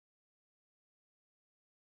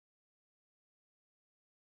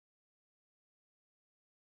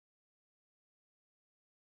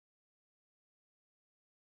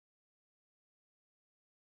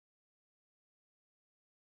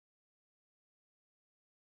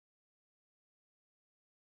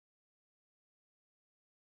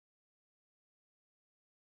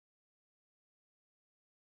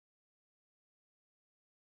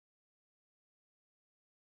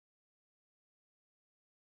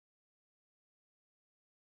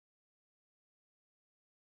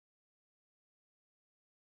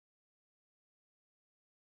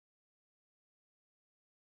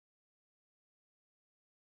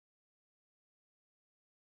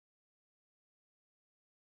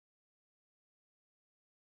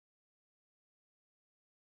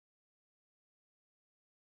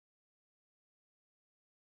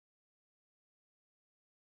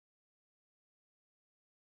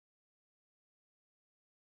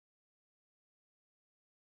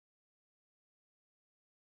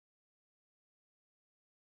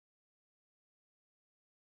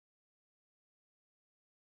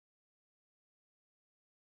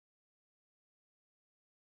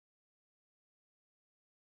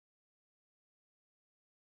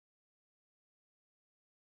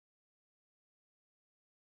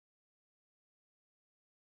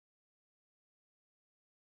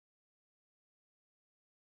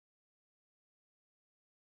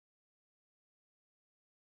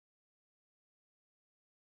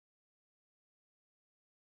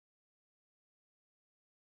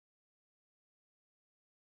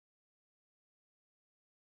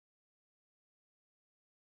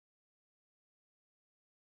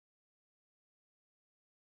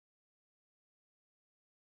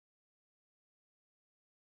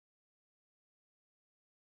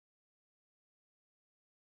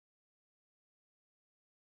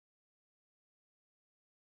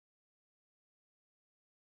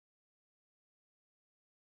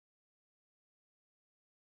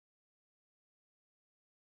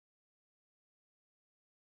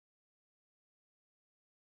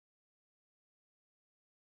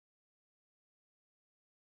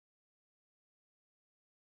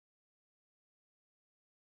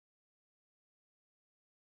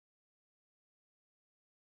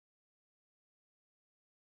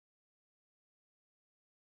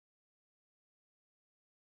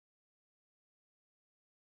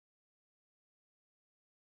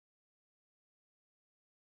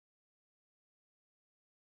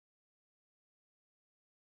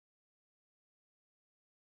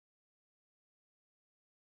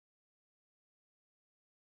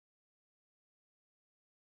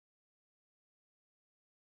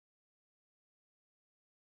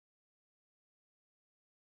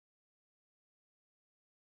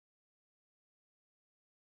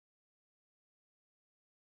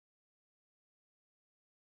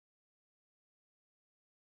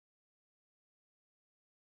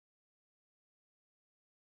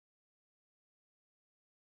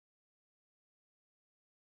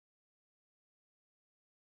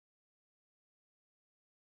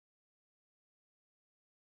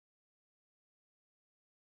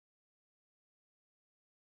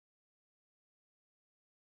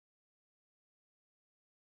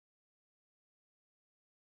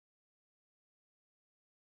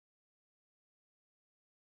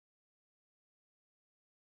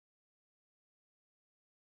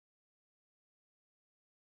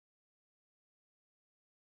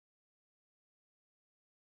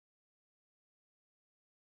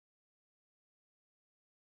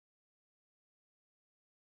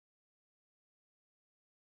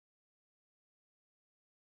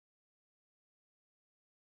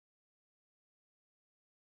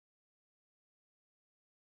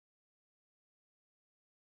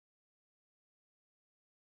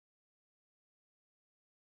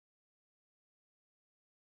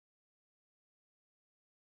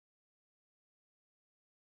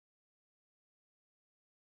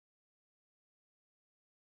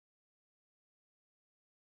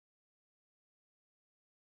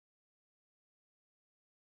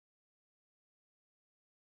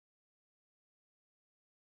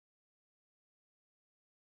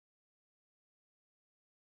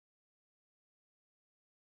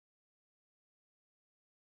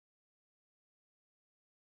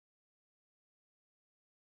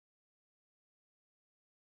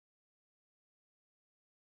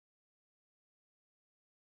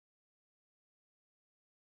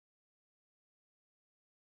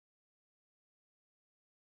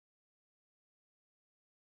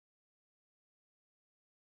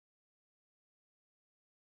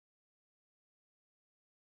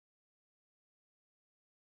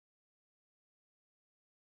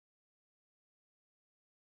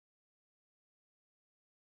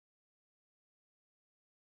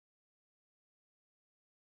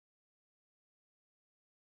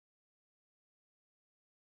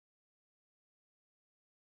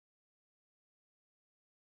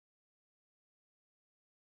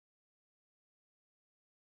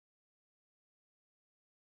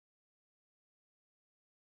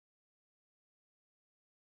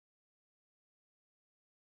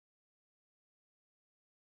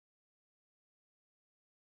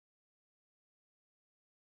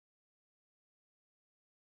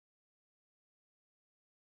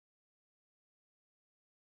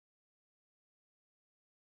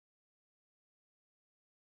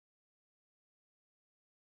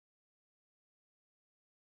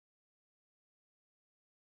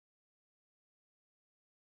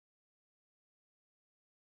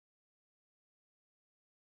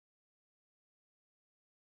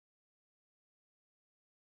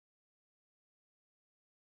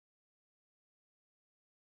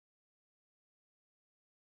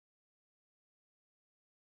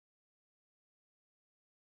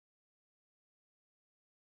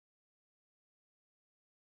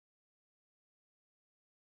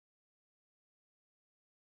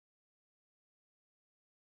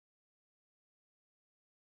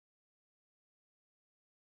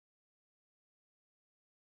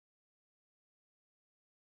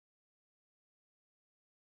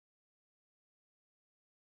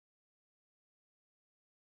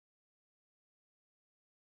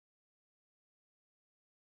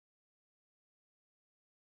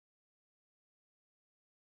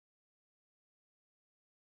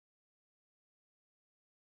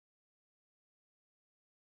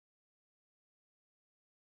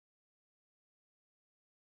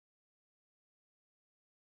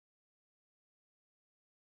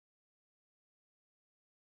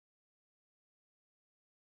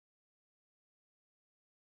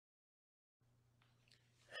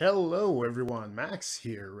Hello, everyone. Max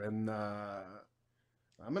here, and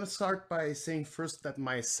I'm gonna start by saying first that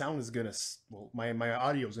my sound is my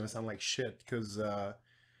audio is gonna sound like shit because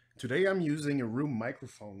today I'm using a room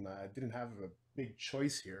microphone. I didn't have a big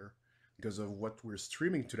choice here because of what we're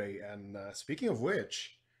streaming today. And speaking of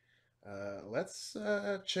which, let's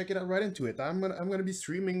check it out right into it. I'm gonna be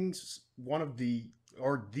streaming one of the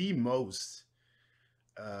most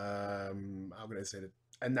how can I say it?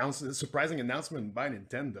 Surprising announcement by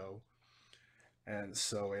Nintendo. And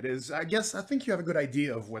so it is. I think you have a good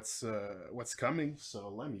idea of what's coming. So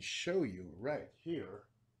let me show you right here.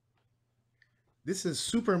 This is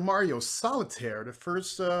Super Mario Solitaire, the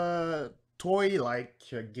first toy-like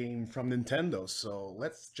game from Nintendo. So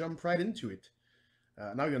let's jump right into it.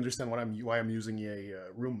 Now you understand why I'm using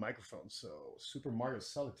a room microphone. So Super Mario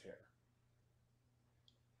Solitaire.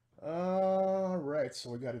 All right,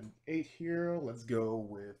 so we got an 8 here. Let's go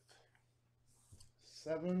with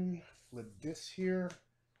 7. Flip this here.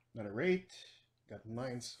 Another 8. Got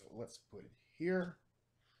 9, so let's put it here.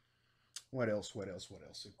 What else? What else? What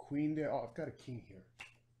else? A queen there. Oh, I've got a king here.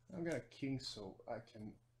 I've got a king, so I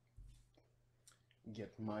can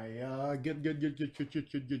get my get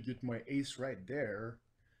my ace right there.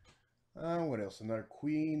 What else? Another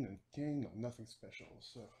queen and king. No, nothing special.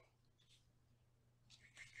 So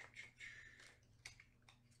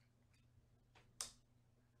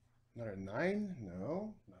another 9.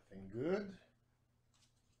 No, nothing good.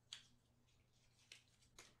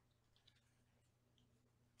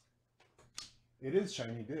 It is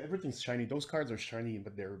shiny. Everything's shiny. Those cards are shiny,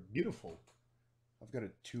 but they're beautiful. I've got a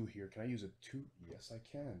 2 here. Can I use a 2? Yes, I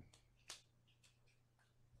can.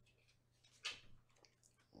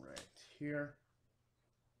 Right here.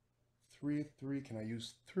 3, 3. Can I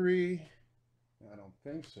use 3? I don't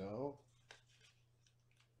think so.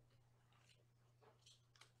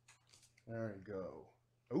 There we go.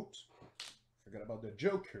 Oops. Forgot about the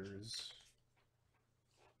jokers.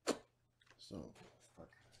 So,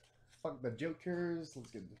 fuck the jokers.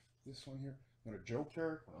 Let's get this one here. Another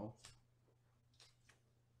joker. Well.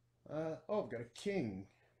 Oh, I've got a king.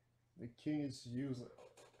 The king is used.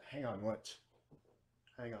 Hang on, what?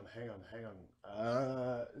 Hang on, hang on, hang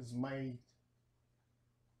on. Is my...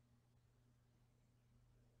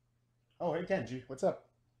 Oh, hey Kenji, what's up?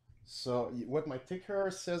 So, what my ticker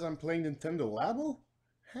says I'm playing Nintendo Labo?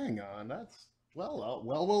 Hang on, that's... Well,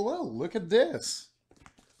 look at this.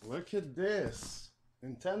 Look at this.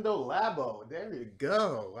 Nintendo Labo, there you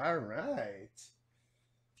go. All right.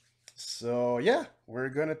 So, yeah, we're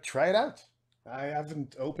gonna try it out. I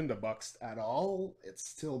haven't opened the box at all. It's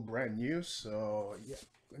still brand new, so yeah.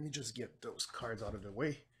 Let me just get those cards out of the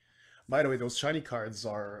way. By the way, those shiny cards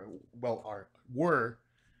were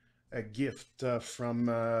a gift from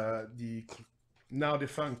the now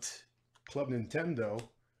defunct Club Nintendo.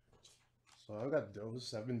 So I got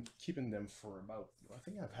those. I've been keeping them for about, I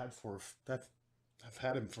think I've had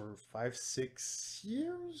them for 5, 6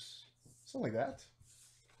 years, something like that.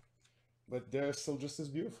 But they're still just as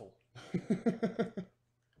beautiful. So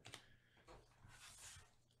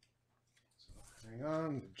hang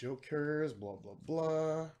on, the jokers, blah blah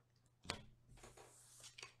blah.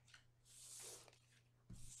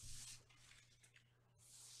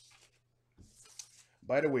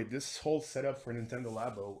 By the way, this whole setup for Nintendo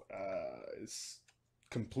Labo is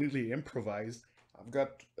completely improvised. I've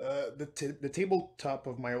got the tabletop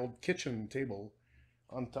of my old kitchen table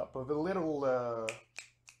on top of a little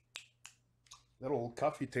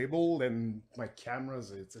coffee table, and my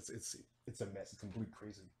cameras. It's a mess. It's completely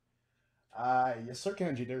crazy. Yes, sir,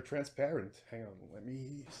 Kenji. They're transparent. Hang on, let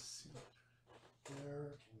me see. There,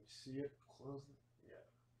 can you see it? Close it. Yeah.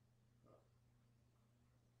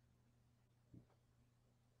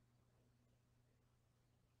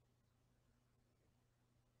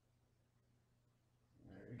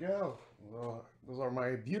 There you go. Well, those are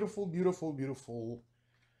my beautiful, beautiful, beautiful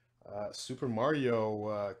Super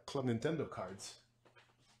Mario Club Nintendo cards.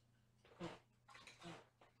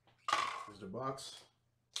 Here's the box.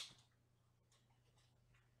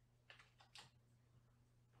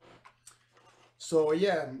 So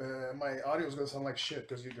yeah, my audio is gonna sound like shit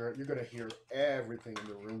because you're gonna hear everything in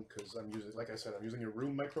the room because I'm using, like I said, I'm using a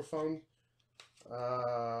room microphone.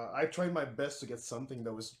 I tried my best to get something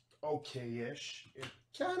that was okay-ish. It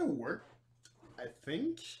kind of worked, I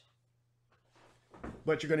think.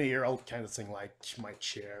 But you're gonna hear all kinds of things like my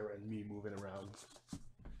chair and me moving around.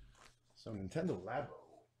 So Nintendo Labo.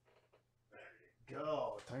 There you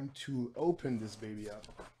go. Time to open this baby up.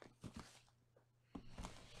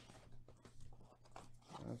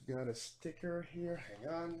 I've got a sticker here.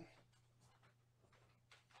 Hang on.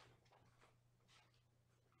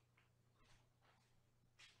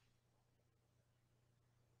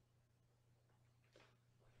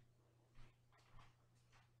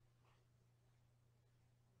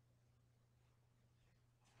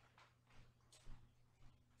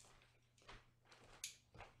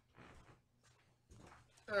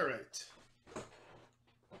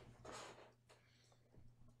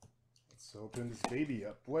 open this baby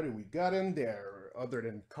up. What do we got in there other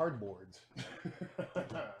than cardboard?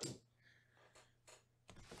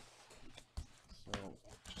 So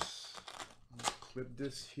just clip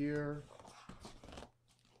this here.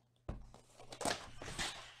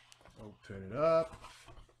 Open it up.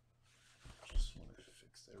 Just want to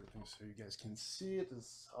fix everything so you guys can see it.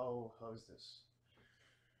 How is this?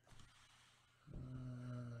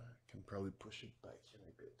 Can probably push it back in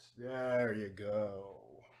a bit. There you go.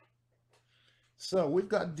 So we've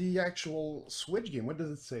got the actual Switch game. What does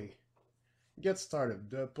it say? Get started.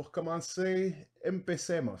 Pour commencer,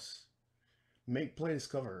 empecemos. Make, play,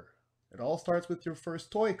 discover. It all starts with your first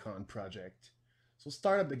Toy-Con project. So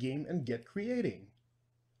start up the game and get creating.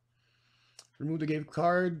 Remove the game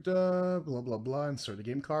card, blah blah blah, insert the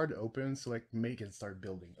game card, open, select, make, and start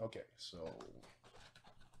building. Okay, so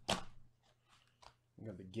we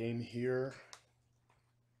got the game here.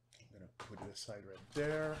 I'm gonna put it aside right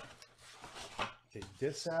there. Take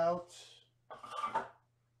this out.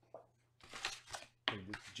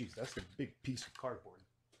 Geez, that's a big piece of cardboard.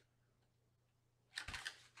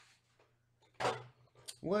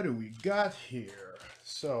 What do we got here?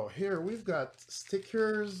 So here we've got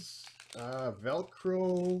stickers,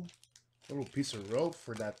 Velcro, little piece of rope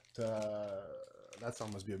for that. That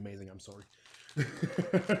sound must be amazing. I'm sorry.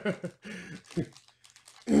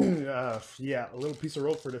 Yeah, a little piece of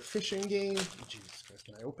rope for the fishing game. Jesus Christ,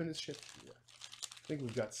 can I open this shit? Yeah. I think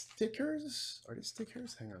we've got stickers. Are they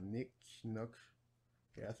stickers? Hang on, Nick, Nook.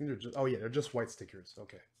 Yeah, I think they're just. Oh yeah, they're just white stickers.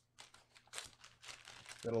 Okay.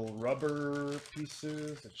 Little rubber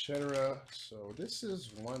pieces, etc. So this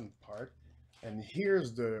is one part, and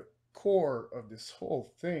here's the core of this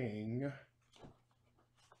whole thing.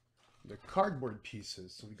 The cardboard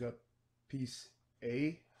pieces. So we got piece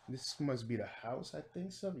A. This must be the house, I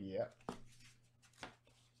think so. Yeah.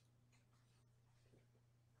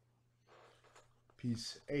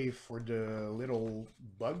 Piece A for the little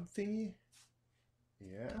bug thingy.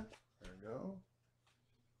 Yeah, there we go.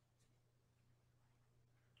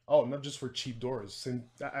 Oh, not just for cheap doors.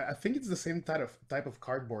 I think it's the same type of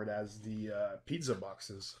cardboard as the pizza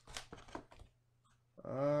boxes.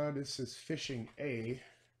 This is fishing A.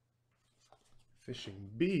 Fishing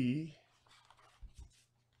B.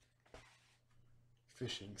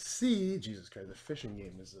 Fishing C. Jesus Christ, the fishing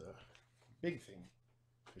game is a big thing.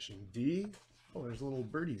 Fishing D. Oh, there's little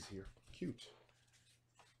birdies here. Cute.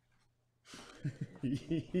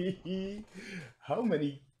 How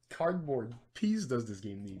many cardboard pieces does this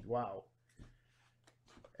game need? Wow.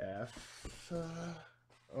 F.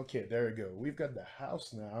 Okay, there we go. We've got the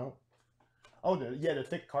house now. Oh, yeah, the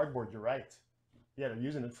thick cardboard. You're right. Yeah, they're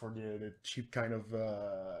using it for the cheap kind of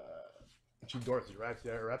cheap doors. You're right.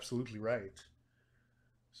 Yeah, you're absolutely right.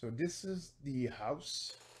 So this is the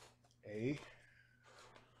house. A.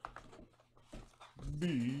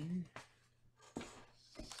 B.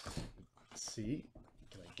 C.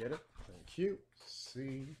 Can I get it? Thank you.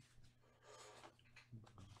 C.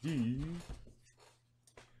 D.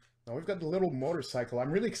 Now we've got the little motorcycle.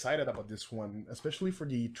 I'm really excited about this one, especially for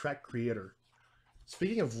the track creator.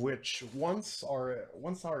 Speaking of which, once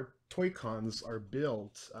our Toy-Cons are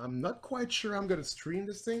built, I'm not quite sure I'm gonna stream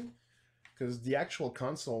this thing, because the actual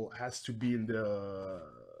console has to be in the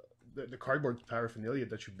cardboard paraphernalia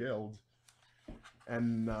that you build,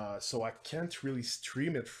 and so I can't really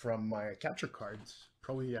stream it from my capture cards.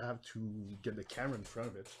 Probably I have to get the camera in front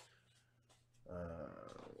of it.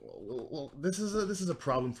 Well, this is a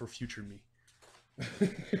problem for future me.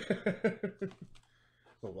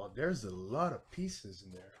 Well, there's a lot of pieces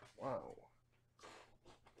in there. Wow.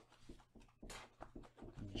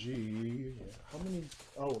 G. Yeah. How many?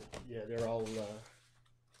 Oh, yeah, they're all.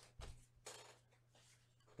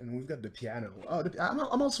 And we've got the piano. Oh,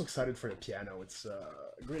 I'm also excited for the piano. It's a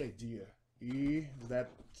great idea. E.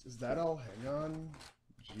 Is that all? Hang on.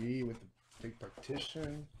 G with the big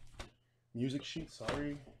partition. Music sheet.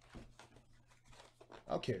 Sorry.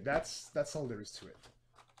 Okay, that's all there is to it.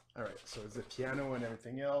 All right, so it's the piano and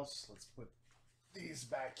everything else. Let's put these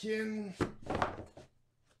back in.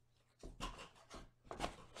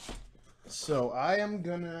 So I am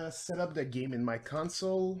gonna set up the game in my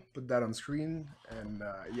console, put that on screen, and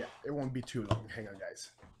yeah, it won't be too long. Hang on,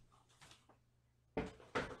 guys.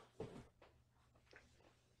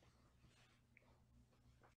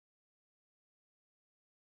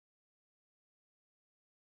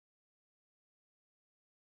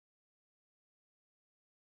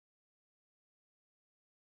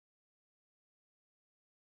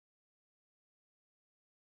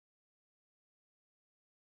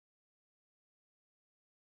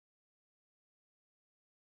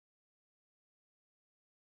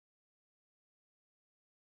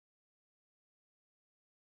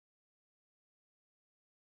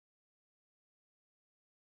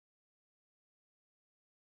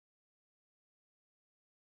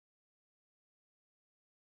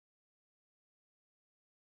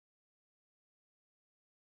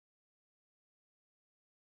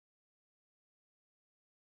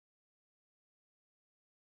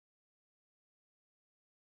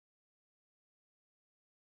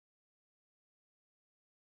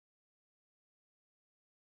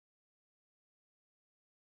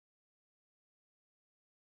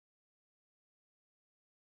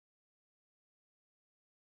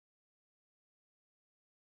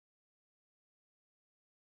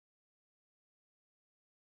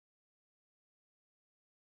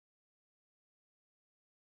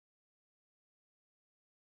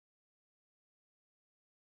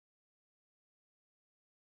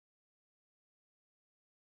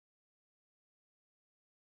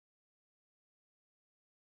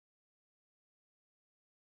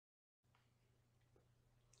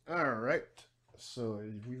 Alright, so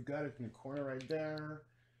we've got it in the corner right there.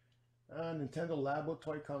 Nintendo Labo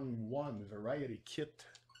Toy-Con 1 Variety Kit.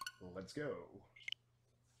 Let's go.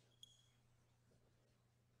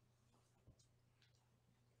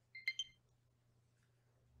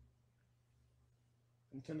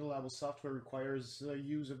 Nintendo Labo software requires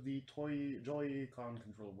use of the Joy-Con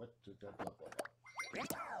controller. What? Blah, blah, blah.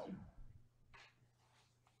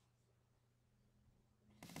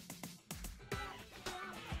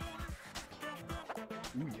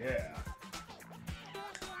 Ooh, yeah.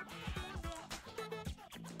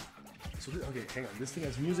 So, okay, hang on. This thing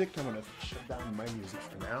has music. I'm gonna shut down my music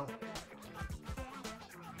for now.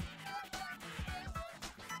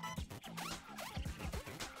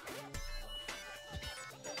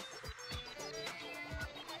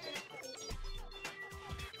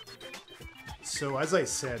 So, as I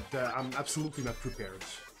said, I'm absolutely not prepared.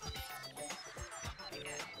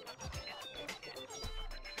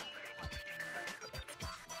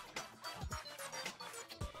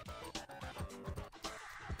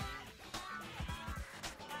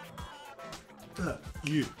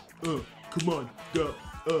 Yeah, come on, go,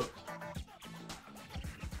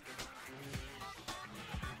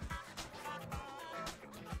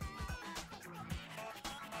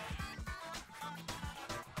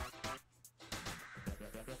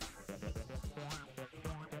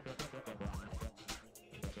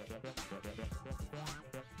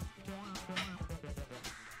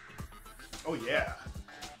 Oh yeah.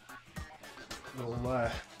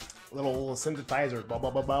 Little synthesizer.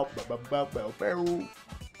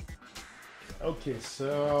 Okay,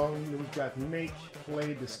 so we've got make,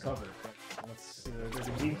 play, discover.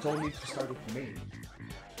 The game told me to start with make.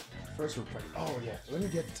 First we're playing. Oh yeah, let me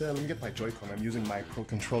get my Joy-Con. I'm using my Pro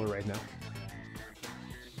controller right now.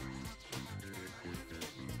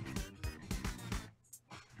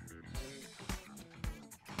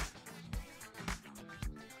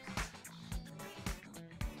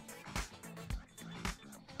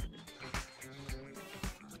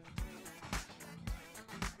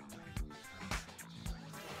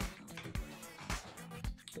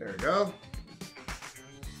 There we go.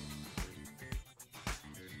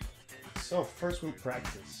 So first we'll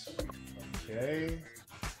practice. Okay.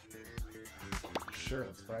 Sure,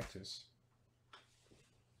 let's practice.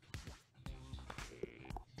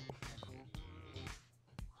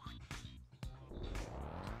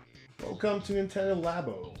 Welcome to Nintendo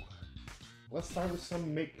Labo. Let's start with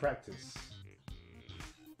some make practice.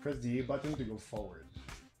 Press the A button to go forward.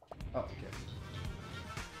 Oh, okay.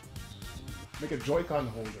 Make a Joy-Con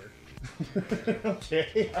holder.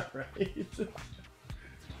 Okay, alright.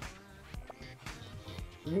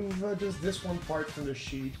 Remove just this one part from the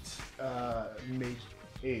sheet. Make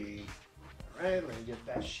A. Alright, let me get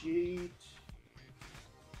that sheet.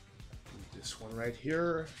 This one right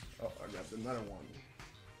here. Oh, I got another one.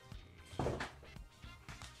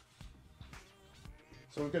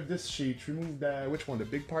 So we've got this sheet. Remove the, which one? The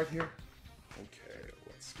big part here? Okay,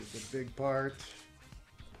 let's get the big part.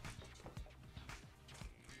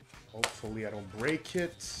 Hopefully I don't break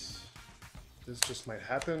it. This just might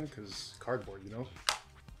happen because cardboard, you know.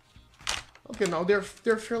 Okay, now they're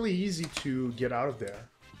fairly easy to get out of there.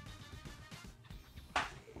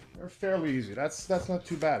 They're fairly easy. That's not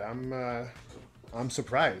too bad. I'm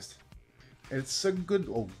surprised. It's a good.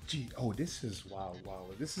 Oh gee. Oh, this is wow.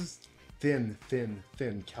 This is thin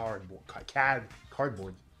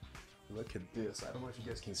cardboard. Look at this. I don't know if you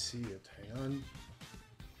guys can see it. Hang on.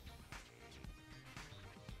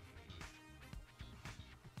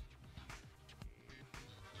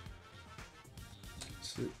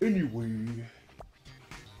 So anyway,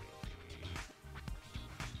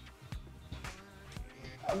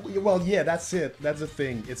 well, yeah, that's it. That's the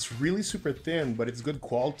thing. It's really super thin, but it's good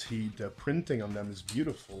quality. The printing on them is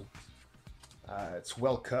beautiful. It's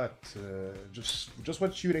well cut. Just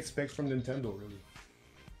what you'd expect from Nintendo, really.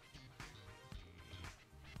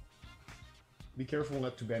 Be careful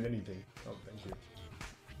not to bend anything. Oh, thank you.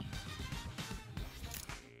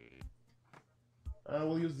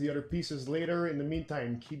 We'll use the other pieces later. In the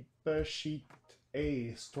meantime, keep sheet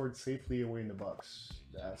A stored safely away in the box.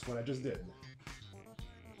 That's what I just did.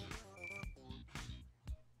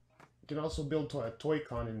 You can also build a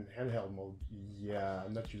Toy-Con in handheld mode. Yeah,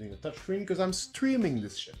 I'm not using a touchscreen because I'm streaming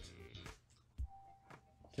this shit.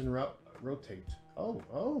 You can rotate. Oh,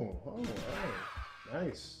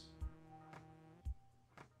 nice.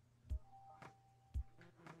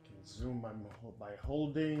 You can zoom by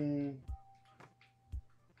holding.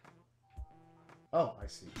 Oh, I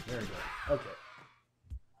see. There you go. Okay.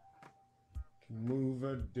 Can move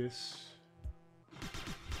this.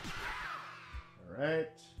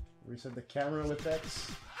 Alright. Reset the camera with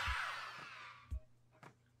X.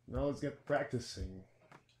 Now let's get practicing.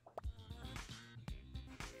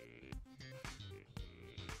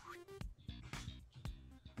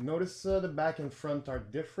 Notice the back and front are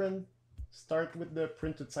different. Start with the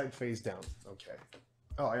printed side face down. Okay.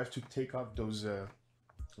 Oh, I have to take off those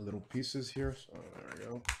little pieces here. So there we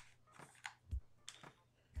go.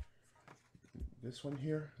 This one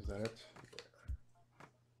here, is that it?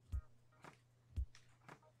 Yeah.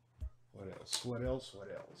 What else? What else? What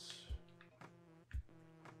else?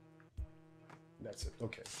 That's it.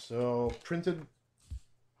 Okay, so printed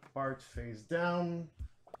part face down.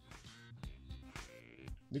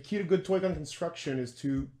 The key to good toy gun construction is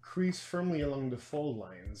to crease firmly along the fold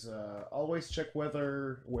lines. Always check where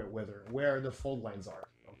the fold lines are.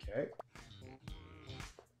 Okay.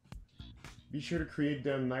 Be sure to create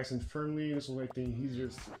them nice and firmly. This will make things easier.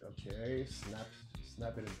 Okay,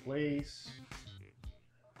 snap it in place.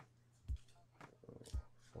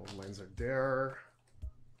 Fold lines are there.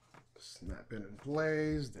 Snap it in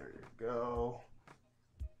place. There you go.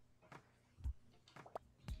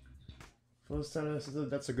 First time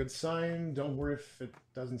that's a good sign. Don't worry if it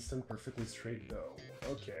doesn't stand perfectly straight though.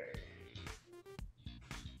 Okay.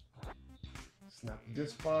 Snap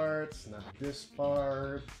this part, snap this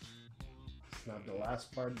part, snap the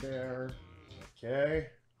last part there. Okay.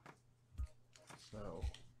 So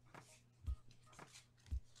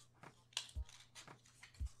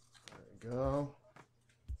there you go.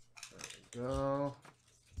 There you go.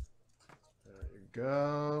 There you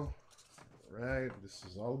go. Right, this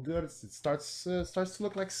is all good. It starts to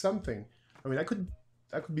look like something. I mean, I could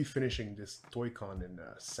be finishing this Toy-Con in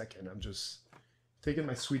a second. I'm just taking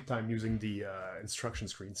my sweet time using the instruction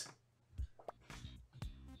screens.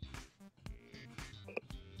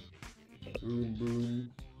 Boom,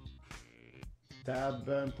 boom. Tab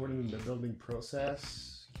important in the building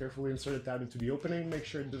process. Carefully insert the tab into the opening. Make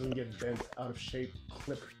sure it doesn't get bent out of shape.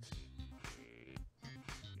 Clip it.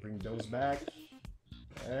 Bring those back.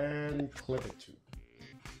 And clip it too.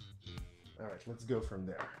 Alright, let's go from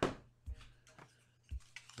there.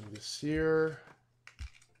 Bring this here,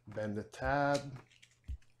 bend the tab,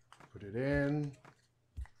 put it in,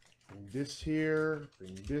 bring this here,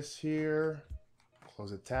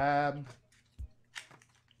 close the tab,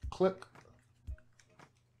 click.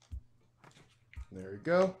 There you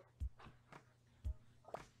go.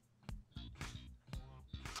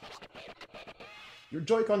 Your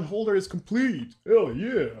Joy-Con holder is complete! Hell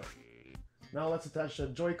yeah! Now let's attach a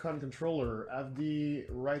Joy-Con controller. Have the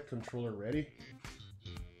right controller ready.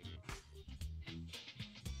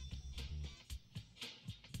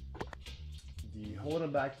 The hole in the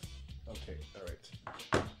back. Okay, alright.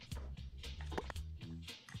 So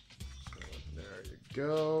there you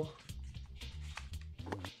go.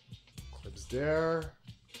 Clips there.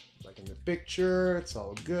 Like in the picture, it's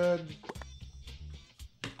all good.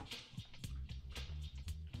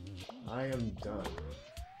 I am done.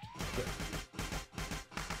 Okay.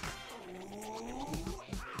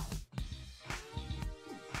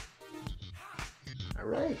 All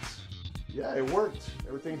right. Yeah, it worked.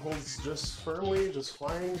 Everything holds just firmly, just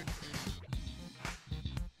fine.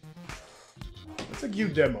 It's a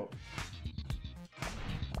cute demo.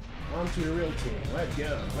 On to the real team. Let's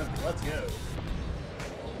go. Let's go.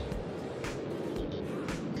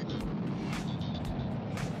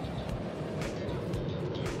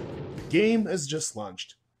 Game has just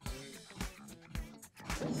launched.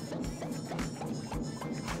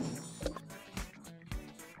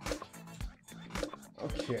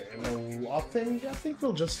 Okay, now I think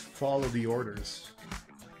we'll just follow the orders.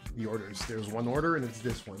 There's one order and it's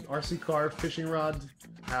this one. RC car, fishing rod,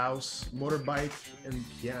 house, motorbike, and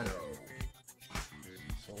piano.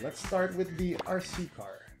 So let's start with the RC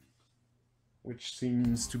car, which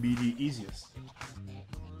seems to be the easiest.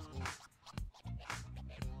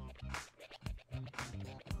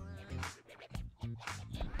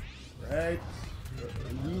 Right.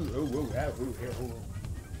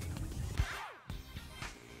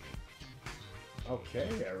 Okay,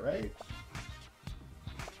 alright.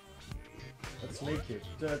 Let's make it.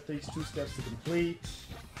 Takes 2 steps to complete.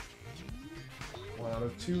 1 out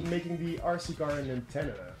of 2, making the RC car an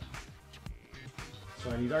antenna.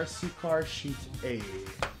 So I need RC car sheet A.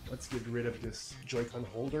 Let's get rid of this Joy-Con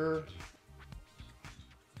holder.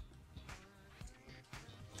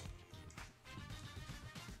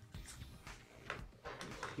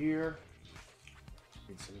 Here.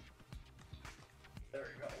 Need some. There we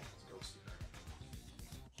go. Let's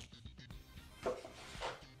go here.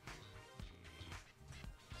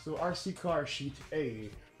 So RC car sheet A.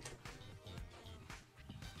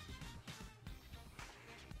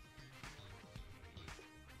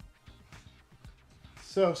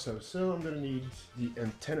 So I'm gonna need the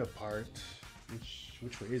antenna part.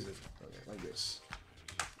 Which way is it? Okay, like this.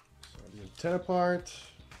 So the antenna part.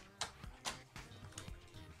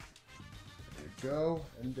 There you go.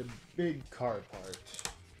 And the big car part.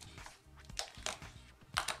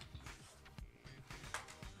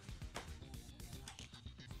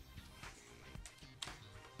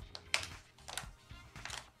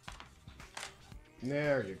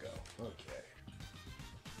 There you go. Okay.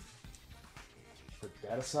 Put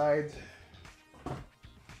that aside.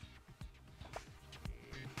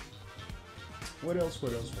 What else?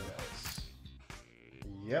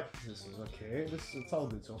 Yep, this is okay. It's all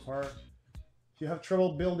good so far. If you have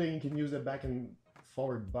trouble building, you can use the back and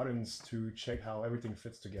forward buttons to check how everything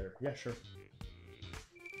fits together. Yeah, sure.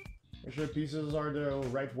 Make sure the pieces are the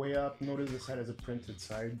right way up. Notice the side has a printed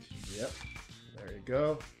side. Yep. There you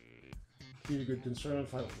go. Keep a good concern.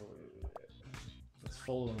 Let's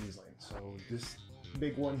follow along these lines. So this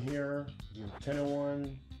big one here, the antenna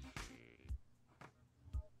one.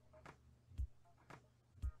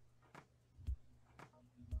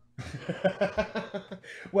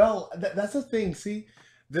 Well, that's the thing. See,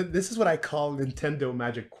 this is what I call Nintendo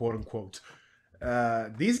magic, quote unquote.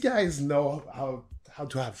 These guys know how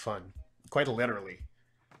to have fun, quite literally.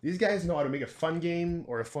 These guys know how to make a fun game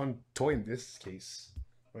or a fun toy in this case.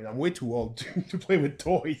 I mean, I'm way too old to play with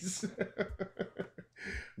toys,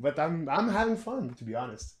 but I'm having fun, to be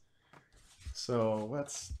honest. So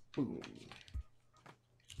let's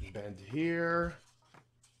bend here,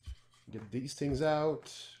 get these things out.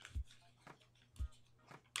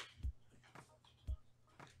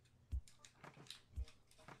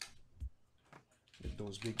 Get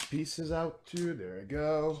those big pieces out too. There we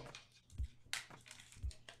go.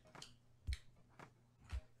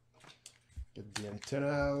 Get the antenna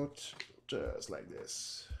out, just like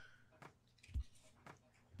this.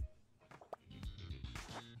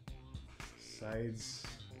 Sides.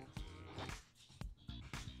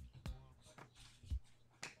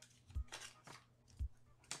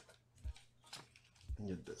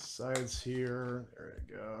 Get the sides here. There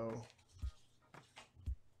we go.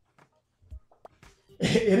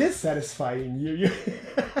 It is satisfying.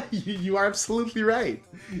 You are absolutely right.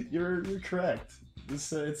 You're correct.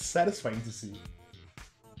 It's satisfying to see,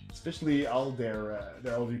 especially all they're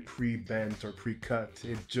already pre-bent or pre-cut.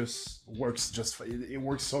 It just works. It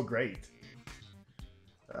works so great.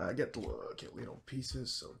 Get little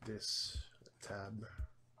pieces. So this tab.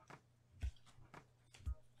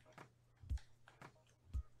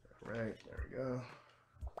 All right, there we go.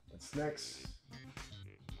 What's next?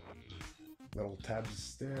 Little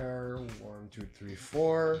tabs there. 1, 2, 3,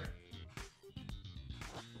 4.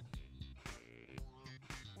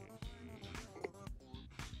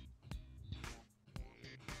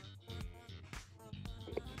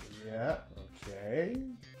 Yeah, okay.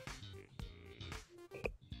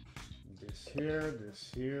 This here,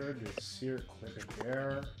 this here, this here, clip it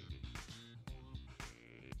there.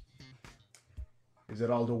 Is it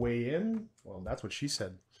all the way in? Well, that's what she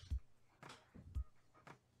said.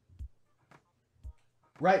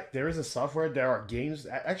 Right, there is a software, there are games.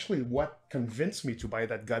 Actually, what convinced me to buy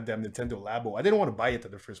that goddamn Nintendo Labo, I didn't want to buy it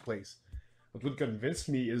in the first place. But what convinced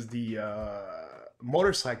me is the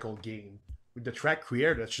motorcycle game with the track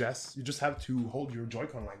creator. That's just, you just have to hold your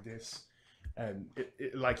Joy-Con like this, and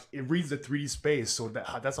it reads the 3D space, so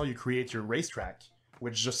that's how you create your racetrack,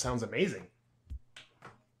 which just sounds amazing.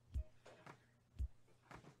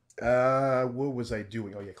 What was I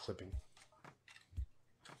doing? Oh yeah, clipping.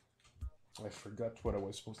 I forgot what I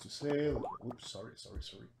was supposed to say. Oops, sorry.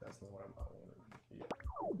 That's not what I wanted. Yeah.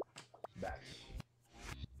 Back.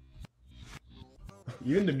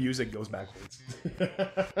 Even the music goes backwards.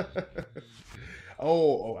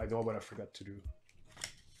 Oh, I know what I forgot to do.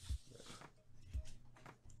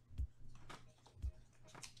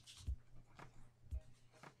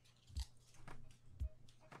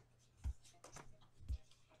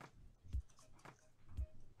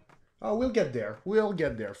 Oh, we'll get there. We'll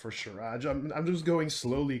get there for sure. I'm just going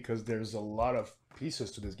slowly because there's a lot of pieces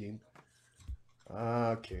to this game.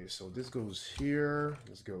 Okay, so this goes here.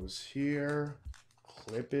 This goes here.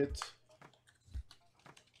 Clip it.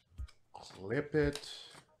 Clip it.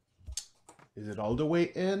 Is it all the way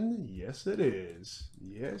in? Yes, it is.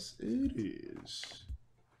 Yes, it is.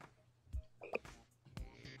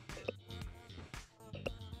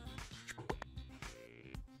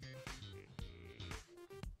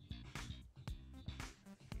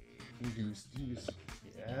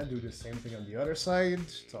 Yeah, do the same thing on the other side.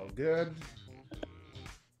 It's all good.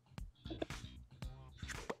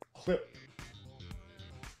 Clip.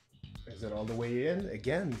 Is Is it all the way in?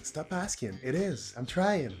 Again, stop asking. It is. I'm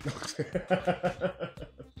trying.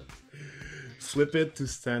 Flip it to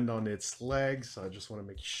stand on its legs. I just want to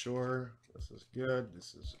make sure. This is good.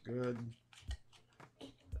 This is good.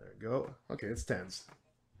 There we go. Okay, it stands.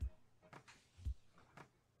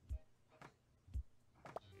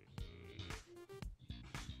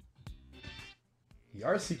 The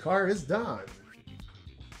RC car is done.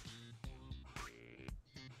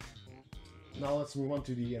 Now let's move on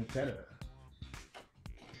to the antenna.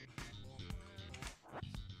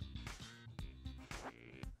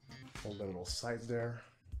 Hold the little side there.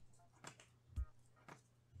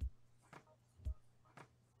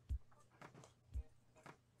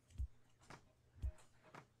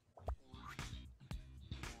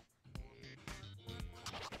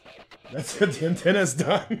 That's it, the antenna's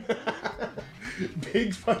done.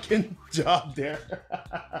 Big fucking job there.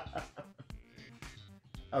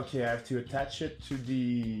 Okay, I have to attach it to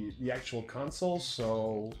the actual console,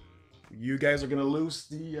 so you guys are gonna lose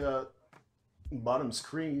the bottom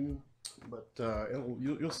screen, but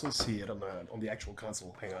you'll still see it on the actual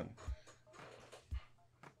console. Hang on.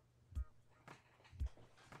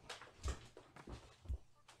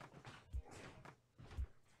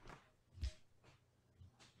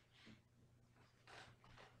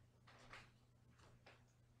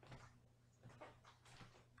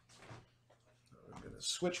 I'm gonna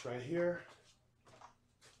switch right here.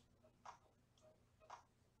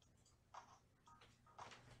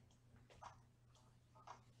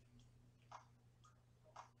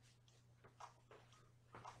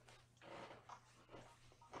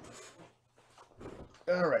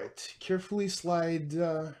 All right, carefully slide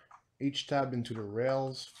H tab into the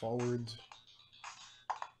rails forward.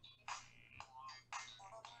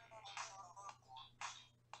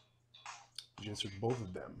 You insert both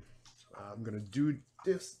of them. I'm gonna do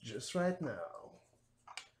this just right now.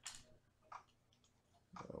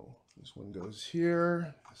 So this one goes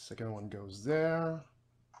here, the second one goes there.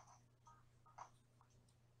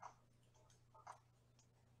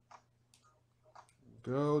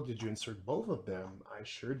 Go. Did you insert both of them? I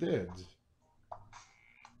sure did.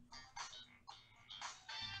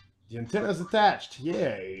 The antenna is attached.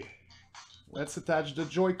 Yay. Let's attach the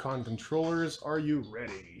Joy-Con controllers. Are you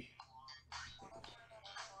ready?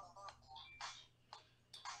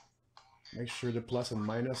 Make sure the plus and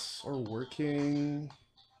minus are working.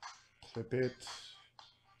 Flip it.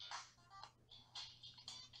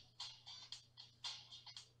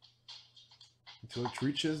 Until it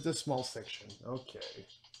reaches the small section. Okay.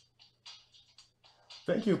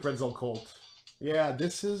 Thank you, Pretzel Colt. Yeah,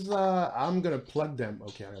 this is, I'm gonna plug them.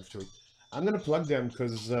 Okay, I have to. I'm gonna plug them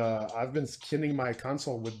because I've been skinning my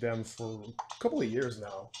console with them for a couple of years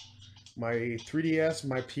now. My 3DS,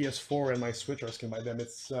 my PS4, and my Switch are skinned by them.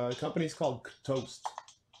 It's a company's called Toast.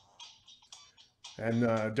 And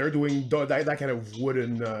they're doing that kind of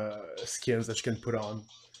wooden skins that you can put on.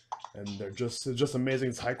 And they're just amazing.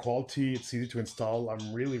 It's high quality. It's easy to install.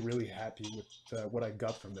 I'm really happy with what I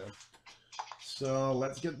got from them. So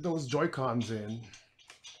let's get those Joy-Cons in.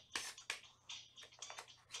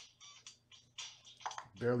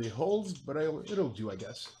 Barely holds, but it'll do, I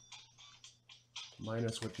guess.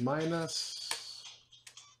 Minus with minus.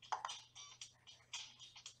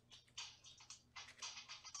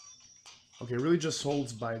 Okay, it really just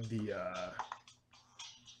holds by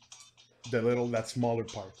that smaller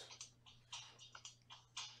part.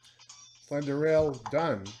 Slide the rail,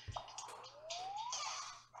 done.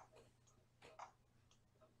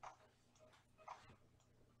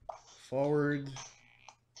 Forward.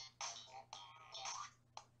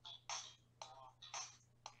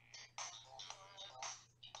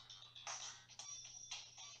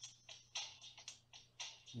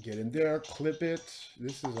 Get in there, clip it.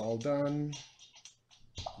 This is all done.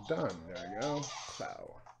 Done. There we go.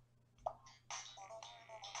 Plow.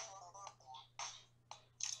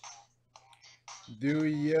 Do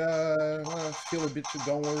ya feel a bit?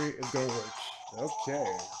 Don't worry, it's gonna work.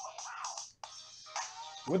 Okay.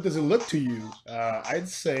 What does it look to you? I'd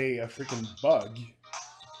say a freaking bug. If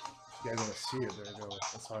you guys want to see it, there you go.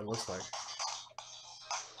 That's how it looks like.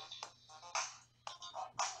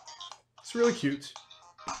 It's really cute.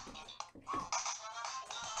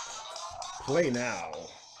 Play now.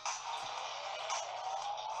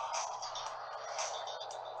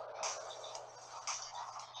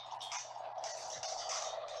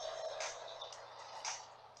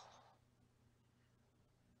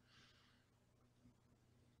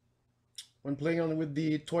 When playing on with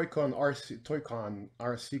the Toy-Con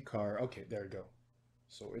RC car, okay, there you go.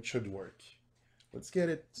 So it should work. Let's get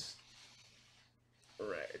it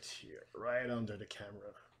right here, right under the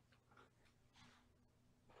camera.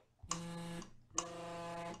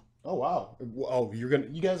 Oh wow. Oh, you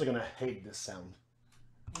guys are gonna hate this sound.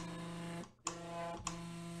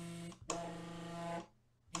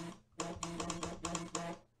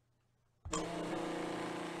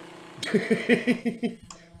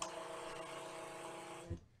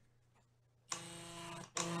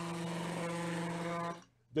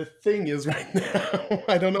 The thing is, right now,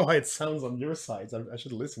 I don't know how it sounds on your sides. I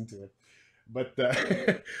should listen to it. But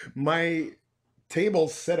my table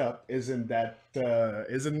setup isn't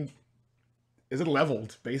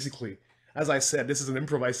leveled. Basically, as I said, this is an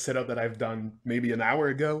improvised setup that I've done maybe an hour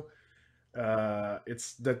ago.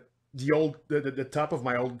 It's the top of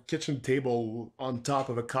my old kitchen table on top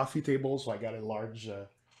of a coffee table, so I got a large. It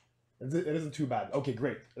isn't too bad. Okay,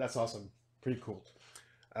 great. That's awesome. Pretty cool.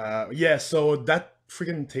 Yeah, so that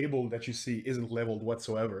freaking table that you see isn't leveled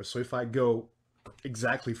whatsoever. So if I go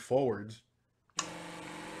exactly forward,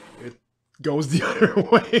 it goes the other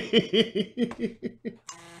way.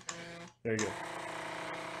 There you go.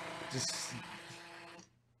 Just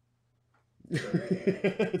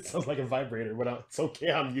it sounds like a vibrator, but it's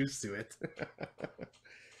okay. I'm used to it.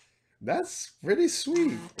 That's pretty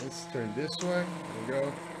sweet. Let's turn this one. There we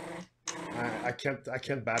go. I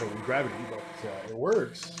can't battle with gravity, but it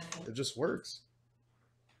works. It just works.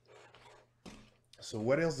 So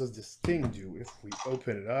what else does this thing do? If we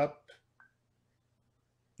open it up,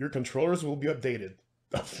 your controllers will be updated.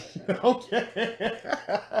 Okay.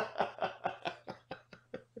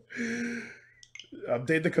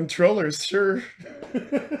 Update the controllers, sure.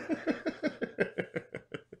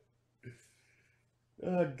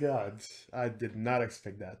 Oh God, I did not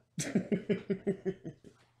expect that.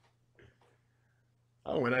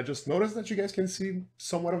 Oh, and I just noticed that you guys can see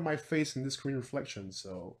somewhat of my face in the screen reflection,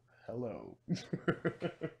 so hello.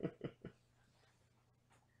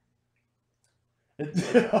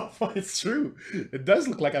 It's true. It does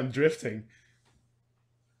look like I'm drifting.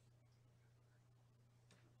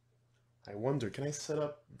 I wonder, can I set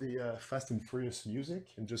up the Fast and Furious music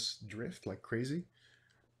and just drift like crazy?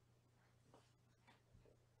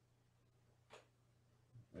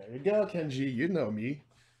 There you go, Kenji. You know me.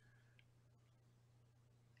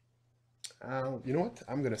 You know what?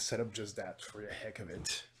 I'm gonna set up just that for the heck of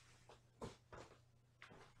it.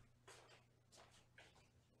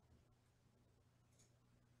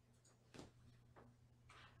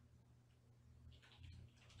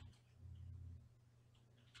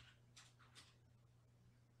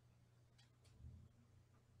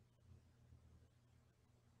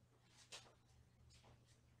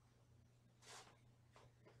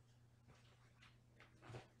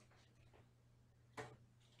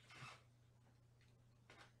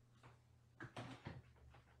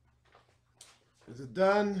 Is it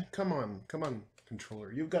done? Come on,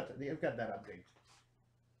 controller. You've got that update.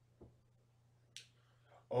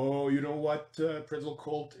 Oh, you know what, Pretzel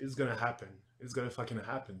Colt is gonna happen. It's gonna fucking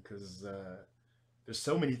happen because there's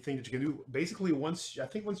so many things that you can do. Basically, once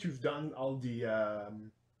you've done all the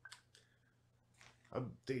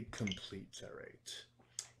update complete, all right.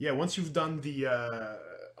 Yeah, once you've done the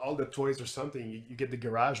all the toys or something, you get the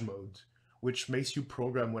garage mode, which makes you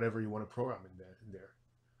program whatever you want to program in there.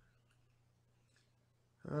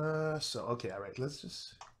 So okay, all right. Let's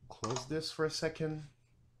just close this for a second.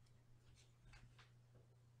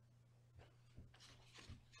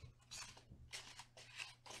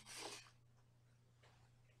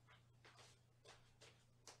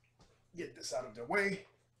 Get this out of the way.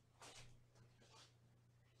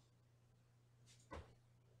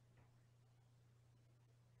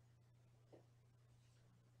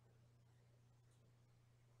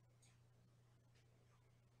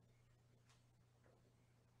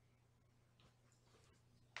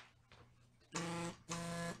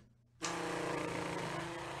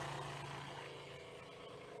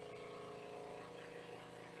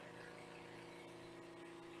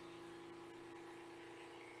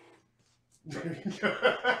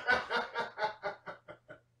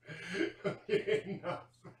 Okay, enough.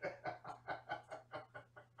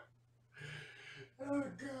 Oh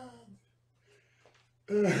God.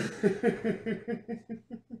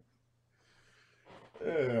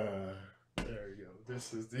 There we go.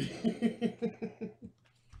 This is the.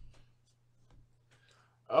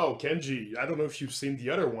 Oh, Kenji, I don't know if you've seen the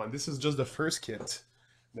other one. This is just the first kit,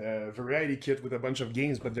 the variety kit with a bunch of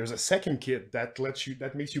games. But there's a second kit that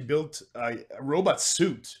makes you build a robot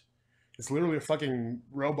suit. It's literally a fucking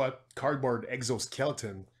robot cardboard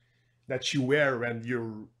exoskeleton that you wear and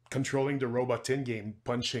you're controlling the robot in game,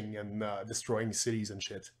 punching and destroying cities and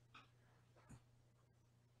shit.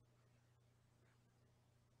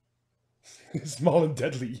 Small and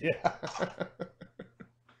deadly, yeah.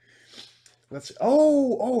 Let's.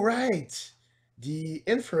 Oh, right. The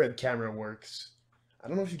infrared camera works. I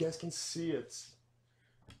don't know if you guys can see it.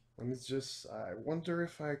 Let me just. I wonder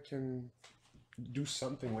if I can do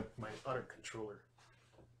something with my other controller.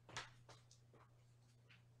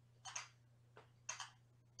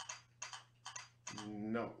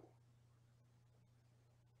 No.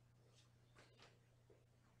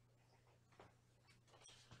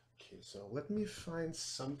 Okay, so let me find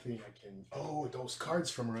something I can. Oh, those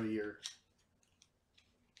cards from earlier.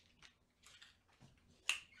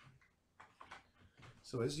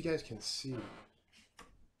 So as you guys can see,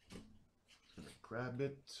 I'm gonna grab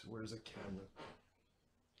it. Where's the camera?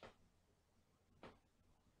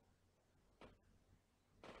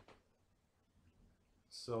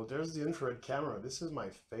 So there's the infrared camera. This is my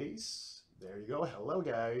face. There you go. Hello,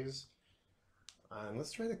 guys. And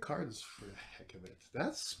let's try the cards for the heck of it.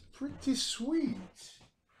 That's pretty sweet.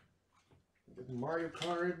 Get the Mario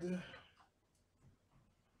card.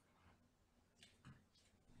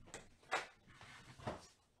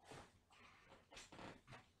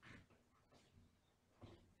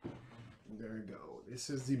 There you go. This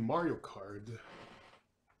is the Mario card.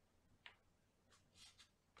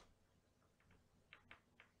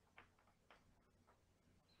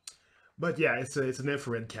 But yeah, it's an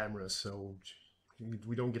infrared camera, so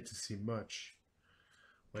we don't get to see much.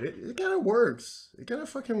 But it kind of works. It kind of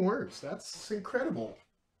fucking works. That's incredible.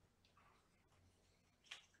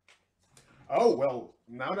 Oh, well,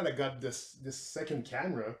 now that I got this second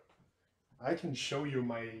camera, I can show you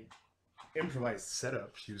my improvised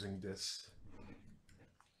setup using this.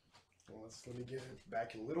 Well, let me get it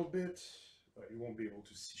back a little bit. You won't be able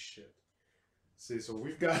to see shit. See, so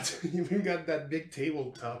we've got we've got that big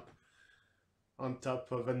tabletop on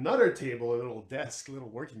top of another table, a little desk, a little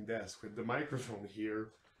working desk with the microphone here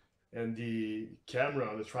and the camera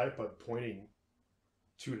on the tripod pointing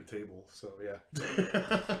to the table. So yeah.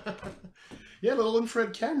 Yeah, little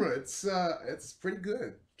infrared camera. It's pretty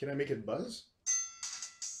good. Can I make it buzz?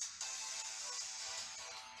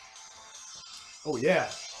 Oh yeah.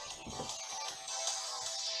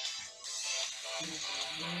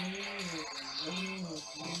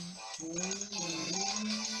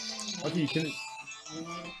 Okay, you can.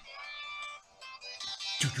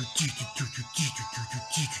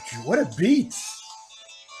 What a beat!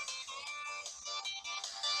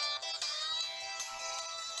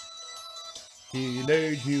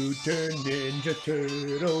 Teenage Mutant Ninja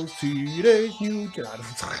Turtles, Teenage Mutant.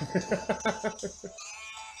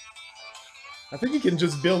 I think you can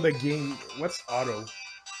just build a game. What's auto?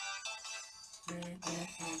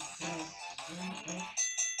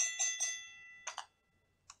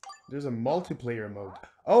 There's a multiplayer mode.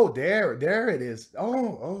 Oh, there it is.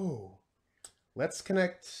 Oh. Let's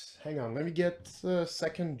connect. Hang on, let me get the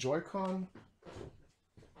second Joy-Con.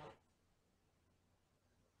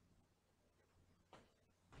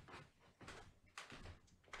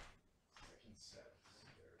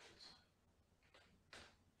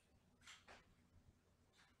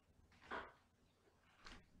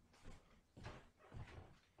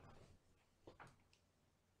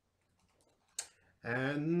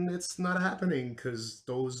 And it's not happening because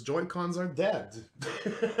those Joy-Cons are dead.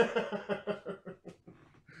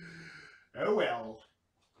 Oh well.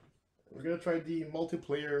 We're gonna try the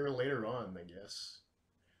multiplayer later on, I guess.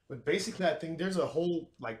 But basically, I think there's a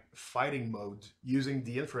whole like fighting mode using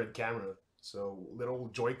the infrared camera. So little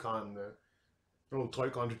Joy-Con, little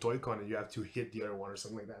Toy-Con to Toy-Con, and you have to hit the other one or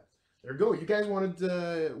something like that. There you go. You guys wanted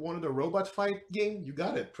a robot fight game? You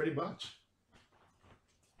got it, pretty much.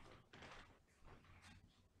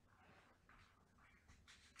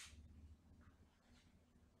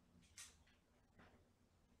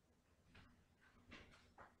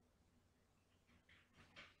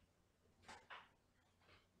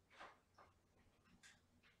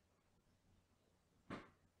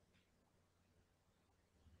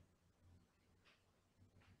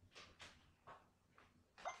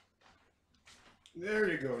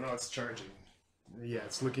 There you go. Now it's charging. Yeah,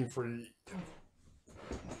 it's looking for.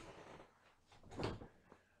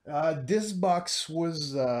 This box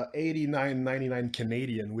was 89.99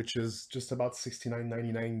 Canadian, which is just about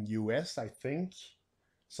 69.99 US, I think.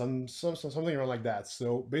 Something around like that.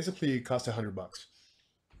 So basically, it cost $100,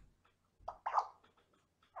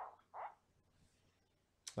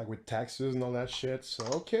 like with taxes and all that shit. So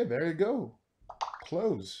okay, there you go.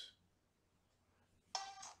 Close.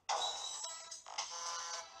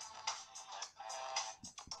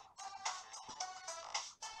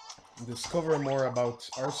 Discover more about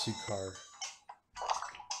RC Car.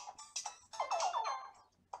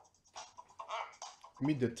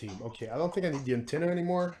 Meet the team. Okay, I don't think I need the antenna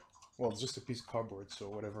anymore. Well, it's just a piece of cardboard, so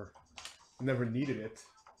whatever. Never needed it.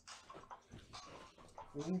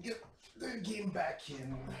 We'll get the game back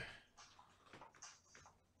in.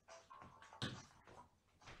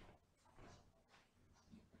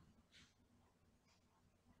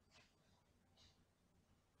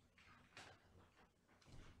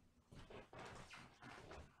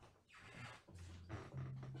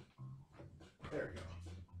 There we go.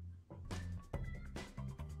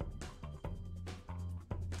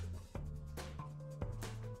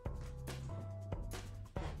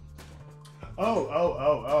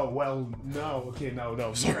 Oh, well, no, okay,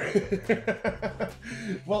 no, sorry.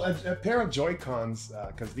 Well, a pair of Joy-Cons,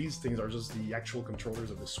 because these things are just the actual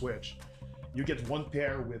controllers of the Switch. You get one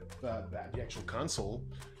pair with the actual console,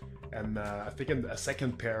 and I think a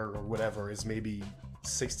second pair or whatever is maybe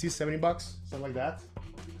 60, 70 bucks, something like that.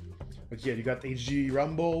 But yeah, you got HD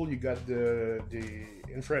rumble, you got the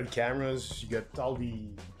infrared cameras, you got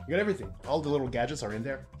everything. All the little gadgets are in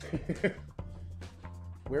there.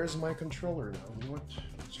 Where's my controller now? You know what?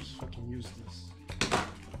 Let's just fucking use this.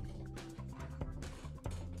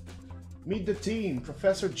 Meet the team,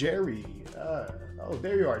 Professor Jerry. Oh,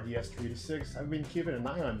 there you are, DS386. I've been keeping an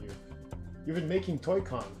eye on you. You've been making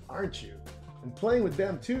Toy-Con, aren't you? And playing with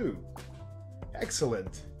them too.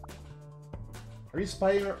 Excellent. Are you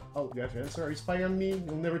spying on... Oh, you have to answer. Are you spying on me?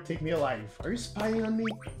 You'll never take me alive. Are you spying on me?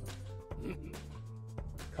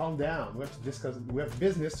 Calm down. We have to discuss... We have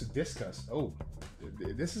business to discuss. Oh,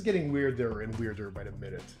 this is getting weirder and weirder by the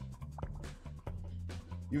minute.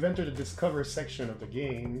 You've entered the Discover section of the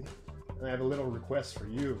game, and I have a little request for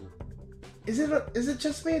you. Is it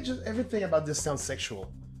just me? Just everything about this sounds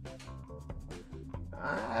sexual.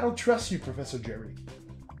 I don't trust you, Professor Jerry.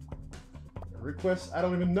 A request? I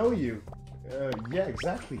don't even know you. Yeah,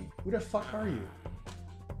 exactly. Who the fuck are you?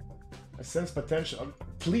 I sense potential.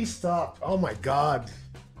 Please stop. Oh my god.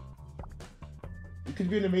 You could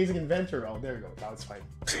be an amazing inventor. Oh, there you go. Now it's fine.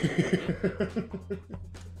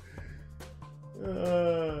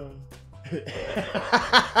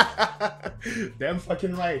 Damn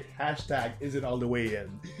fucking right. Hashtag is it all the way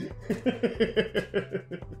in.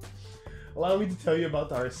 Allow me to tell you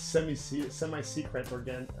about our semi-secret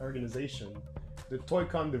organization, the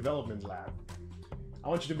Toy-Con Development Lab. I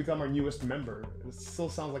want you to become our newest member. It still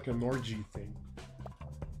sounds like an orgy thing.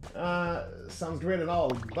 Sounds great and all,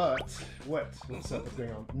 but... What's up? What's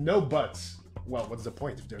going on? No buts. Well, what's the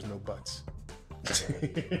point if there's no buts?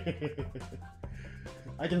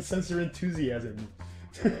 I can sense your enthusiasm.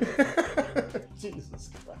 Jesus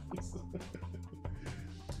Christ.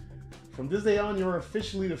 From this day on, you're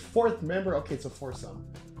officially the 4th member, okay, it's a foursome,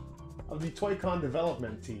 of the Toy-Con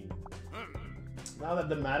development team. Now that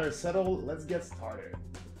the matter is settled, let's get started.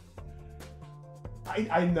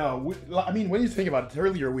 I know. I mean, when you think about it,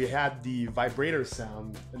 earlier we had the vibrator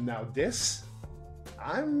sound, and now this?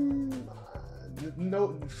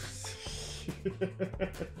 No...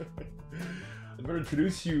 I'd better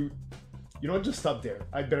introduce you. You know what? Just stop there.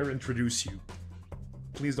 I'd better introduce you.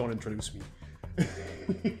 Please don't introduce me.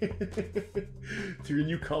 To your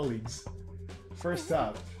new colleagues. First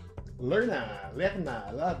up, Lerna.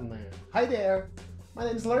 Hi there. My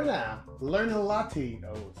name's Lerna. Lerna Lati.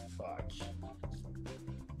 Oh, fuck.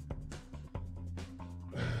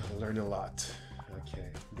 Learn a lot. Okay,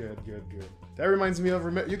 good. That reminds me of...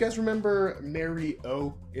 You guys remember Mary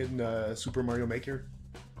O in Super Mario Maker?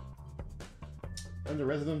 I'm the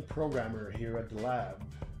resident programmer here at the lab.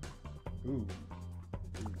 Ooh,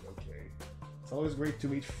 okay. It's always great to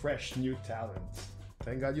meet fresh, new talent.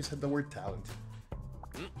 Thank God you said the word talent.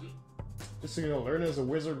 Just so you know, Lerna is a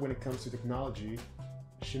wizard when it comes to technology.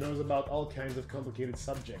 She knows about all kinds of complicated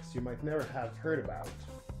subjects you might never have heard about.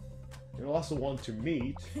 You'll also want to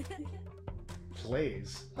meet...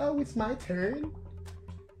 Plays. Oh, it's my turn?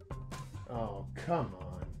 Oh, come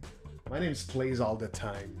on. My name's Plays all the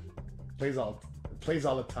time. Plays all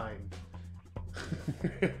the time.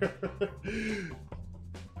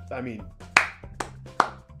 I mean...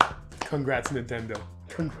 Congrats, Nintendo.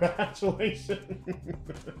 Congratulations.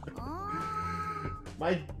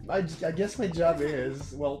 I guess my job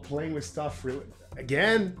is, well, playing with stuff really...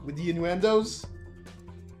 Again, with the innuendos?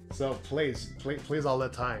 So, plays all the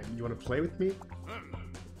time. You want to play with me?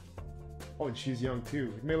 Oh, and she's young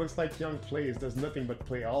too. It may look like young Plays does nothing but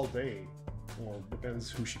play all day. Well, depends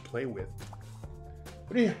who she play with.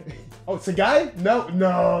 What do you... Oh, it's a guy?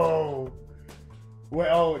 No! Wait,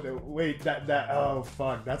 oh,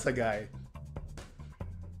 fuck, that's a guy.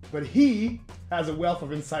 But he has a wealth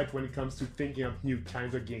of insight when it comes to thinking of new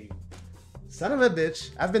kinds of game. Son of a bitch,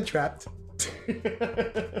 I've been trapped. He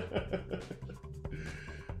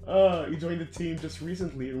joined the team just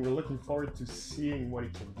recently and we're looking forward to seeing what he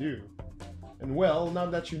can do. And well, now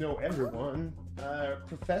that you know everyone,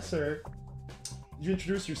 Professor, did you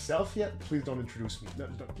introduce yourself yet? Please don't introduce me. No,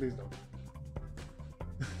 please don't.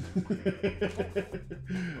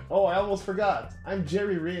 Oh, I almost forgot. I'm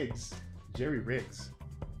Jerry Riggs. Jerry Riggs.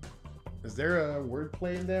 Is there a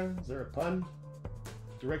wordplay in there? Is there a pun?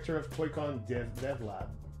 Director of ToyCon Dev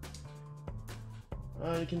Lab.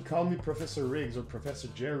 You can call me Professor Riggs or Professor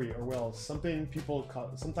Jerry, or well, sometimes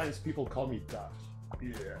people call me Doc.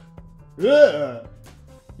 Yeah. Ugh!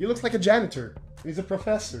 He looks like a janitor. He's a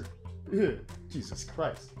professor. Ugh. Jesus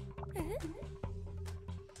Christ.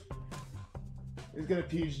 He's got a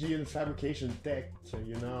PhD in fabrication tech,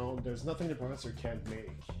 you know. There's nothing the professor can't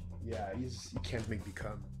make. Yeah, he can't make me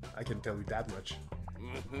come. I can tell you that much.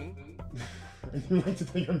 I like to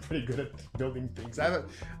think I'm pretty good at building things. I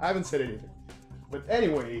haven't said anything. But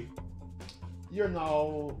anyway, you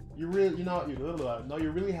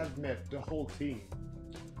really have met the whole team.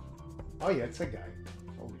 Oh yeah, it's a guy.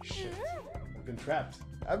 Holy shit. I've been trapped.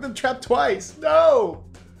 I've been trapped twice! No!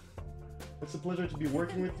 It's a pleasure to be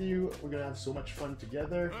working with you. We're gonna have so much fun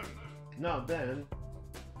together. Now then,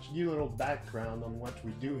 to give you a little background on what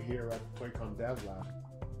we do here at ToyCon Dev Lab.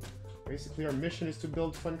 Basically, our mission is to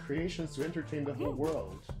build fun creations to entertain the whole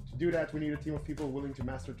world. To do that, we need a team of people willing to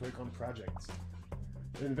master ToyCon projects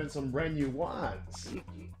and invent some brand new ones.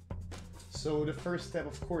 So the first step,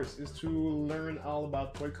 of course, is to learn all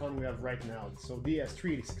about ToyCon we have right now. So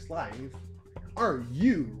DS386Live, are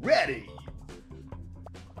you ready?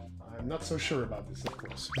 I'm not so sure about this, of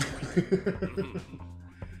course.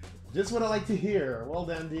 Just what I like to hear. Well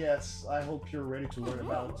then, DS, I hope you're ready to learn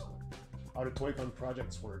about how the ToyCon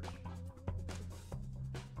projects work.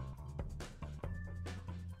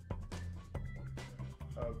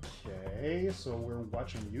 Okay, so we're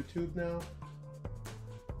watching YouTube now.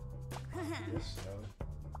 Yes,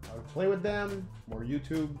 how to play with them, more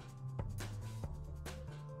YouTube.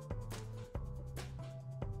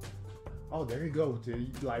 Oh, there you go.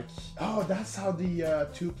 Oh, that's how the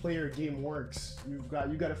two-player game works. You got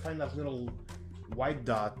to find that little white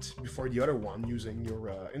dot before the other one using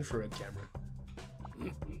your infrared camera.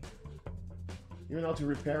 You know how to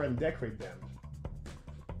repair and decorate them.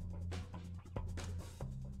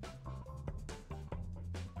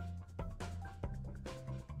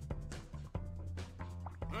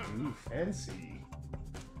 Ooh, fancy.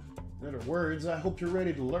 In other words, I hope you're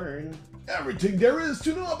ready to learn everything there is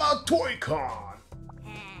to know about ToyCon!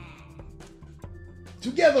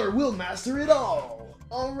 Together, we'll master it all!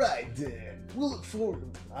 Alright then, we'll look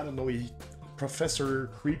forward... I don't know, Professor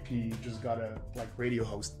Creepy just got a, radio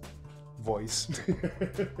host voice.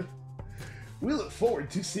 We look forward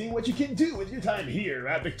to seeing what you can do with your time here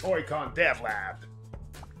at the ToyCon Dev Lab!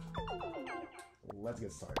 Let's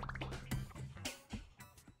get started.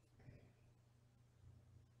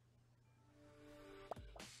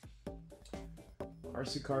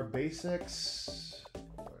 RC Car Basics.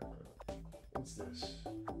 What's this?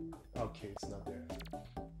 Okay, it's not there.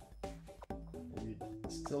 We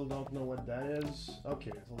still don't know what that is.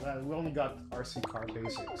 Okay, so we only got RC Car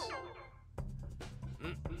Basics.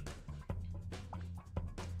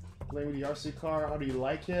 Playing with the RC car, how do you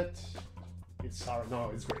like it? It's hard. No,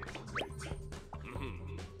 it's great. It's great.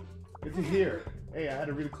 Good to hear. Hey, I had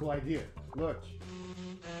a really cool idea. Look.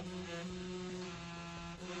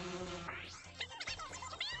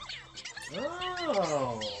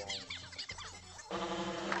 Oh!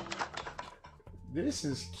 This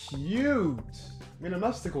is cute! I mean, a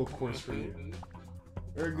obstacle course for you.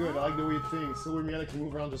 Very good, I like the way you think. Silver Miata can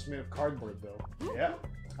move around just made of cardboard, though. Yeah,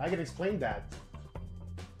 I can explain that.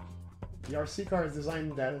 The RC car is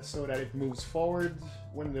designed so that it moves forward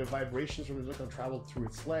when the vibrations from the vehicle travel through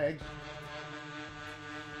its leg.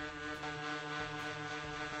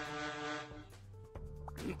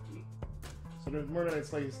 So the more that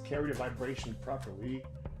its legs carry the vibration properly,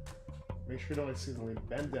 make sure you don't accidentally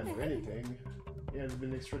bend them or anything. Yeah, it's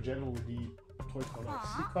been extra gentle with the ToyCon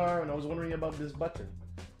RC car, and I was wondering about this button.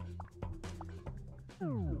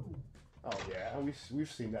 Oh yeah,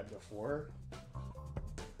 we've seen that before.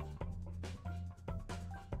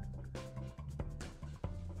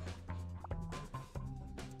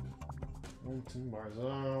 Mountain bars.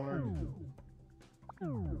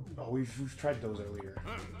 Oh, we've tried those earlier.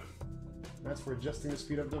 That's for adjusting the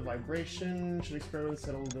speed of the vibration. Should experiment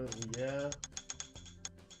settle the... yeah.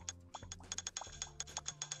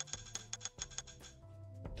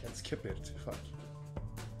 Can't skip it. Fuck.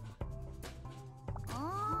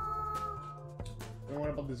 And what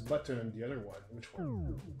about this button and the other one? Which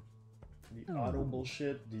one? The auto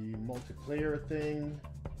bullshit, the multiplayer thing.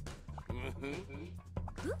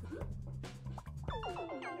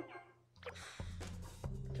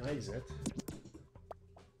 Can I exit?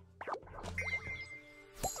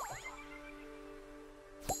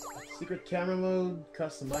 Secret camera mode,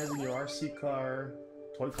 customizing your RC car,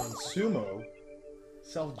 Toy-Con Sumo,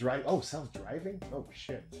 self-drive. Oh, self-driving? Oh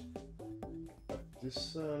shit. But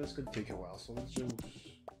this could take a while, so let's just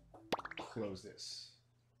close this.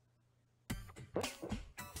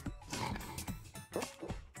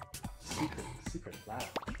 Secret lab.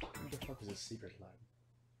 What the fuck is a secret lab?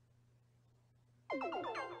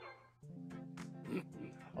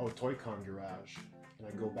 Oh, Toy-Con garage. Can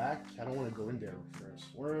I go back? I don't want to go in there first.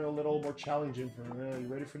 We're a little more challenging for you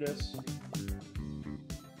ready for this?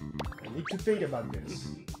 I need to think about this.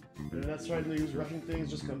 And that's trying to use rushing things,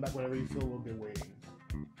 just come back whenever you feel we'll be waiting.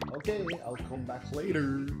 Okay, I'll come back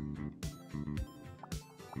later.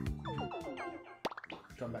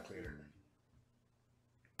 Come back later.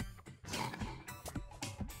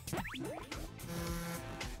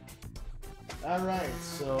 Alright,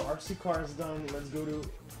 so RC car is done. Let's go to...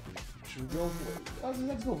 Should we go...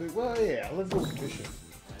 let's go... Well, yeah, let's go fishing.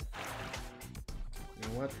 You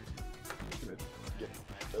know what? I'm gonna get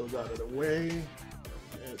those out of the way.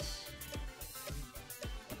 This.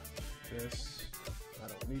 This. I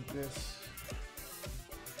don't need this.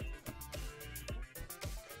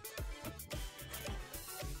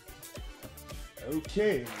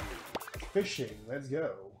 Okay. Fishing. Let's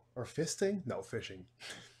go. Or fisting? No, fishing.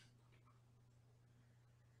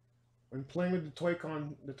 When playing with the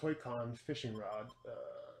Toy-Con fishing rod,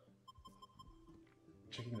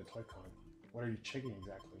 checking the Toy-Con. What are you checking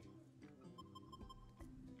exactly?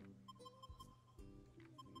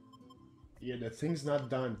 Yeah, the thing's not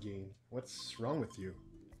done, game. What's wrong with you?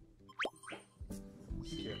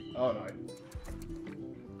 Skip. Oh no.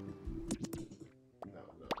 No.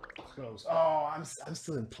 Close. Oh, I'm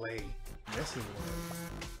still in play. Messing with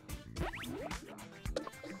it.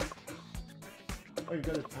 Oh, you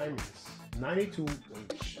got the timings. 92.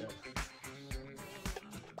 Oh shit.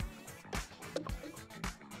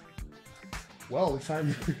 Well, if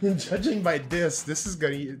I'm judging by this is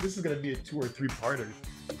gonna be a 2 or 3 parter.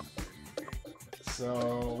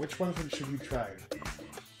 So, which one should we try?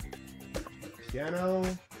 Piano,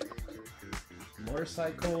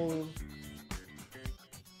 motorcycle,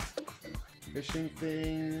 fishing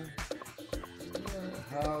thing,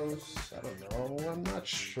 house. I don't know. I'm not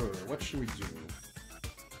sure. What should we do?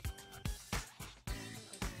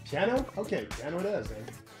 Piano? Okay, piano it is, man.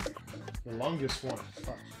 The longest one.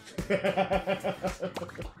 Fuck.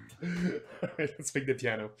 Alright, let's pick the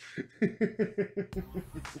piano.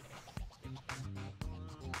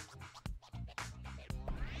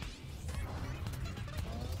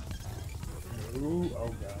 Ooh, oh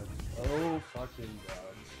god. Oh fucking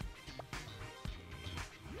god.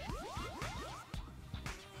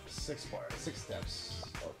 6 parts, 6 steps.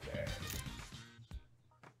 Okay.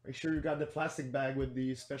 Make sure you got the plastic bag with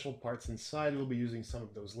the special parts inside. We'll be using some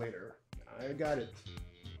of those later. I got it.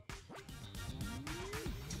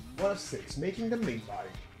 1 of 6. Making the main body.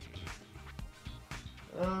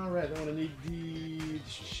 Alright, I'm gonna need the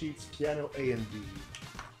sheets piano A and B.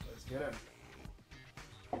 Let's get it.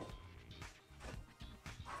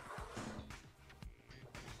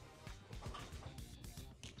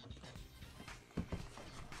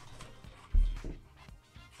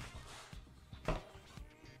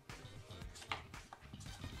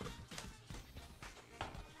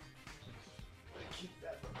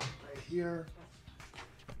 Here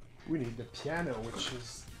we need the piano, which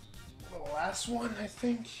is the last one, I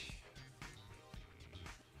think.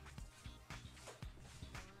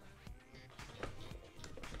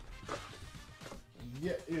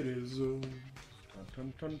 Yeah, it is. Dun,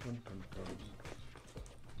 dun, dun, dun, dun, dun.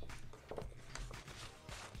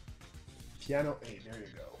 Piano A, there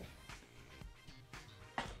you go.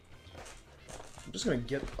 I'm just gonna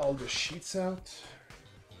get all the sheets out.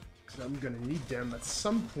 I'm gonna need them at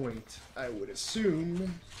some point, I would assume.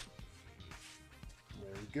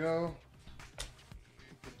 There we go.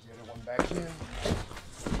 Put the other one back in.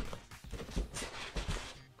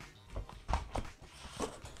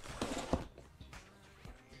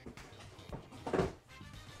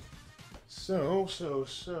 So,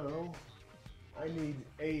 I need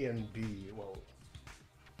A and B. Well,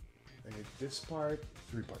 I need this part,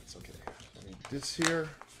 3 parts, okay. I need this here.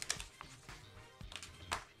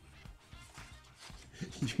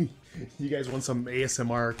 You guys want some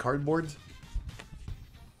ASMR cardboard?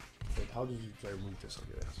 Wait, how do I remove this?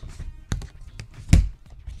 Okay,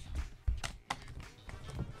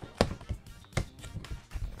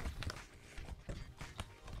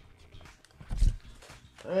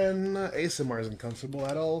 and ASMR isn't comfortable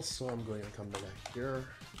at all, so I'm going to come back here.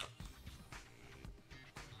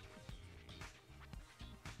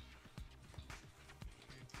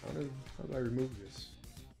 How do I remove this?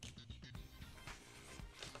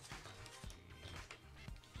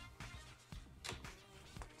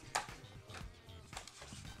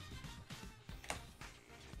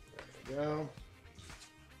 we go.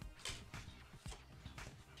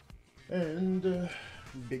 And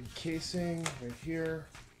big casing right here.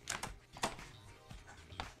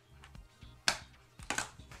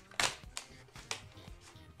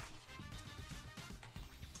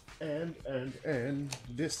 And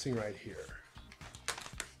this thing right here.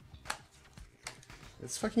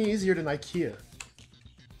 It's fucking easier than IKEA.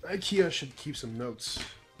 IKEA should keep some notes.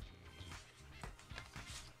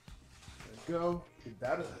 There we go.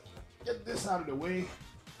 Get this out of the way.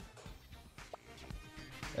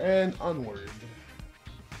 And onward.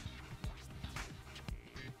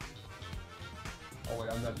 Oh wait,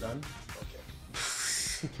 I'm not done? Okay.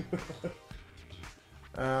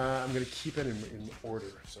 I'm gonna keep it in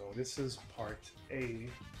order. So this is part A.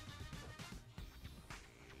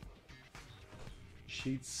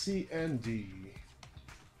 Sheet C and D.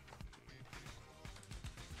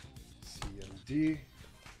 C and D.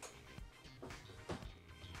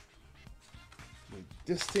 With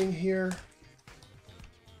this thing here.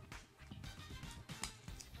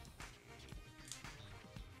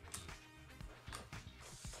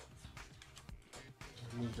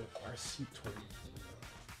 Move the RC toy.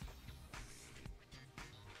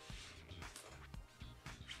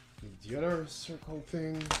 The other circle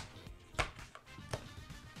thing.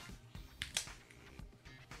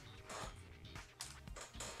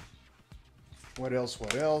 What else?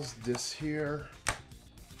 What else? This here.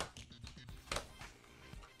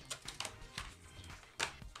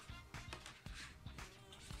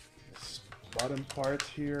 This bottom part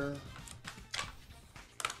here.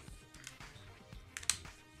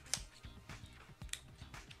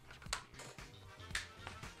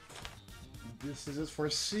 This is it for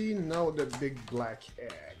C. Now the big black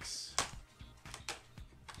eggs.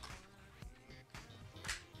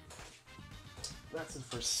 That's it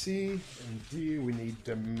for C. And D, we need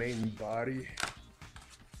the main body.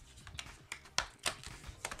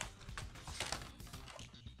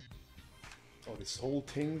 Oh, this whole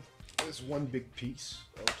thing is one big piece.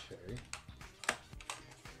 Okay.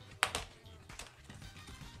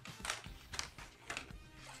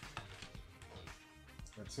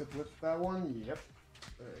 That's it with that one. Yep.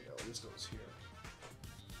 There you go. This goes here.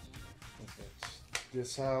 Let's get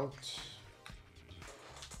this out.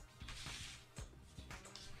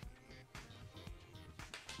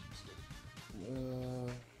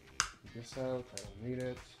 This out. I don't need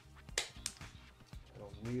it. I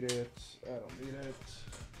don't need it. I don't need it.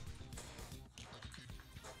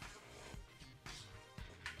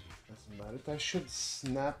 Doesn't matter. I should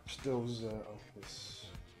snap those. Oh, this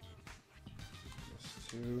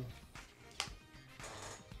too.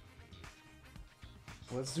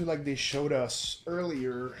 So let's do like they showed us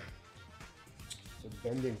earlier. The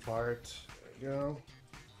bending part. There we go.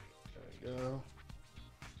 There we go.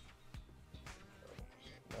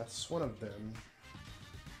 That's one of them.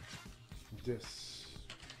 This.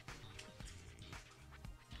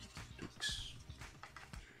 Dukes.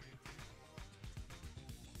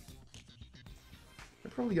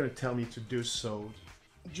 They're probably gonna tell me to do so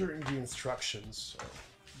during the instructions. So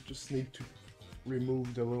just need to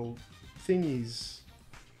remove the little thingies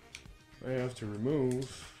I have to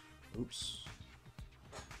remove. Oops.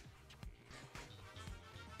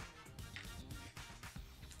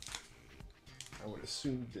 I would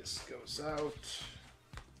assume this goes out.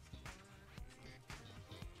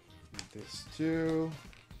 This too.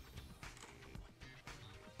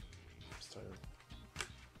 Start.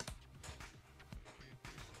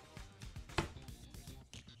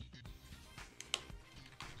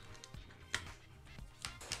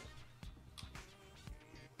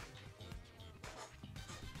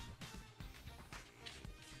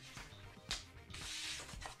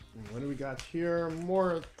 And what do we got here?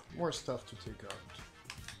 More stuff to take out.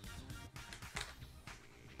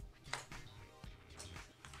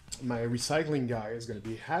 My recycling guy is going to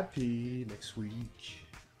be happy next week.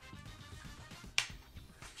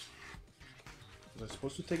 Was I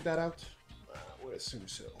supposed to take that out? I would assume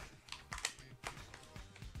so.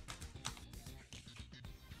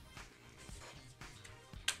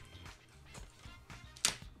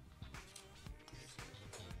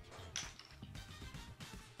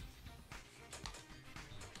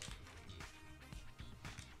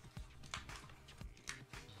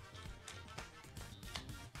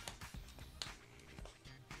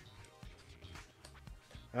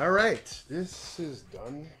 Alright, this is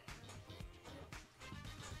done.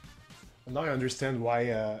 And now I understand why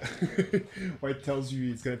why it tells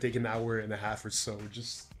you it's gonna take an hour and a half or so.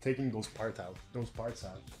 Just taking those parts out.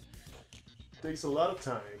 Takes a lot of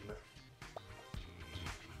time.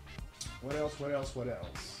 What else? What else? What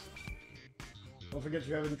else? Don't forget if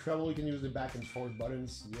you're having trouble, you can use the back and forward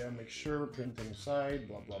buttons. Yeah, make sure, print inside,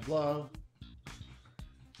 blah blah blah.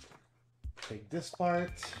 Take this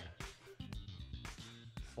part.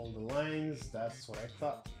 Fold the lines, that's what I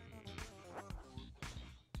thought.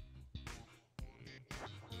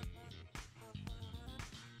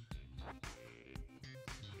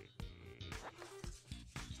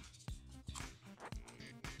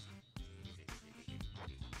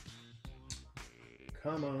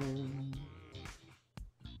 Come on.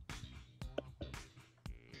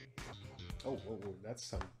 Oh,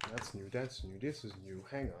 that's new. That's new. This is new.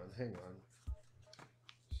 Hang on.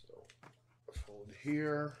 So, fold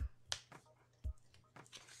here,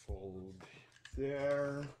 fold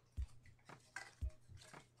there,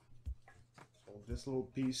 fold this little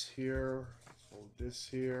piece here, fold this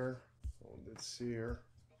here, fold this here.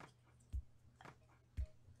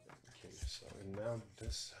 Okay, so and now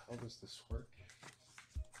this. How does this work?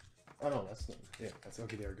 Oh no, that's not. Yeah, that's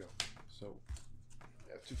okay. There we go. So.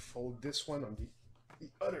 I have to fold this one on the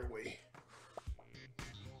other way.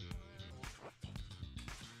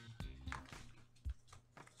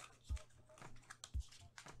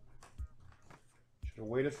 Should have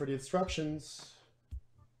waited for the instructions.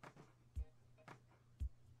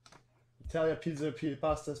 Italia, pizza,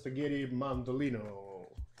 pasta, spaghetti, mandolino.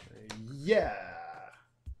 Yeah!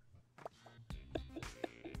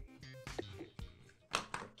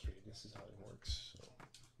 Okay, this is how it works. So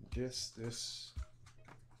this.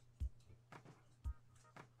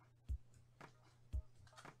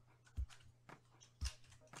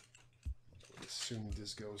 Assume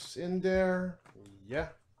this goes in there. Yeah.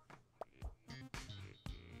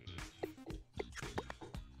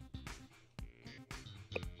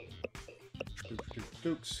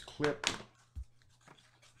 Dukes, clip.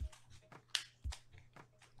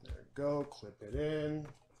 There we go. Clip it in.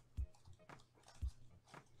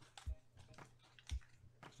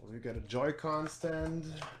 So we got a Joy-Con stand,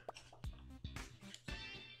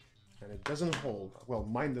 and it doesn't hold. Well,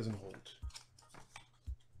 mine doesn't hold.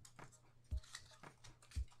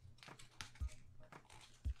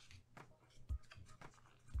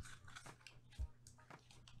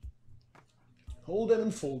 Hold them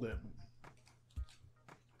and fold them.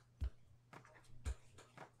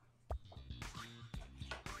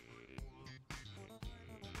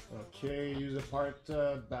 Okay, use a part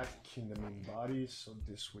back in the main body, so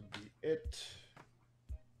this would be it.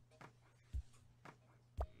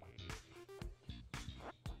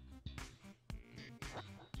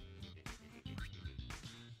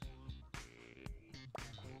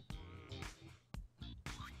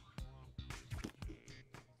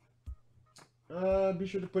 Be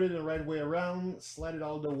sure to put it the right way around, slide it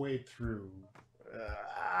all the way through.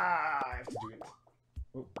 I have to do it.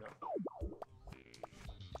 Oh, no.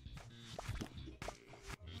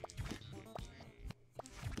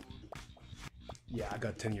 Yeah, I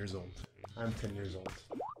got 10 years old. I'm 10 years old.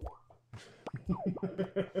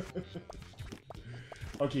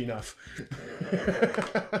 Okay, enough.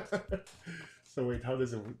 So wait, how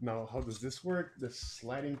does it now? How does this work? The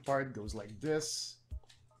sliding part goes like this.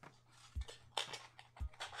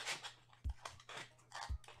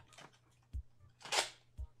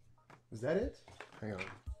 Is that it? Hang on.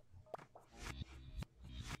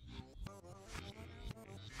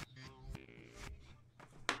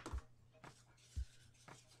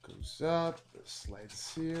 Goes up,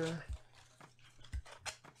 slides here.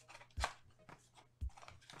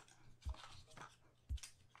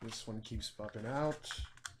 This one keeps popping out.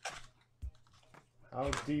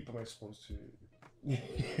 How deep am I supposed to?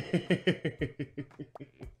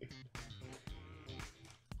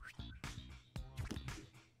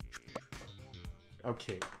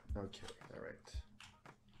 Okay, all right.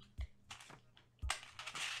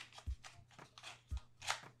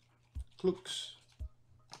 Clooks.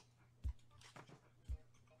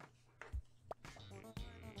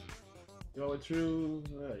 Go through,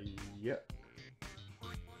 yep.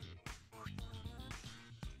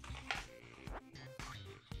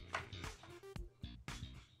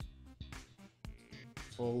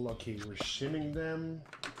 Full, okay, we're shimming them.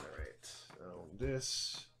 All right, so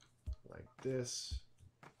this. Like this.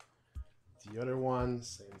 The other one,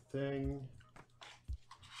 same thing.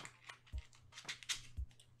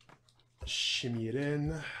 Shimmy it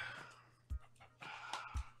in.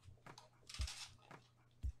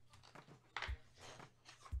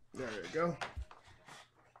 There we go.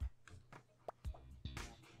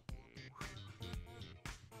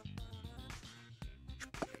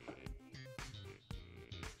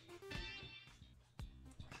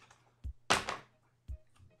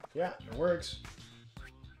 Yeah, it works.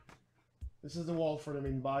 This is the wall for the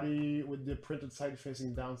main body with the printed side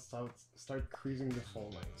facing down, start creasing the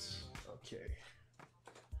phone lines. Okay.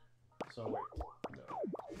 So wait, no.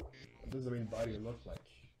 What does the main body look like?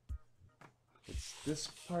 It's this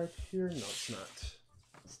part here? No, it's not.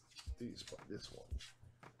 It's this one.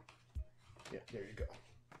 Yeah, there you go.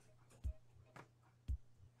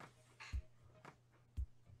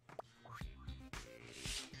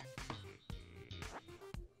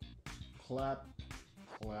 Clap,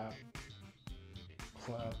 clap,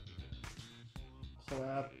 clap,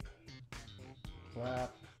 clap,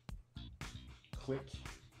 clap, click.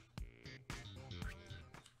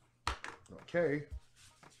 Okay.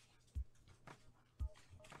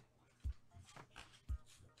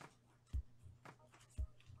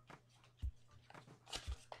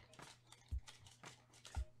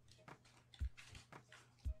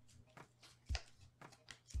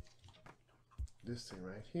 This thing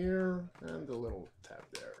right here, and the little tab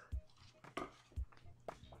there.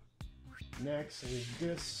 Next is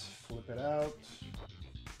this, flip it out.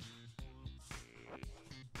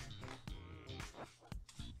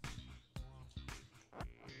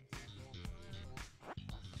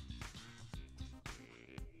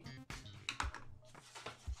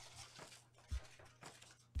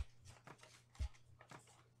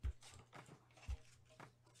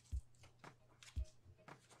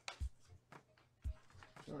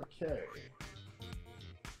 Okay.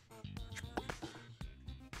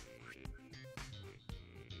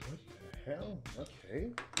 What the hell?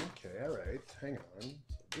 Okay. Okay, alright. Hang on.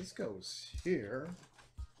 So this goes here.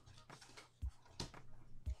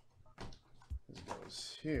 This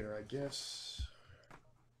goes here, I guess.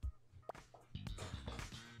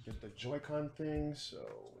 Get the Joy-Con thing, so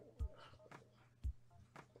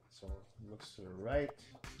it looks to the right.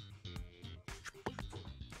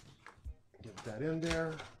 Get that in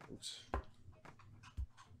there. Oops.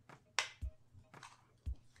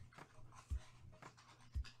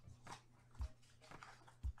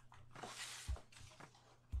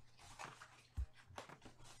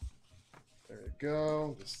 There you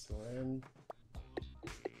go. This still in.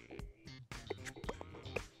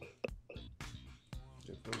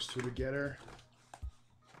 Get those two together.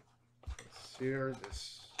 This here,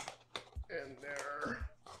 this in there.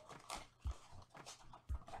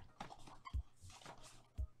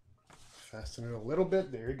 Fasten it a little bit.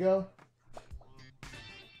 There you go.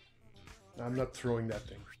 I'm not throwing that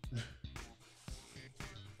thing.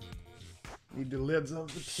 Need the lids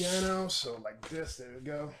of the piano, so like this. There we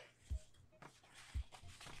go.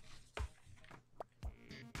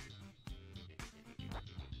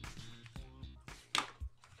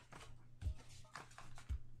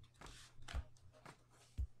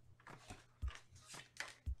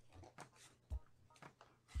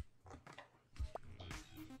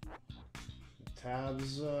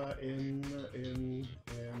 Tabs in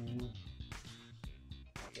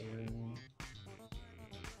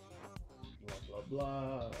blah blah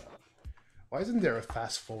blah. Why isn't there a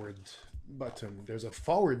fast forward button? There's a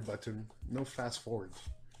forward button, no fast forward.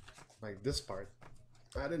 Like this part.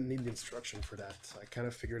 I didn't need the instruction for that. I kind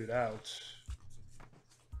of figured it out.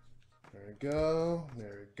 There we go.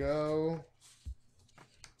 There we go.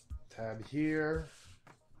 Tab here.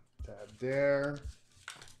 Tab there.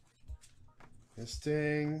 This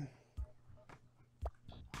thing.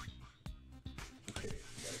 Okay,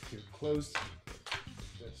 gotta keep it closed.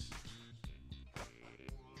 This.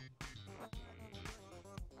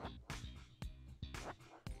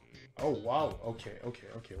 Oh wow. Okay.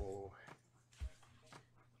 Whoa.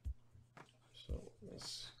 So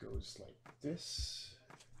this goes like this,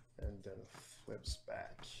 and then flips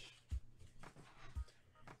back.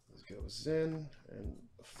 This goes in and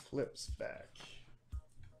flips back.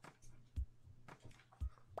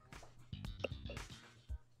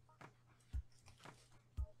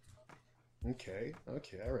 Okay,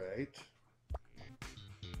 all right.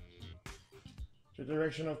 The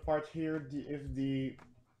direction of part here, if the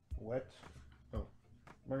wet, oh,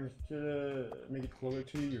 make it closer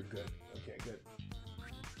to you, you're good. Okay, good.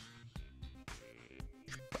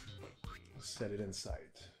 Set it inside.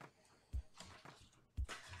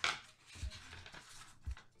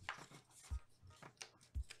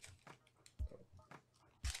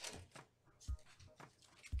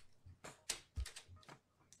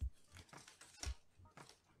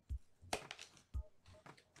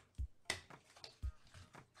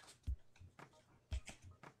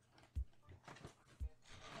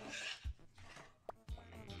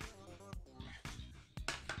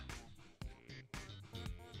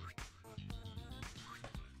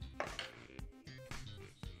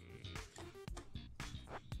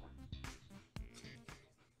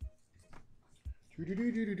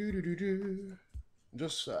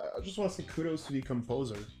 Just want to say kudos to the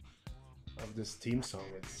composer. of this theme song.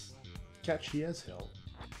 It's catchy as hell.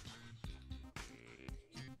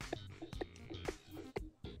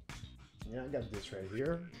 Yeah, I got this right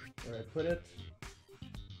here. Where I put it.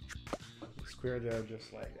 Square there,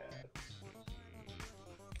 just like that.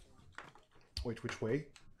 Wait, which way?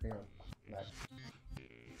 Hang on. Back.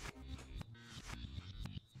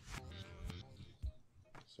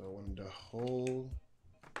 So when the hole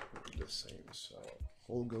the same, so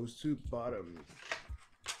hole goes to bottom.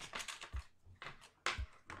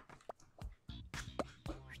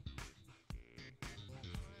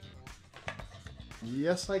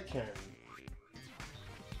 Yes, I can.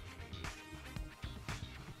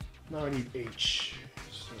 Now I need H.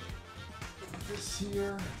 So put this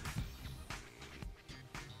here.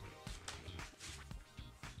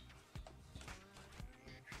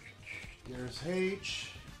 There's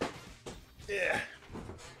H. Yeah.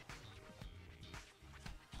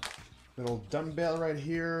 Little dumbbell right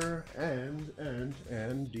here,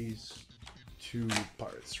 and these two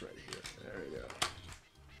parts right here. There we go.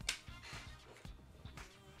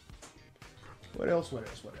 What else? What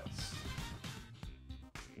else? What else?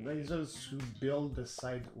 Lasers to build the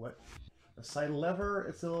side what? A side lever.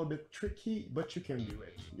 It's a little bit tricky, but you can do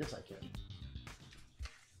it. Yes, I can.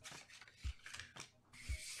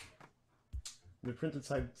 The printed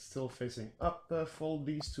side still facing up. Fold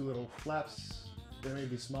these two little flaps. They may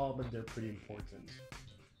be small, but they're pretty important.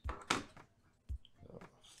 So,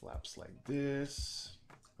 flaps like this,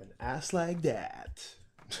 and ass like that.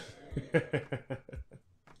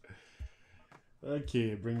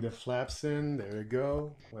 Okay, bring the flaps in. There we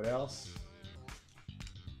go. What else?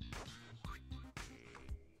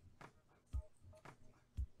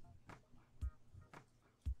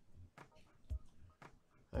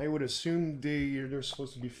 I would assume they're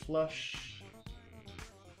supposed to be flush.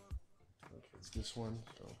 Okay, it's this one.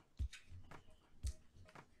 So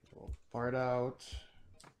little part out,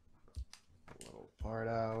 little part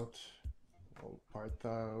out, little part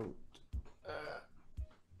out.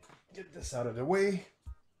 Get this out of the way.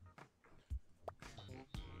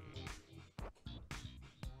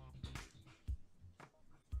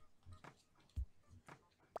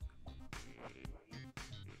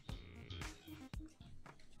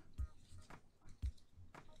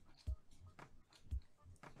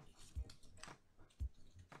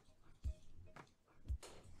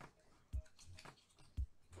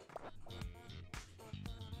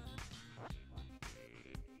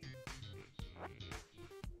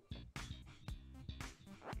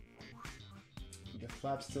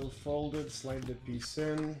 Flap still folded, slide the piece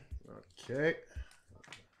in. Okay.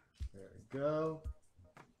 There we go.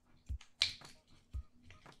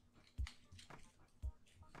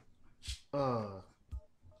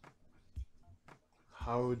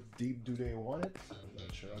 How deep do they want it? I'm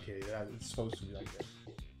not sure. Okay, yeah, it's supposed to be like that.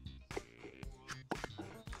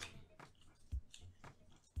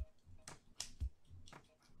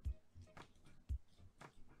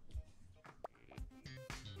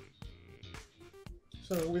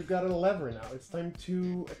 So we've got a lever now. It's time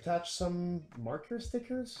to attach some marker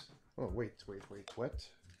stickers. Oh, wait, what?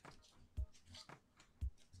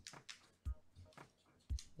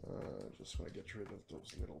 Just want to get rid of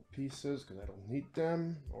those little pieces because I don't need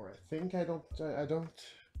them, or I think I don't.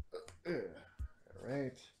 All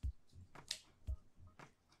right.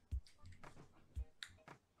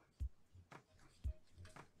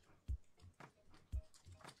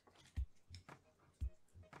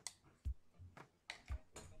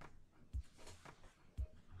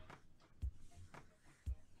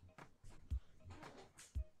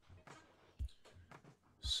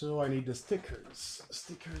 So I need the stickers.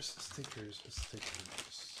 Sticker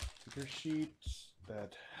sheet.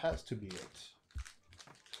 That has to be it.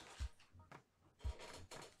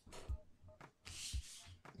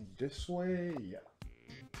 This way, yeah.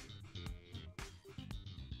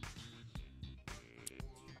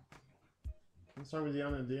 Let's start with the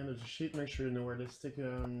at the end of the sheet. Make sure you know where to stick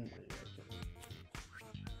them.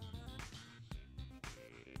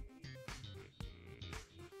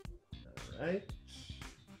 All right.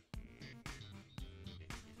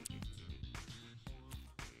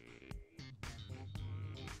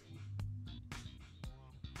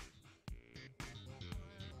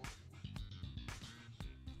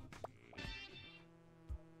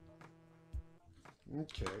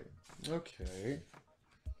 Okay.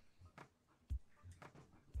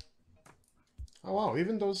 Oh wow,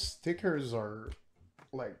 even those stickers are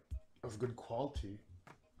like of good quality.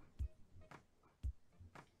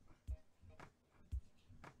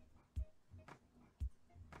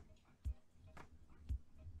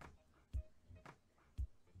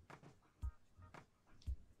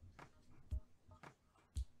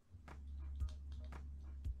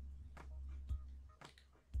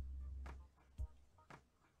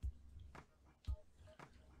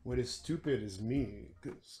 What is stupid is me,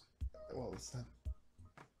 because, well, it's not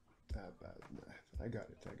that bad. I got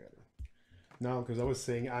it, I got it. No, because I was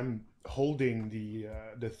saying I'm holding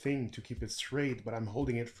the thing to keep it straight, but I'm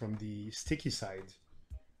holding it from the sticky side,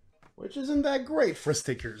 which isn't that great for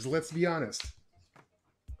stickers, let's be honest.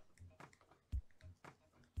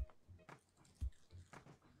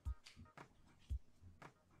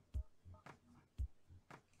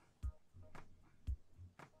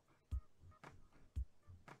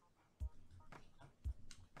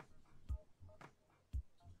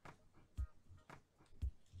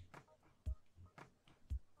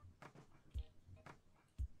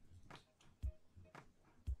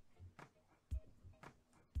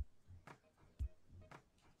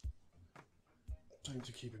 Trying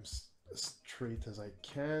to keep him as straight as I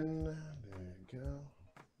can. There you go.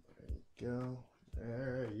 There you go.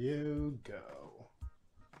 There you go.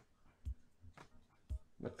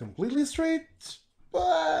 Not completely straight,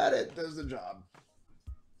 but it does the job.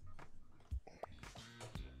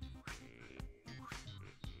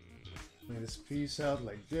 Lay this piece out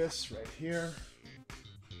like this right here.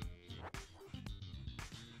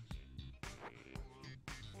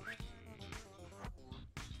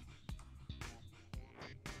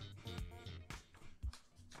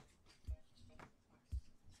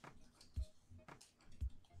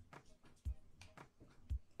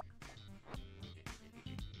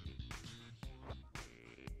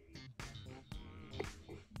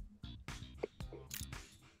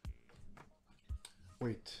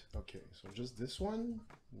 Wait, okay, so just this one,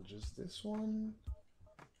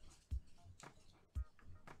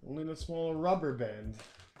 only the small rubber band.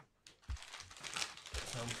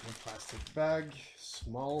 Come from a plastic bag,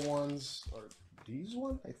 small ones are these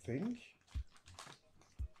one, I think.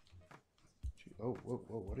 Oh, whoa,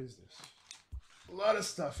 whoa, what is this? A lot of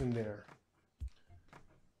stuff in there.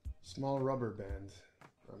 Small rubber band.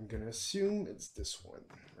 I'm gonna assume it's this one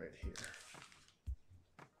right here.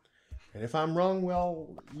 And if I'm wrong,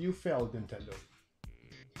 well, you failed, Nintendo.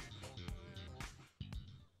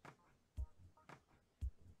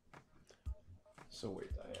 So wait,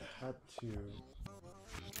 I had to...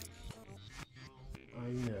 I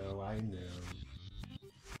know.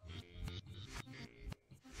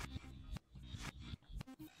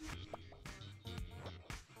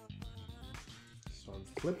 So I'm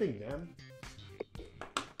flipping them.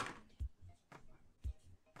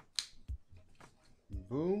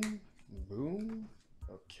 Boom, boom,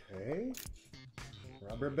 okay.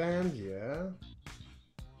 Rubber band, yeah.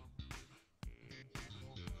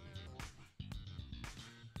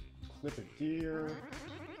 Flip it here,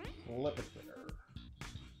 flip it there.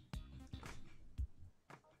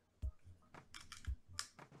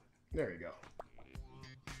 There you go.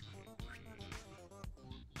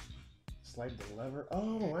 Slide the lever.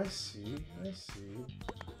 Oh, I see. So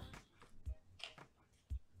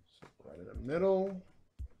right in the middle.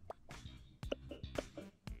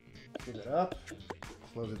 Get it up.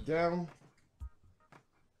 Close it down.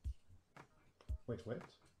 Wait.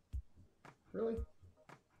 Really?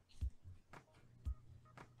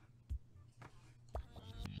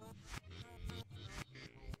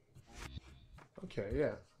 Okay,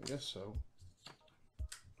 yeah, I guess so.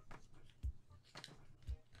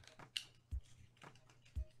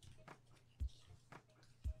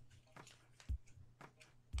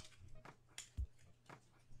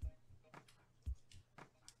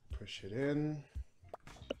 Push it in.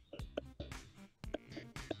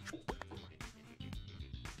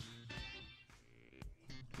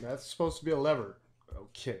 That's supposed to be a lever.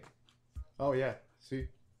 Okay. Oh yeah, see?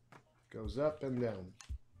 Goes up and down.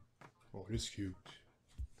 Oh, it is cute.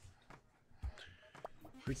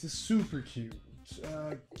 This is super cute.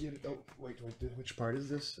 Get it. Oh, wait. Which part is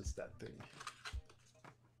this? It's that thing.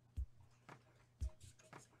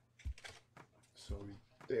 So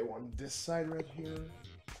they want this side right here.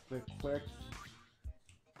 Click.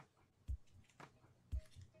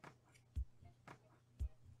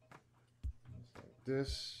 Just like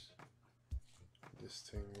this. This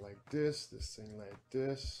thing like this. This thing like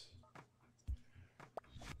this.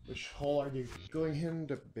 Which hole are you going in?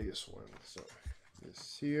 The biggest one. So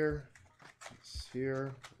this here,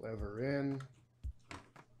 lever in.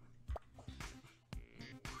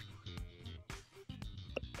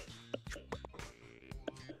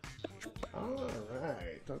 All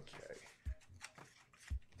right, okay.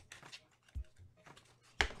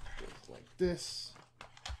 Just like this.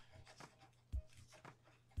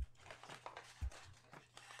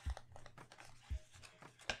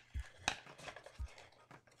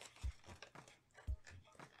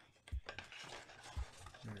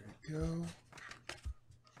 Go.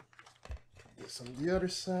 This on the other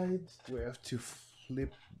side. Do I have to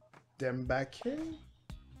flip them back in.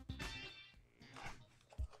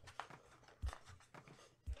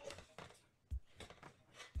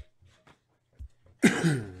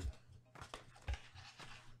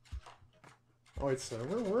 Oh, it's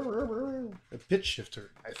a pitch shifter,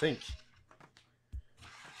 I think.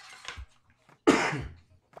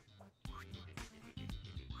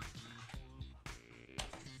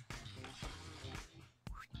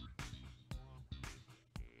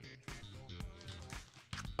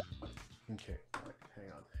 Okay,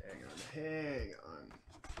 hang on.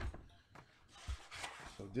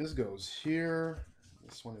 So this goes here.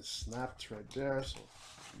 This one is snapped right there, so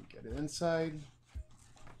you get it inside.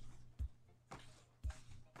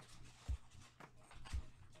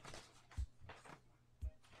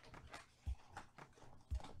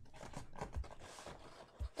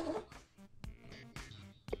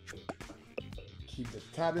 Keep the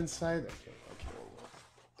tab inside. Okay.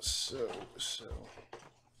 So this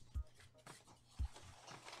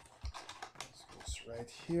goes right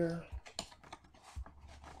here.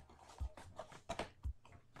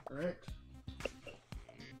 All right.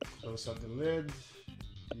 Close up the lid.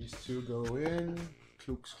 These two go in.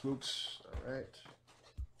 Klooks. All right.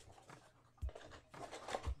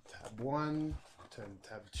 Tab 1, then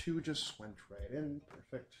tab 2 just went right in.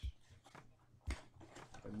 Perfect.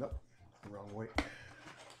 And nope, wrong way.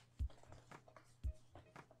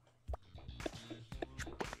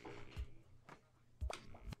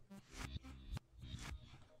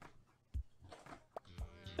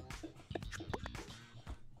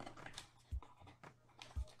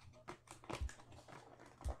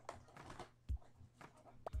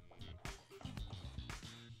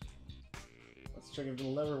 Check if the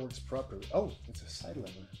lever works properly. Oh, it's a side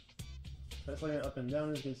lever. Try sliding it up and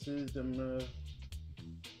down. You can see them.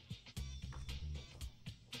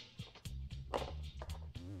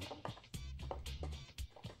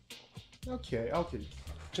 Okay.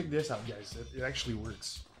 Check this out, guys. It actually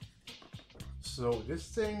works. So this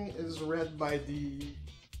thing is read by the,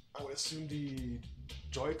 I would assume, the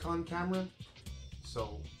Joy-Con camera.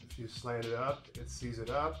 So if you slide it up, it sees it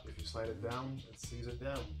up. If you slide it down, it sees it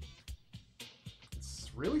down.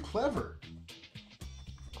 Really clever.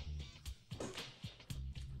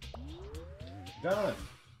 Done.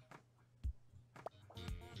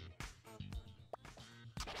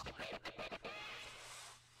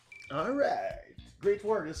 All right. Great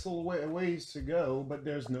work. There's still a ways to go, but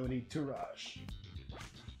there's no need to rush.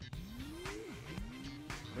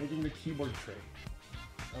 Making the keyboard tray.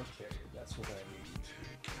 Okay, that's what I need.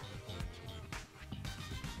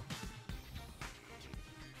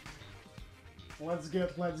 Let's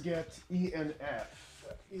get E and F.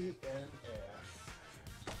 E and F.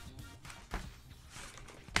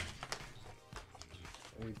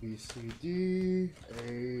 A, B, C, D,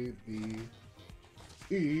 A, B,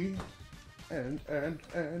 E, and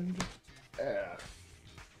F.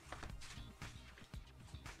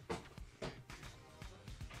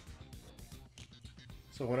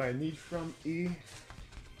 So what I need from E,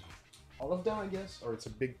 all of them, I guess, or it's a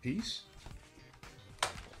big piece.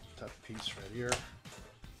 Tough piece right here.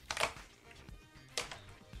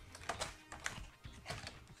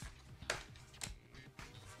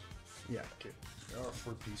 Yeah, okay. There are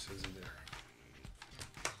 4 pieces in there.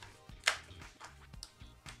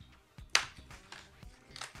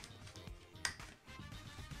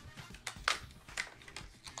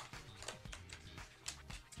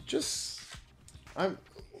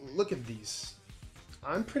 Look at these.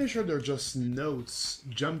 I'm pretty sure they're just notes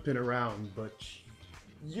jumping around, but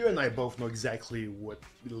you and I both know exactly what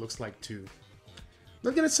it looks like too.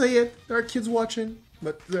 Not gonna say it, there are kids watching,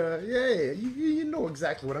 but yeah, you know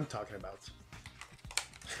exactly what I'm talking about.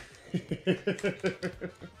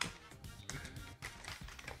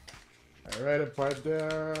 Alright, a part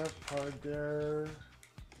there, part there.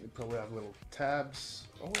 We probably have little tabs.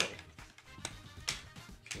 Oh,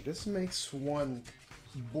 this makes one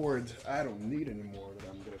board I don't need anymore that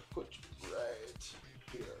I'm gonna put right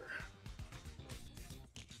here.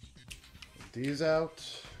 These out.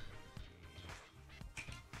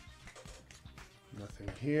 Nothing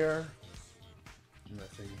here.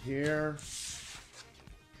 Nothing here.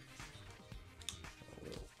 A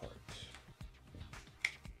little part.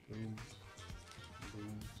 Boom.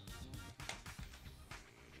 Boom.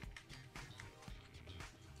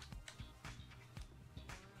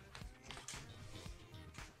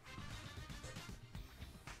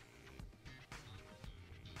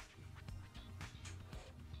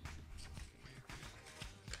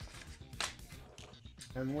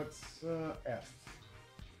 And what's F?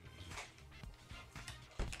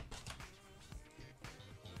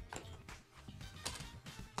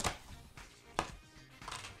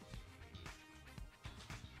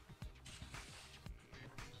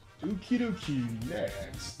 Okie dokie,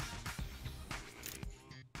 next.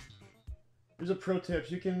 Here's a pro tip.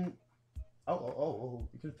 You can you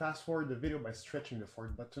can fast forward the video by stretching the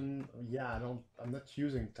forward button. Yeah, I'm not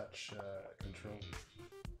using touch control.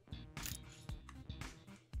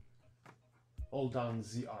 Hold down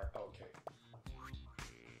ZR. Okay.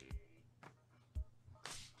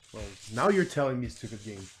 Well, now you're telling me stupid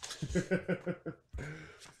game.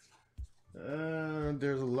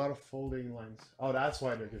 There's a lot of folding lines. Oh, that's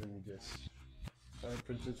why they're giving me this. So I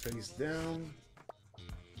print it face down.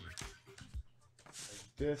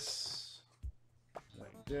 Like this.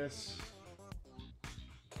 Like this.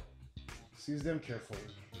 Seize them carefully.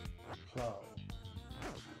 Plow.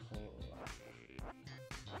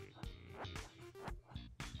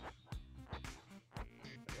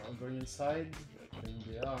 All going inside. I think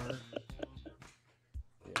they are.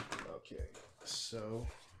 Yeah, okay. So.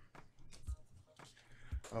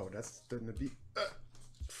 Oh, that's gonna be.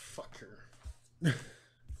 Fucker.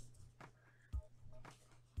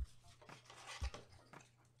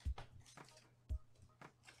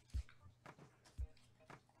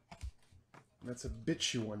 That's a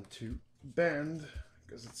bitchy one to bend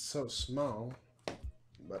because it's so small,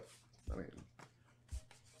 but I mean,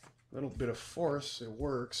 a little bit of force, it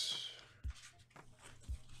works.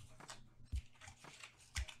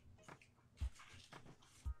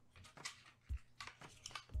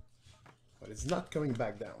 But it's not coming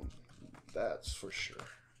back down, that's for sure.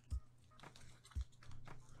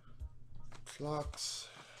 Flux.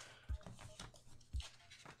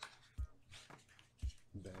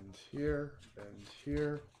 Bend here,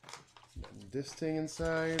 bend this thing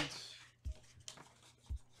inside,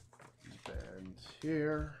 bend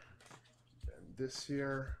here, bend this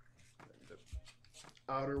here, bend the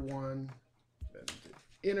outer one, bend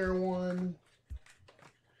the inner one.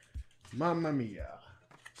 Mamma mia.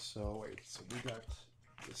 So wait, so we got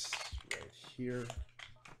this right here.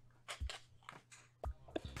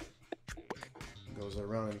 Goes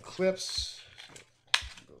around and clips,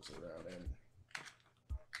 so goes around and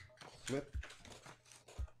clip.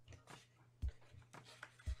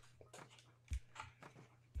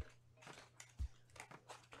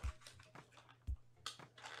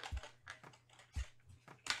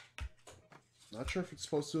 Not sure if it's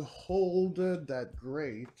supposed to hold that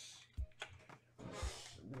great.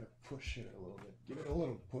 I'm gonna push it a little bit. Give it a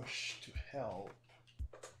little push to help.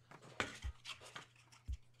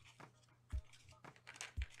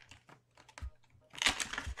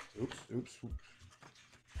 Oops, oops, oops.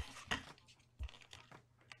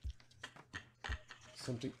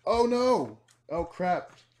 Something. Oh no! Oh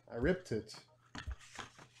crap! I ripped it.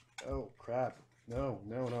 Oh crap! No,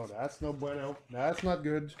 no, no! That's no bueno. That's not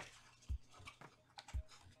good.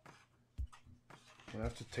 I'm gonna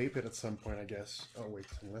have to tape it at some point, I guess. Oh wait,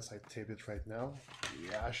 unless I tape it right now.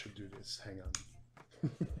 Yeah, I should do this. Hang on.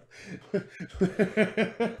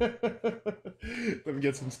 Let me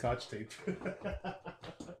get some scotch tape.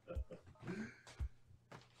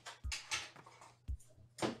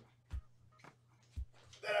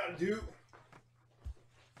 That'll do.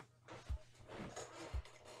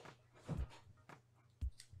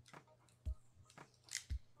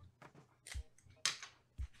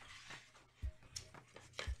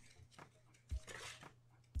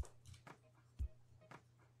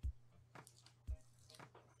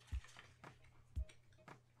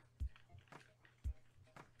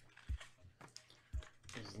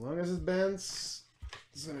 As long as it bends,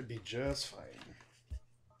 it's gonna be just fine.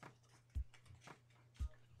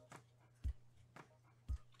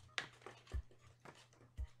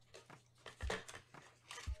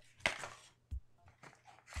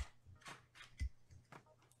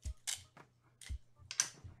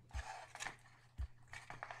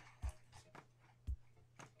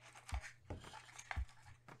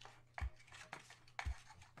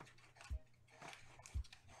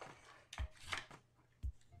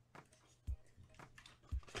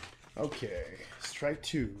 Okay, strike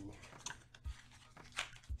two.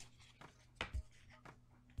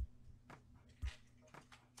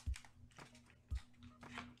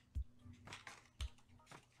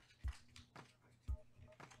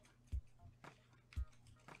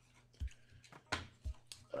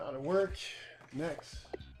 That'll work. Next,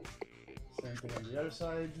 same thing on the other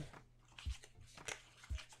side.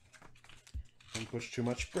 Don't push too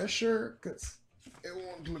much pressure, because it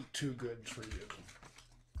won't look too good for you.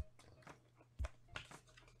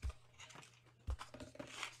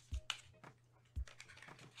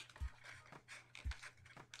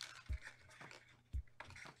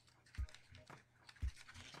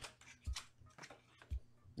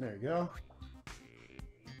 There you go.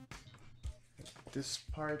 This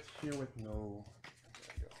part here with no.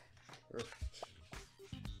 There you go.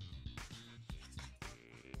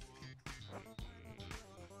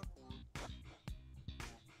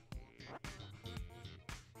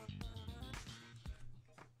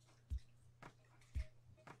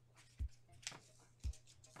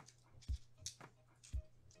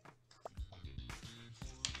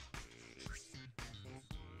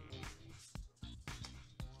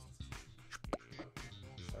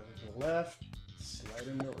 left, slide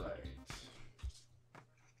in the right.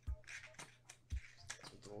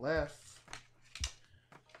 To the left,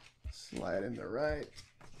 slide in the right.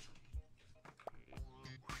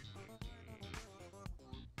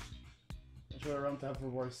 Make sure the round tab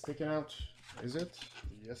reward is sticking out. Is it?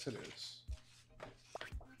 Yes, it is.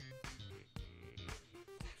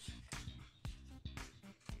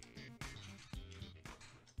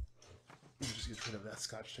 Just get rid of that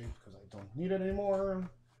scotch tape because I don't need it anymore.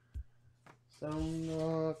 So,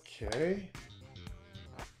 okay.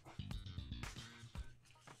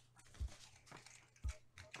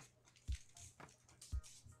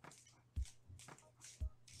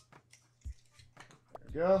 There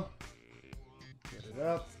we go. Get it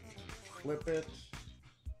up, flip it.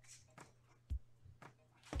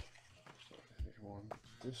 One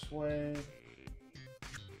this way.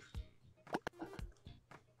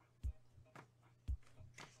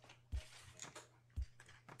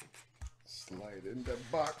 Slide in the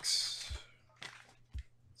box.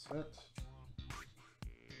 That's it.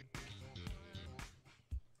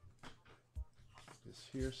 This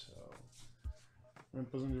here, so I'm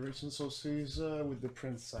putting the direction so sees with the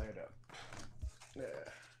print side up. Yeah.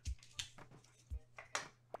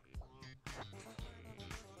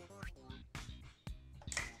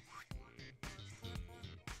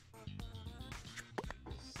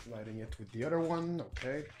 Sliding it with the other one,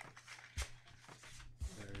 okay.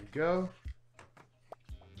 There we go.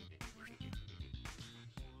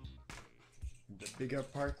 The bigger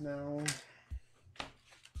part now.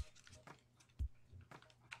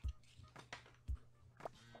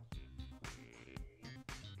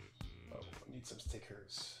 Oh, I need some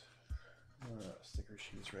stickers. Sticker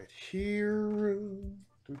sheets right here.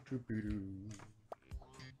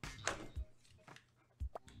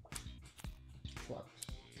 Flux.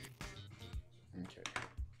 Okay.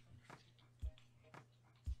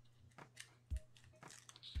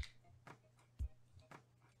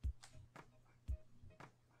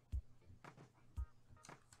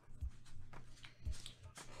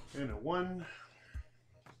 And a 1.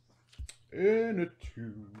 And a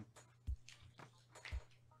 2.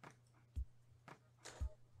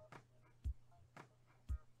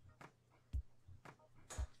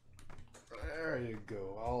 There you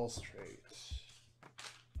go, all straight.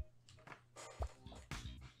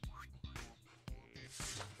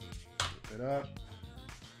 Keep it up.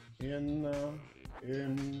 In,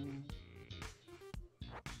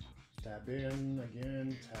 tab in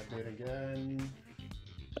again, tab in again.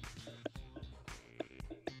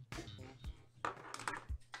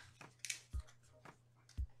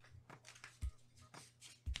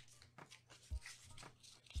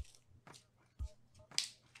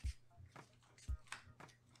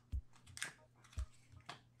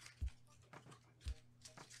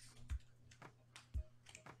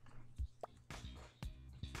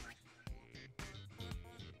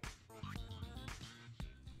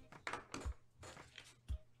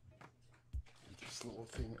 Little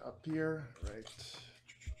thing up here, right?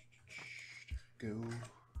 Go.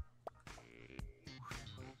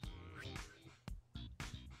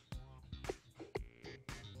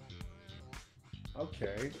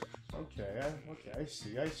 Okay, I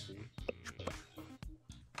see. There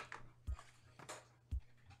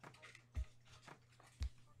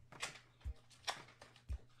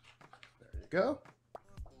you go.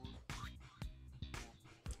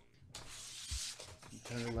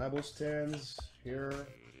 Nintendo Labo stands here.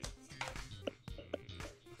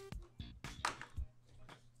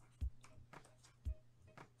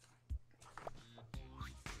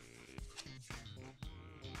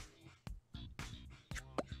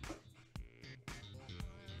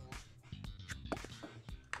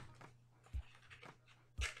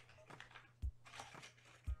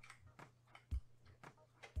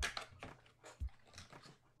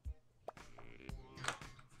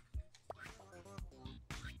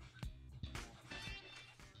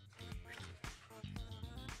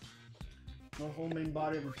 No whole main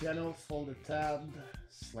body of the piano, fold the tab,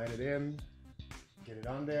 slide it in, get it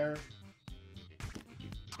on there.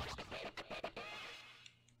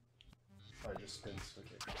 Oh, it just spins,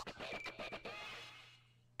 okay.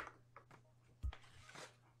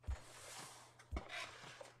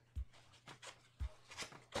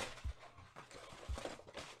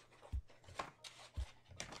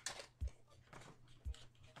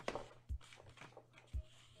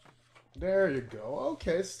 There you go.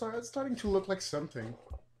 Okay, it's starting to look like something.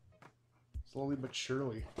 Slowly but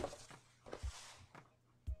surely.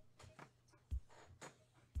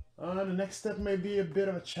 The next step may be a bit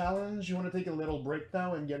of a challenge. You want to take a little break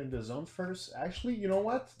now and get into the zone first? Actually, you know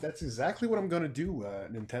what? That's exactly what I'm gonna do,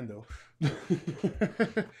 Nintendo.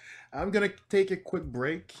 I'm gonna take a quick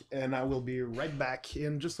break and I will be right back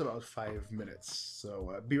in just about 5 minutes.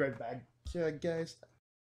 So be right back, guys.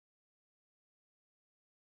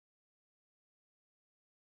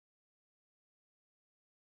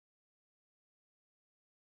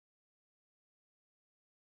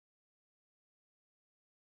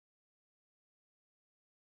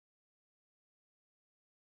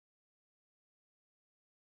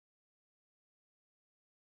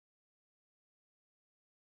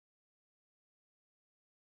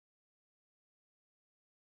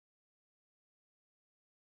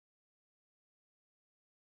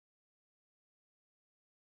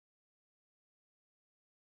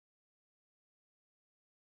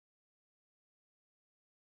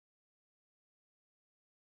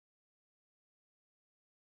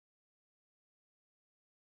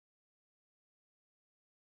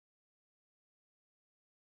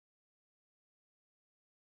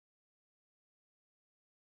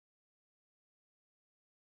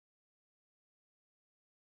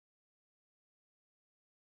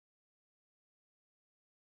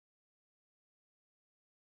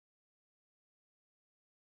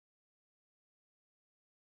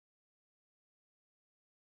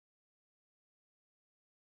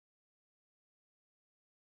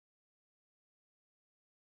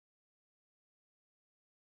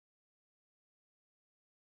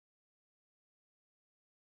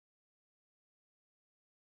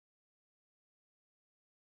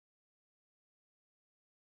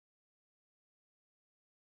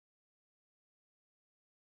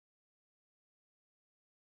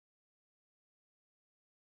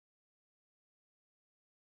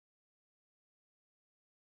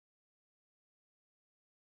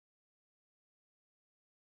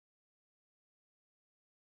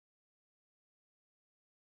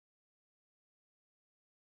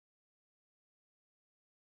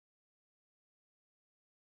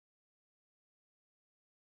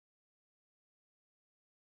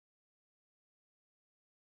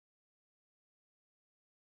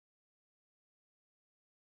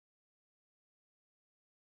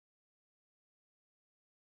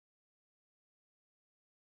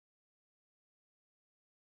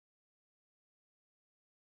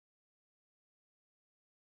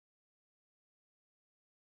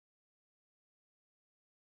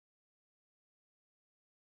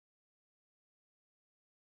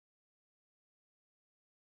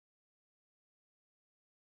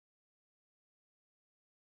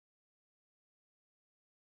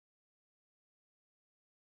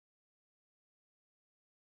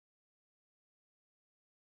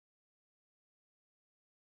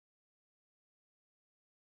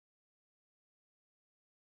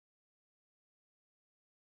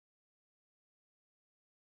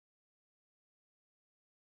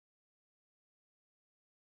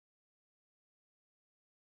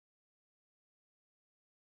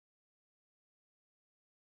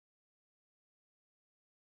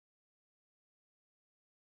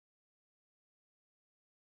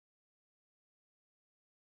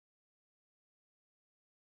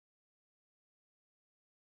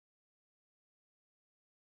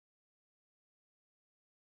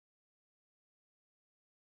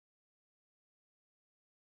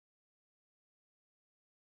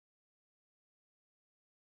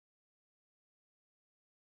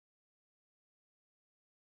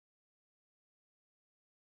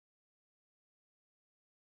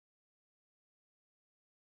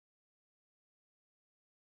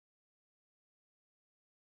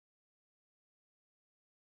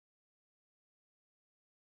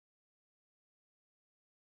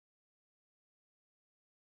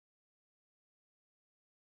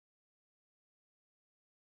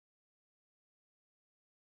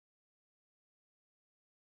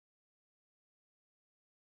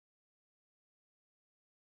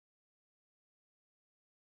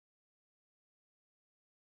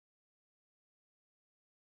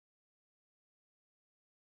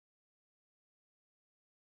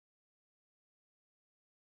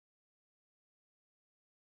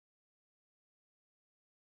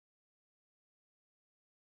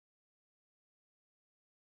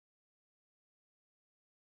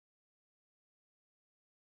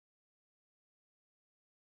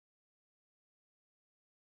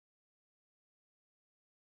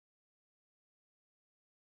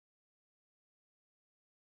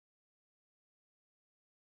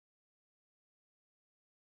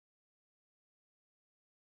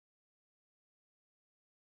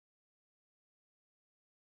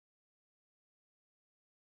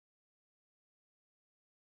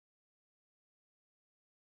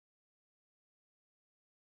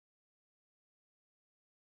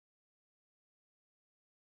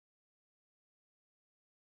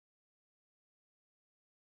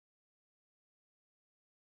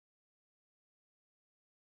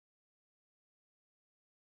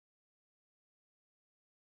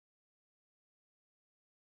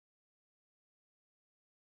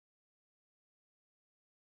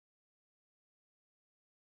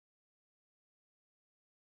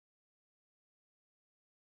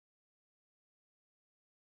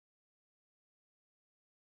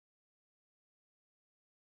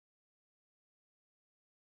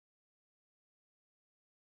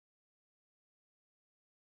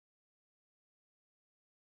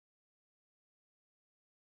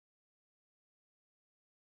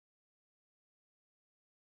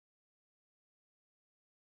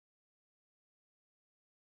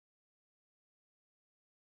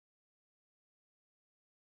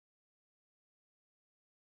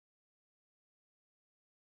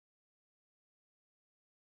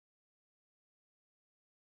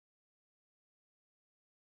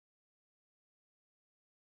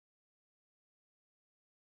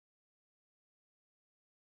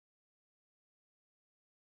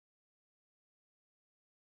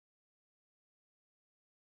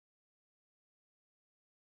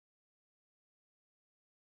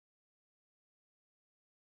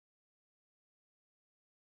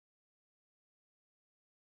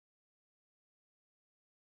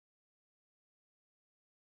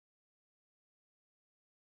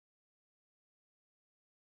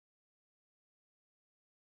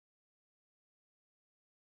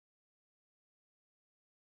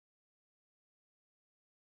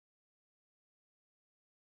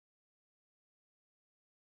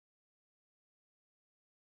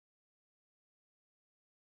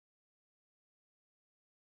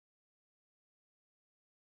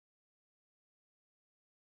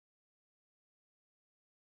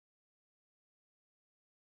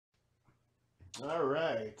 All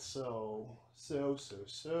right,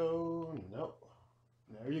 nope.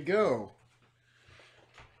 There you go.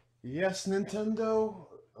 Yes, Nintendo.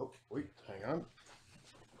 Oh, wait, hang on.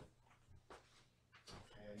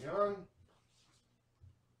 Hang on.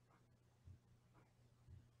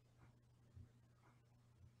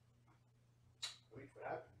 Wait, what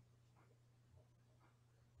happened?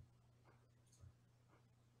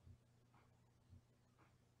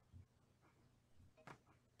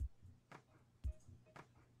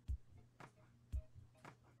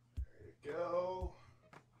 There you go.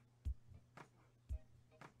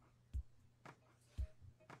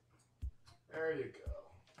 There you go.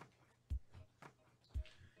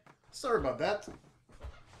 Sorry about that.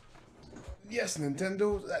 Yes,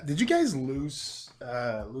 Nintendo. Did you guys lose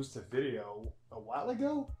the video a while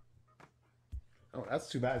ago? Oh, that's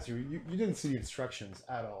too bad. So you didn't see the instructions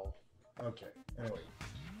at all. Okay. Anyway.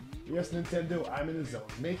 Yes, Nintendo. I'm in the zone,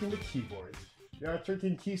 making the keyboard. There are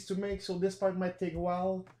 13 keys to make, so this part might take a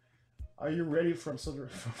while. Are you ready for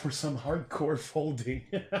some hardcore folding?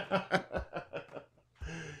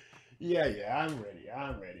 Yeah, I'm ready.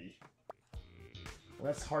 I'm ready.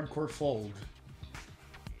 Let's hardcore fold.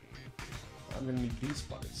 I'm gonna need these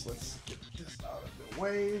parts. Let's get this out of the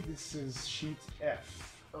way. This is sheet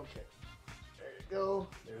F. Okay. There you go.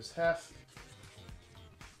 There's half.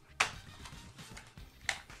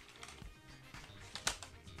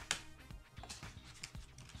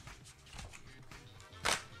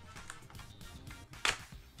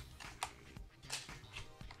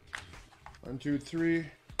 One, two, three,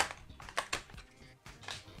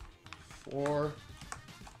 4,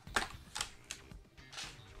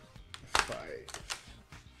 5.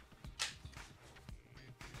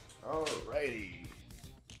 Alrighty.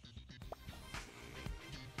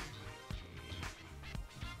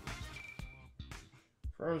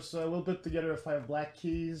 First, we'll put together 5 black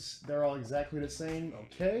keys. They're all exactly the same.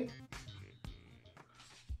 Okay.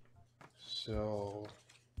 So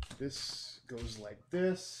this goes like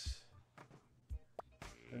this.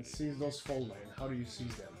 And seize those fold line. How do you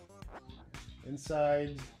seize them?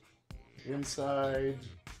 Inside, inside,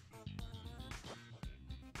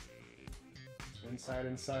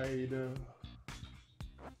 inside.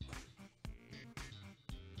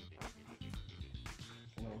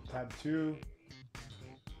 Tab 2.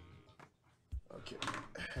 Okay,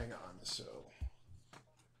 hang on. So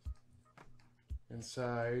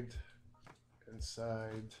inside,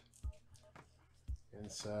 inside,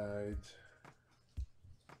 inside.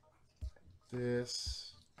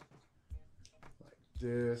 This, like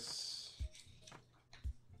this,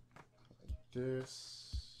 like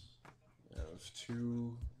this. Yeah, there's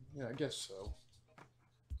 2. Yeah, I guess so.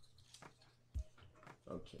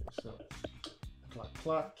 Okay, so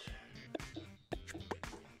pluck.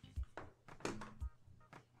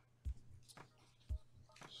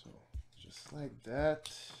 So just like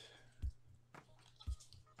that.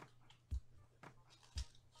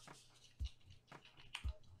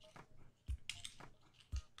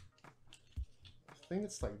 I think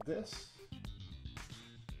it's like this.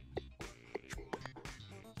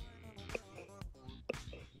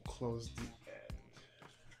 Close the end.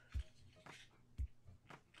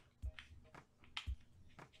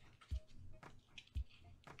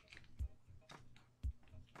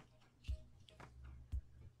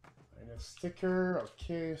 And a sticker.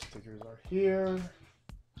 Okay, stickers are here.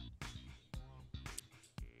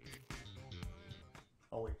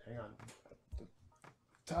 Oh wait, hang on. At the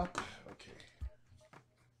top. Okay.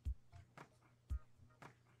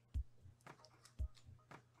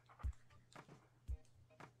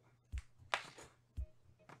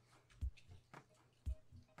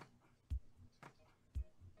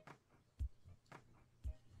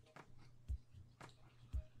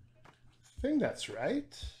 I think that's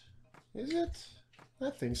right. Is it? I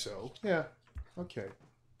think so. Yeah. Okay.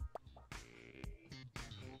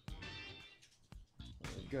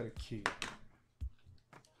 I've got a key.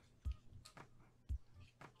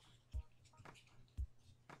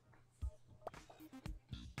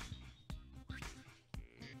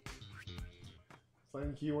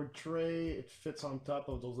 Find keyword tray. It fits on top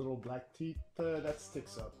of those little black teeth. That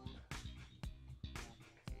sticks up.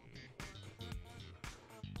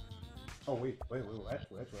 Oh wait, what?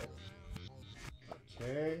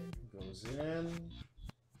 Okay, goes in.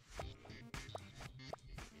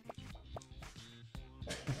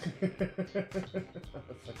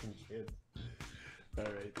 Fucking kid.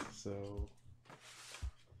 Alright, so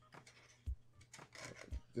like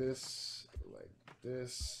this, like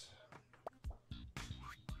this.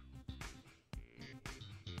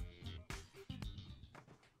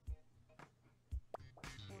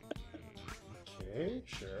 Okay,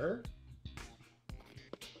 sure.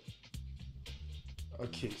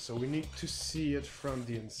 Okay, so we need to see it from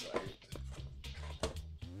the inside.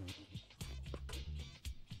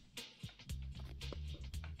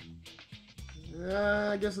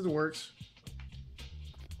 I guess it works.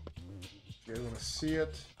 You guys want to see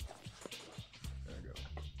it? There we go.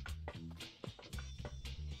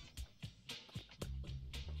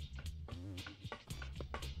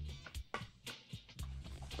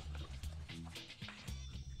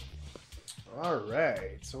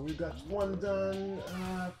 Alright, so we've got one done.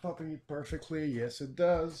 Popping it perfectly. Yes, it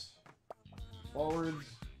does. Forwards.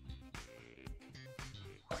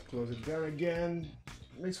 Let's close it down again.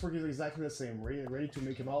 Makes work is exactly the same. Ready to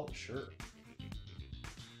make them all? Sure.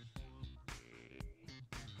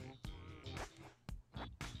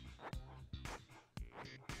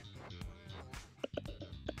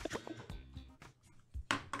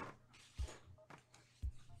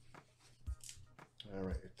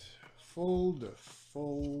 Alright. Fold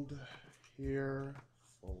here.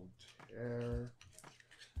 Fold there.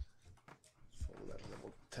 Fold that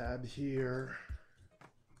little tab here.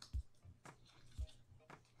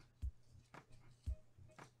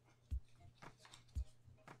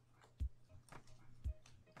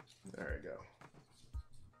 There we go.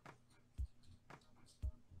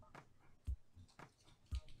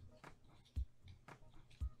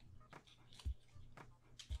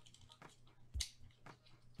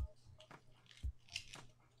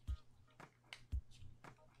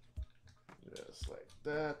 Just like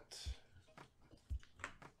that.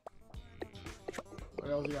 What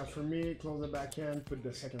else you got for me? Close the back end, put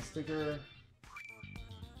the second sticker.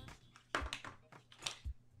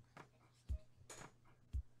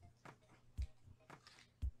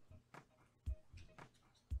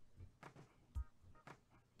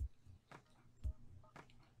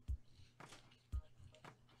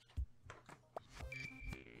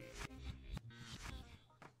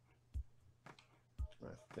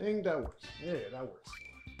 I think that works. Yeah, that works.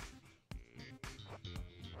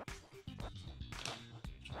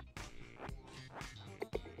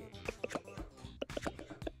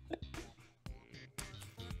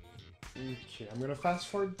 Okay, I'm gonna fast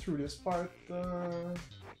forward through this part because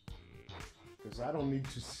I don't need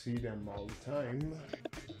to see them all the time.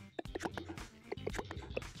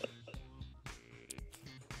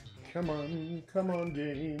 Come on,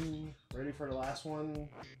 game. Ready for the last one?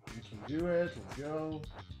 You can do it. Let's go.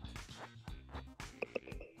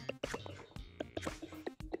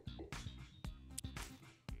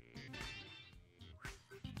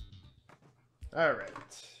 All right.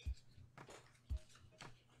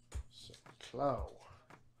 So, claw.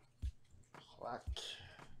 Clack.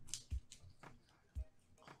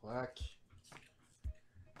 Clack.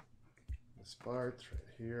 This part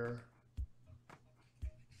right here.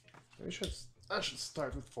 I should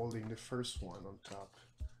start with folding the first one on top.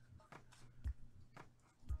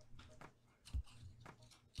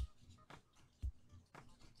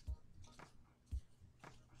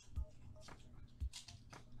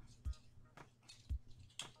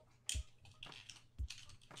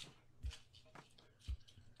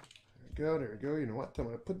 There we go. You know what? I'm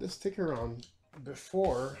gonna put this sticker on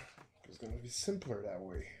before, because it's gonna be simpler that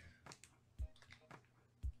way.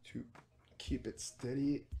 To keep it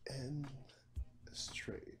steady and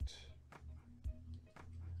straight.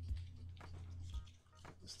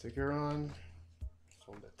 Put the sticker on,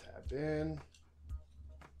 fold the tab in.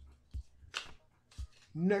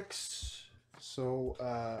 Next, so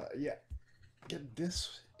yeah, get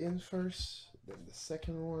this in first, then the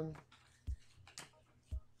second one.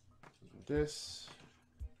 This.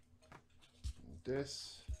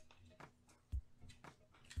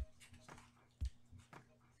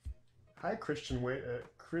 Hi, Christian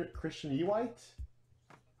Christian Ewhite?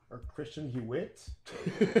 Or Christian Hewitt?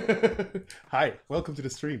 Hi, welcome to the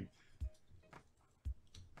stream.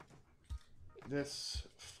 This,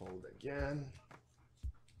 fold again.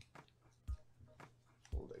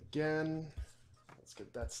 Fold again. Let's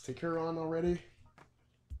get that sticker on already.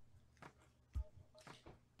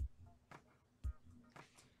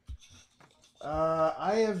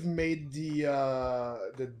 I have made the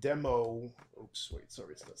demo. Oops, wait,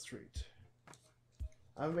 sorry, it's not straight.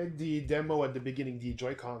 I've made the demo at the beginning, the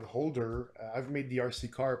Joy-Con holder. I've made the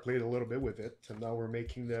RC car, played a little bit with it, and now we're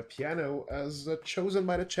making the piano as chosen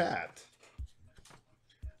by the chat.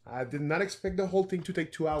 I did not expect the whole thing to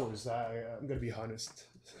take 2 hours. I'm gonna be honest.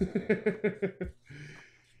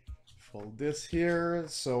 Fold this here.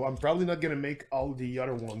 So I'm probably not gonna make all the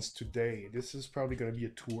other ones today. This is probably gonna be a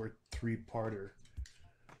 2 or 3 parter.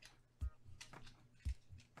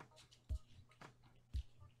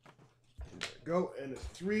 There we go, and a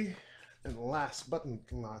 3. And last but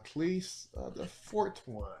not least, the 4th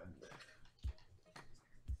one.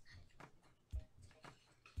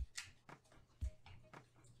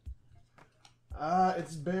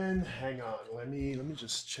 It's been, hang on, let me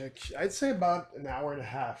just check. I'd say about an hour and a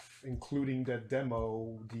half, including the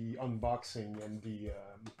demo, the unboxing, and the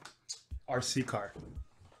RC car.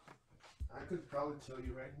 I could probably tell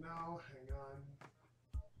you right now. Hang on.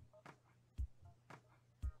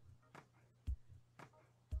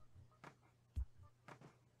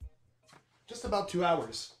 Just about 2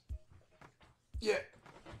 hours. Yeah,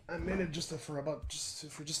 I'm in it just about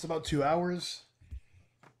 2 hours.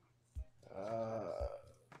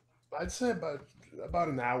 I'd say about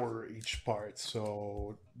an hour each part.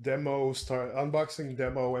 So demo, start unboxing,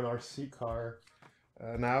 demo, and RC car,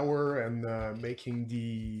 an hour, and making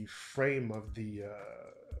the frame of the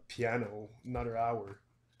piano, another hour.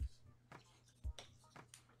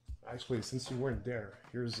 Actually, since you weren't there,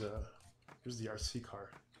 here's the RC car.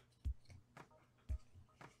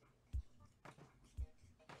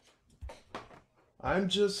 I'm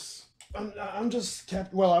just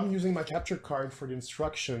well, I'm using my capture card for the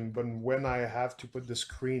instruction, but when I have to put the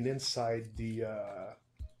screen inside the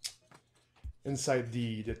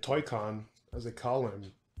Toy-Con, as they call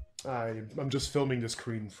him, I'm just filming the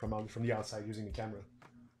screen from the outside using the camera.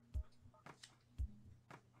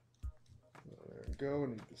 There we go. I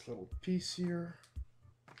need this little piece here.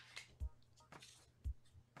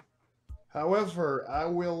 However, I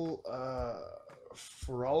will,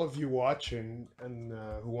 for all of you watching and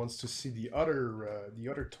who wants to see the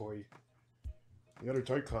other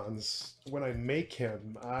Toy-Cons, when I make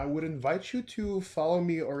him, I would invite you to follow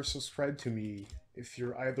me or subscribe to me if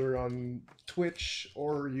you're either on Twitch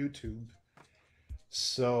or YouTube.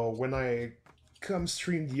 So when I come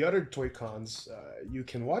stream the other Toy-Cons, you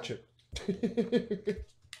can watch it.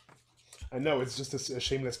 I know it's just a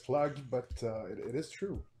shameless plug, but it is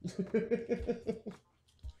true. There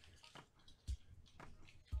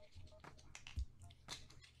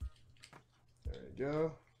we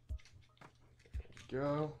go. There we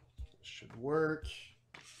go. Should work.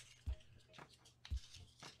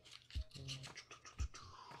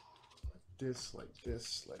 Like this, like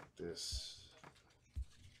this, like this.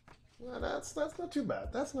 Well, that's not too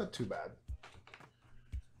bad. That's not too bad.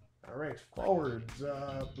 All right, forward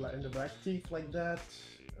in the back teeth like that.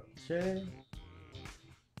 Okay.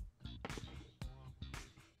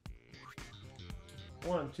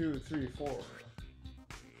 One, two, three, four.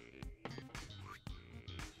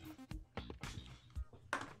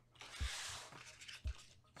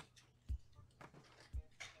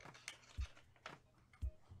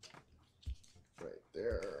 Right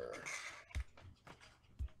there.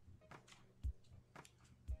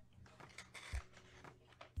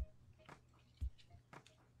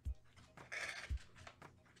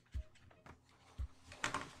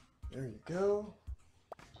 There you go.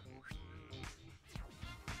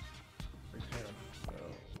 Wait, hang on. No.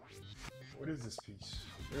 What is this piece?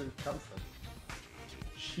 Where did it come from?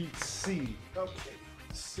 Sheet C. Okay,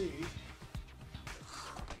 C.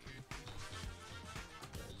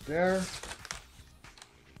 Right there.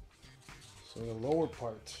 So the lower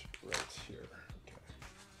part right here. Okay.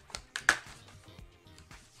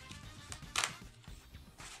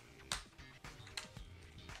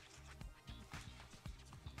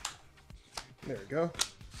 There we go.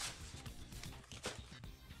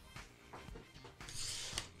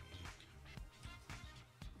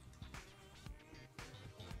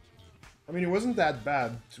 I mean, it wasn't that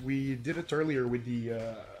bad. We did it earlier with the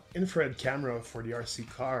infrared camera for the RC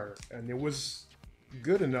car, and it was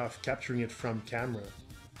good enough capturing it from camera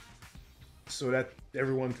so that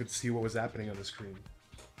everyone could see what was happening on the screen.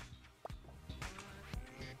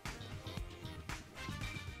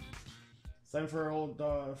 It's time for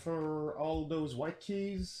all those white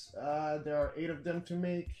keys. There are 8 of them to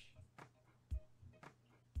make.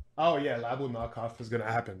 Oh yeah, Labo knockoff is gonna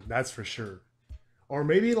happen. That's for sure. Or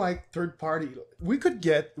maybe like third party. We could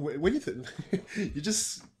get. What do you think? You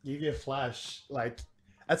just give me a flash. Like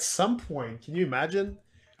at some point, can you imagine?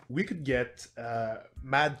 We could get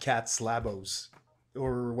Mad Catz Labos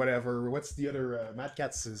or whatever. What's the other? Mad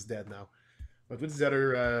Catz is dead now. But what's the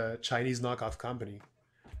other Chinese knockoff company?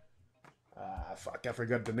 Fuck, I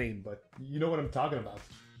forgot the name, but you know what I'm talking about.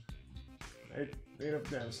 Right, 8 of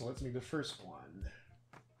them. So let's make the first one.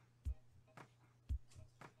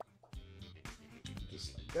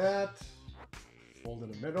 Just like that. Fold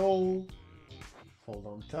in the middle. Fold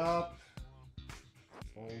on top.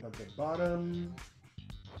 Fold at the bottom.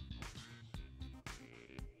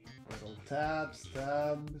 Little tabs,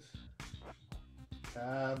 tab,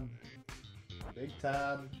 tab, big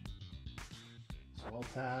tab, small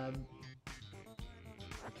tab.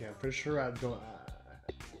 Okay, I'm pretty sure I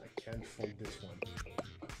can't fold this one.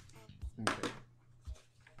 Okay.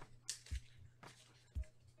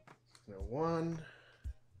 So 1,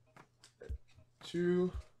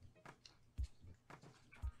 2.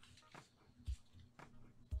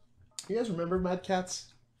 You guys remember Mad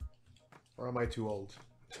Cats? Or am I too old?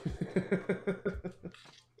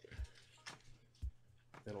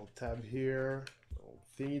 Little tab here, little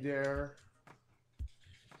thingy there.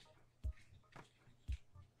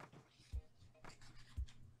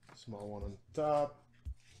 Small one on top,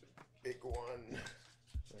 big one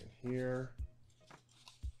right here.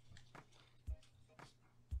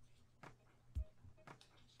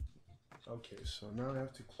 Okay, so now I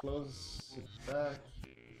have to close it back.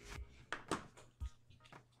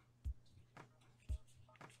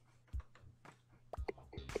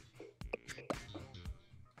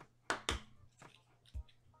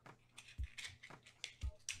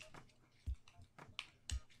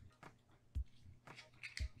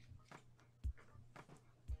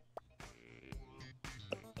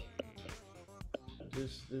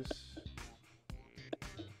 This.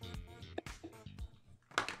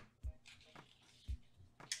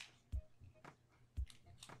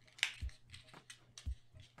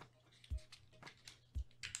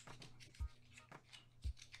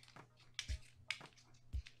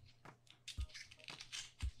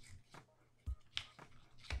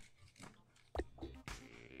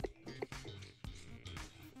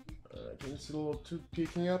 Can you see the little tooth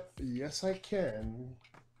peeking up? Yes, I can.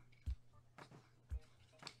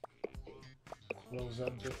 Close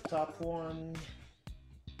up the top one.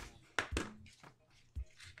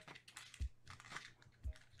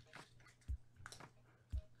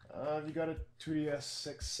 You got a 3DS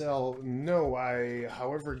XL? No, I,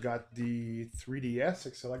 however, got the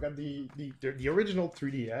 3DS XL. I got the original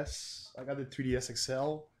 3DS. I got the 3DS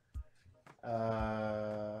XL.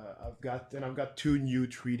 I've got 2 new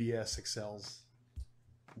 3DS XLs.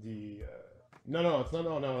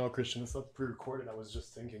 No, Christian, it's not pre-recorded. I was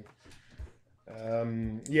just thinking.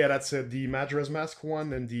 Yeah, that's the Majora's Mask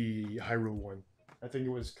one and the Hyrule one. I think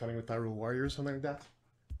it was coming with Hyrule Warriors, something like that.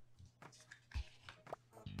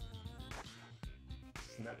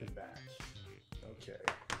 Snap it back. Okay.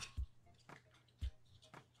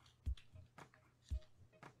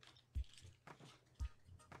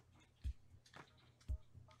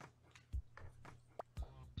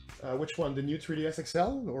 Which one? The new 3DS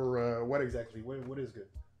XL? Or what exactly? What is good?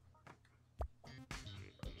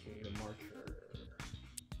 Okay, the marker.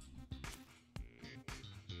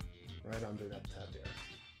 Right under that tab there.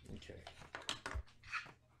 Okay.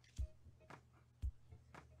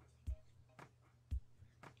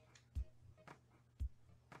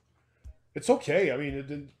 It's okay. I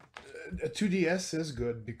mean, the 2DS is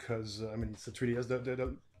good because, I mean, it's a 3DS.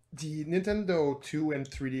 The Nintendo 2 and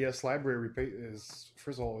 3DS library is,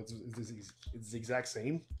 first of all, it's the exact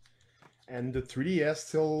same. And the 3DS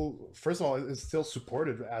still, first of all, is still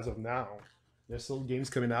supported as of now. There's still games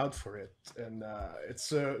coming out for it. And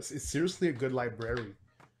it's seriously a good library.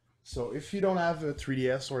 So if you don't have a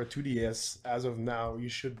 3DS or a 2DS as of now, you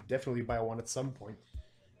should definitely buy one at some point.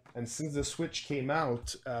 And since the Switch came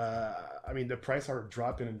out, I mean, the price are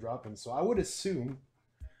dropping and dropping. So I would assume...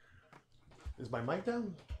 Is my mic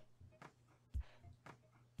down?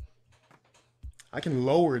 I can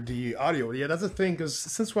lower the audio. Yeah, that's the thing, because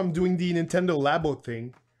since I'm doing the Nintendo Labo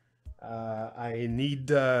thing, I need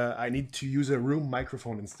to use a room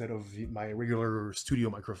microphone instead of my regular studio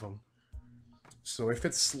microphone. So if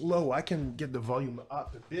it's low, I can get the volume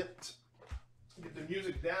up a bit, get the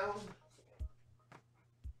music down.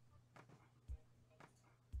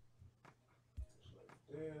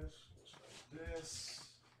 Just like this.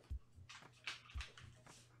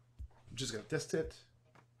 I'm just gonna test it.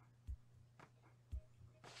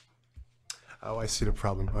 Oh, I see the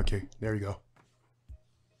problem. Okay, there you go.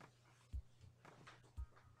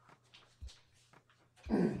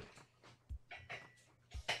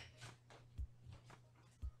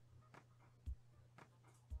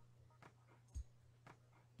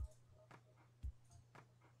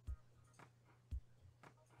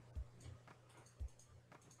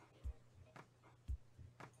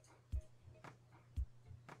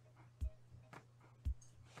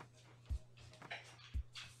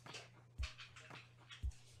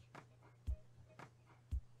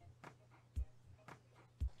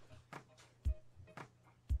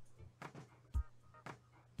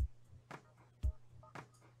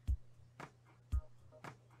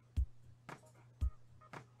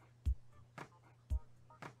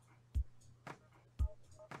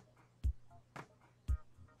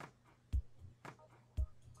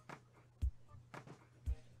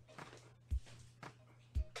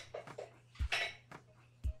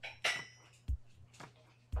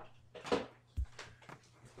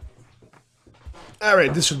 All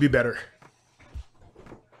right, this should be better.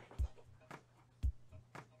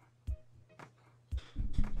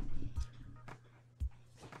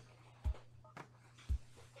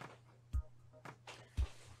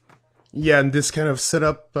 Yeah, and this kind of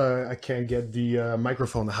setup, I can't get the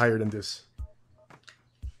microphone higher than this.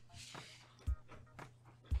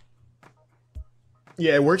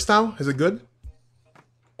 Yeah, it works now. Is it good?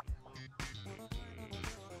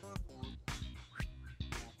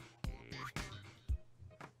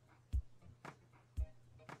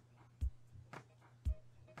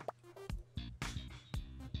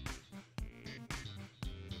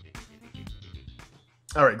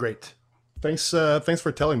 All right, great. Thanks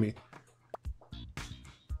for telling me.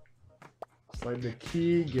 Slide the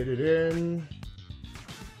key, get it in.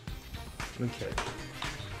 Okay.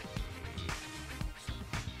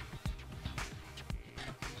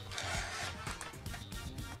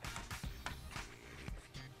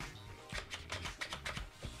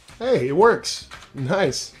 Hey, it works.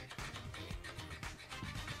 Nice.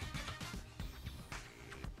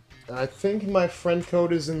 I think my friend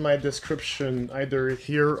code is in my description, either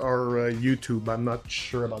here or YouTube. I'm not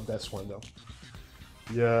sure about this one though.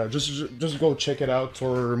 Yeah, just go check it out,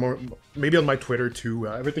 or more, maybe on my Twitter too.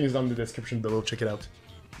 Everything is down in the description below. Check it out.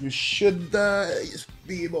 You should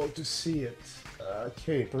be able to see it.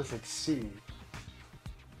 Okay, perfect. C.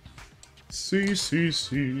 C, C,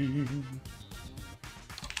 C.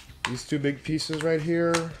 These two big pieces right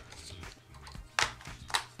here.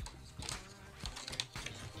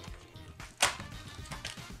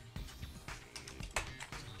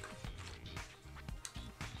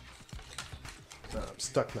 I'm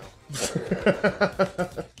stuck now.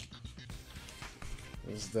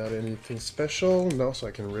 Is that anything special? No, so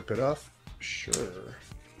I can rip it off? Sure.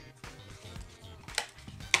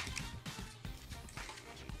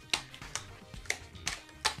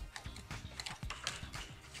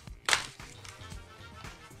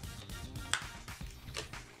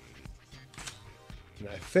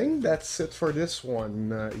 I think that's it for this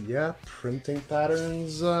one. Yeah, printing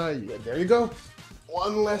patterns. Yeah, there you go.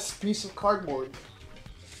 One less piece of cardboard.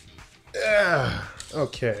 Yeah.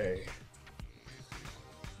 Okay.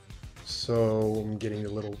 So I'm getting a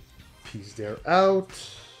little piece there out.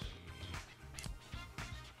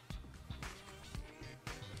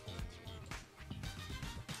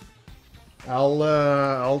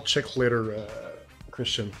 I'll check later,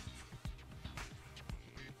 Christian.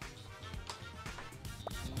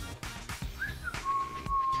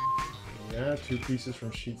 Yeah, two pieces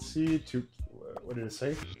from sheet C. Two. What did it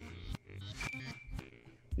say?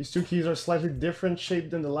 These two keys are slightly different shape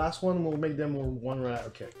than the last one. We'll make them one right.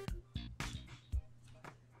 Okay.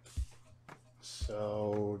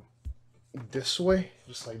 So this way,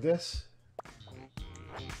 just like this.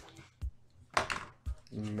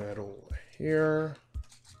 Metal here.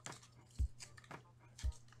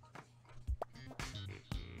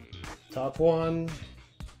 Top one.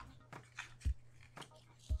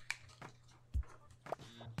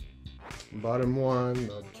 Bottom one,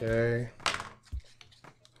 okay.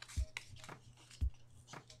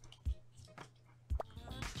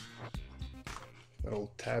 Little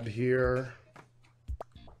tab here.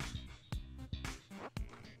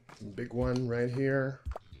 Big one right here.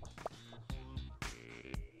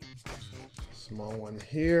 Small one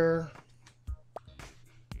here.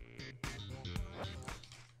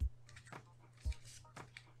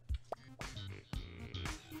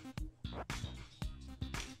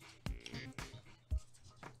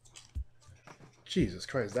 Jesus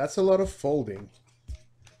Christ, that's a lot of folding.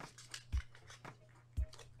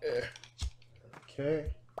 Okay.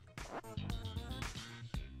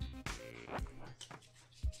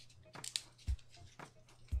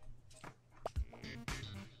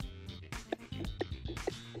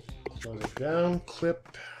 Close it down,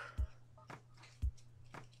 clip.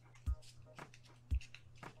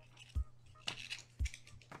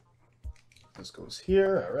 This goes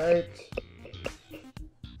here, all right.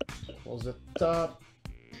 Close the top.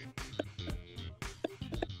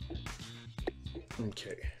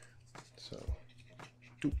 Okay, so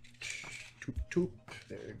toop, toop, toop.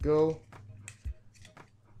 There you go.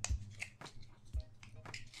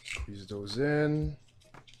 Squeeze those in.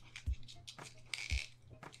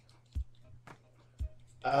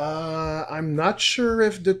 I'm not sure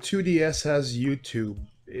if the 2DS has YouTube.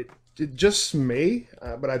 It just may,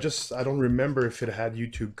 but I don't remember if it had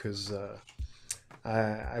YouTube because I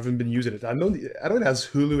haven't been using it. I know it has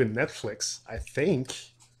Hulu and Netflix. I think.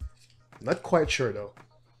 I'm not quite sure though.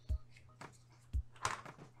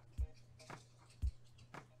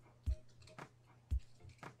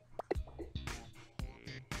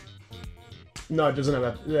 No, it doesn't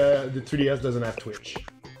have that. The 3DS doesn't have Twitch.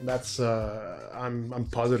 That's I'm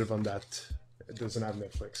positive on that. It doesn't have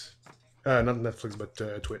Netflix. Not Netflix, but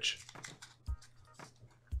Twitch.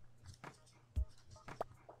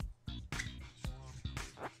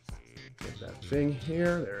 Get that thing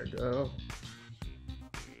here. There we go.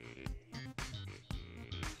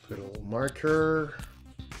 Put a little marker.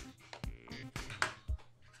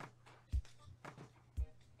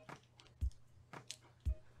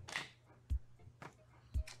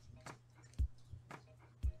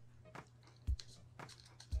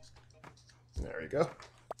 There we go.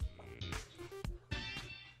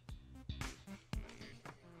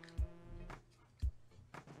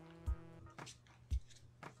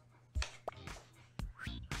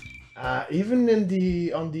 Even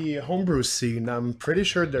in on the homebrew scene, I'm pretty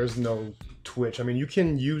sure there's no Twitch. I mean, you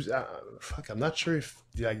can use fuck. I'm not sure if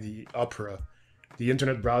the Opera, the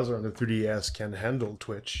internet browser on the 3DS, can handle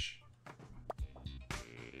Twitch.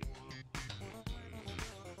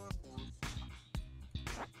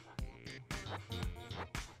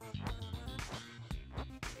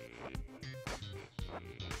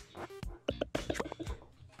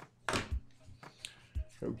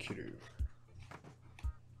 Okay.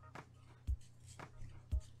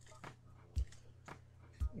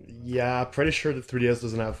 Yeah, pretty sure the 3DS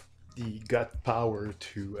doesn't have the gut power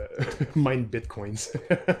to mine bitcoins.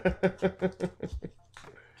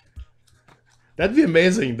 That'd be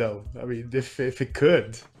amazing, though. I mean, if it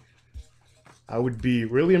could, I would be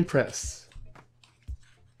really impressed.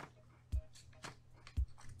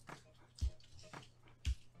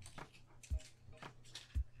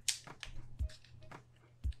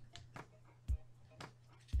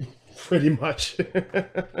 Pretty much.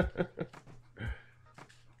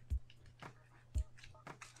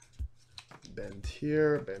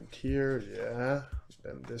 Bend here, yeah.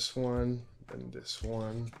 Then this one, then this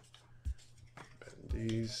one. Bend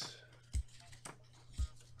these.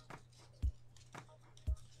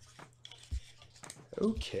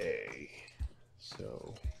 Okay.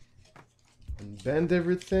 So, unbend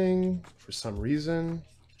everything for some reason.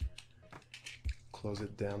 Close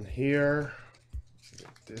it down here. Get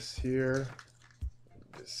this here.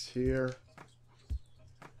 This here.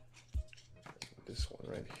 This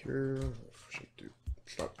one right here. Should do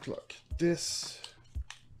pluck this.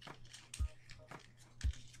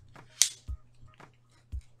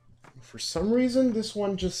 For some reason, this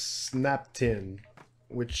one just snapped in,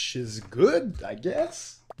 which is good, I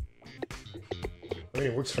guess. I mean,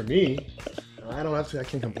 it works for me. I don't have to. I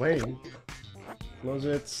can't complain. Close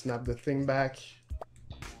it. Snap the thing back.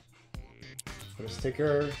 Put a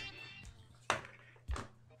sticker.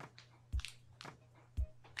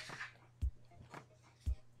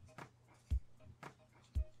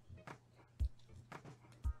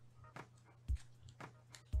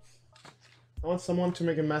 I want someone to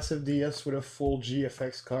make a massive DS with a full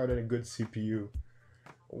GFX card and a good CPU.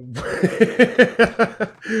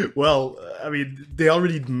 Well, I mean, they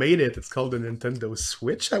already made it. It's called the Nintendo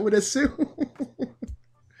Switch, I would assume.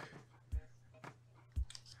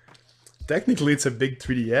 Technically, it's a big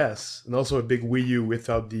 3DS and also a big Wii U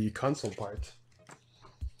without the console part.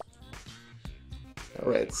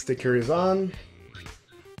 Alright, sticker is on.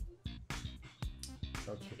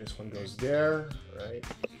 Okay, this one goes there, right?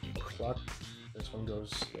 Clock. This one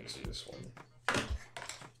goes next to this one.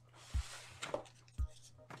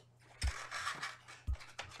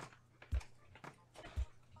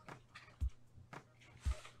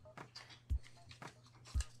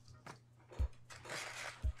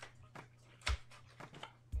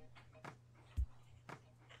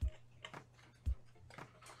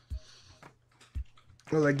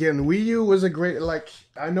 Well, again, Wii U was a great, like,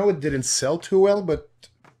 I know it didn't sell too well, but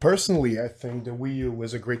personally, I think the Wii U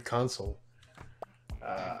was a great console.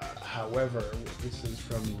 However, this is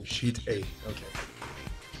from sheet A. Okay.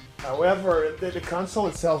 However, the console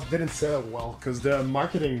itself didn't sell well because the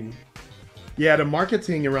marketing, yeah, the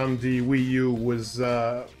marketing around the Wii U was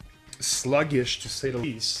sluggish to say the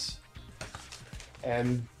least.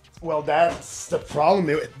 And well, that's the problem.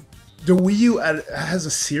 The Wii U has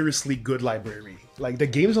a seriously good library. Like the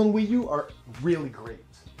games on Wii U are really great,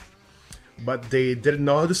 but they didn't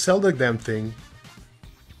know how to sell the damn thing.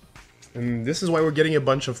 And this is why we're getting a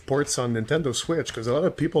bunch of ports on Nintendo Switch, because a lot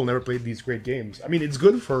of people never played these great games. I mean, it's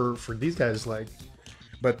good for these guys, like,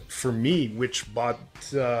 but for me, which bought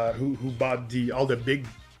who bought all the big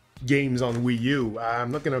games on Wii U,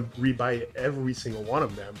 I'm not gonna rebuy every single one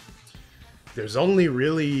of them. There's only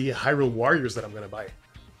really Hyrule Warriors that I'm gonna buy.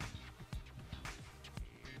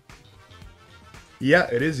 Yeah,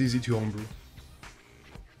 it is easy to homebrew.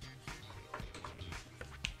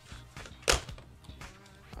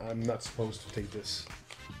 I'm not supposed to take this.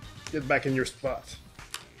 Get back in your spot.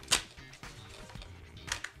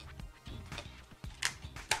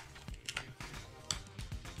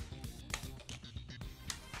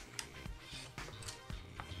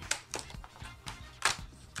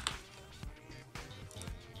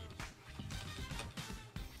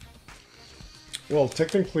 Well,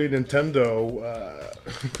 technically, Nintendo,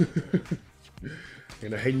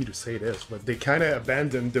 and I hate you to say this, but they kind of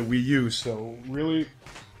abandoned the Wii U, so really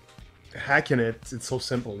hacking it, it's so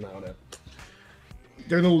simple now that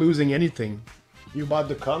they're not losing anything. You bought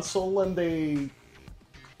the console and they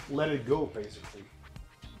let it go, basically.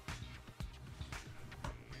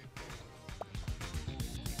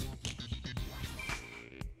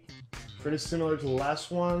 Pretty similar to the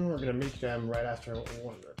last one. We're gonna make them right after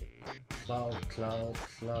one. Cloud, cloud,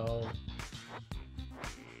 cloud.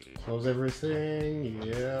 Close everything,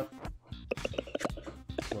 yep.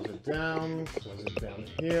 Close it down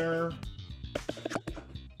here.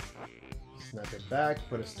 Snap it back,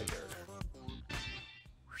 put a sticker.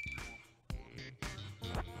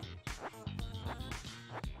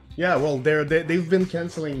 Yeah, well, they've been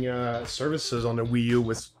canceling services on the Wii U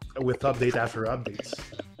with update after updates.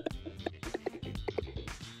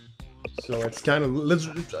 So it's kind of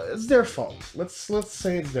it's their fault. Let's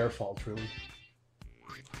say it's their fault, really.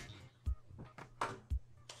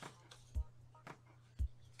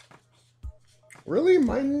 Really,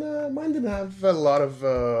 mine didn't have a lot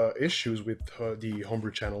of issues with the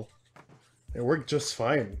homebrew channel. It worked just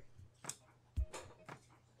fine.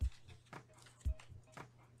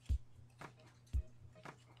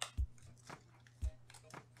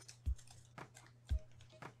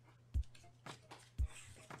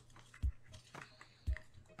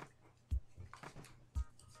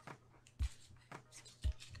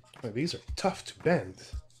 Oh, these are tough to bend.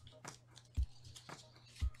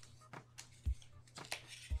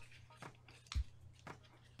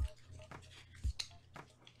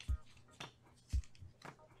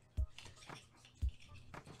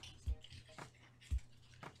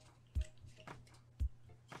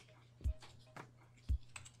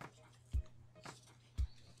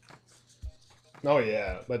 Oh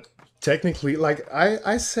yeah, but technically, like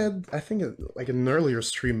I said, I think like in an earlier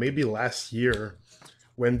stream, maybe last year,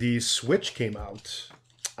 when the Switch came out,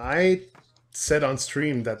 I said on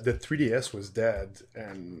stream that the 3DS was dead,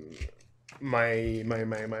 and my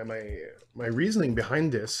reasoning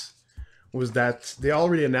behind this was that they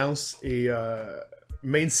already announced a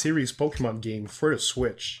main series Pokemon game for the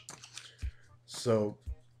Switch. So,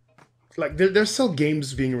 like, there's still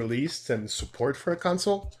games being released and support for a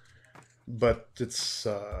console, but it's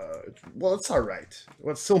well, it's all right.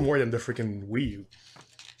 Well, it's still more than the freaking Wii U.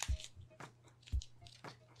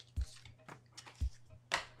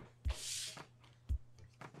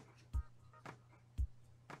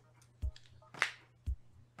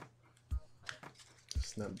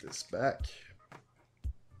 Snap this back.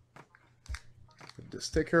 Put the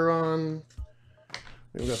sticker on.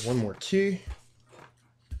 We've got one more key.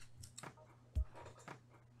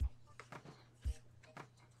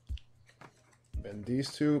 Bend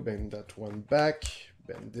these two, bend that one back,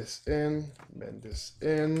 bend this in, bend this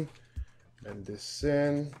in, bend this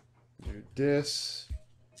in, do this,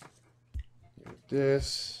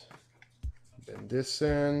 bend this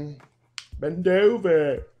in, bend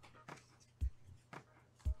over.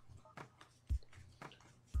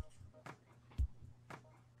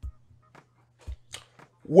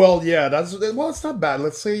 Well, yeah, well, it's not bad.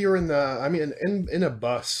 Let's say you're in the, I mean, in a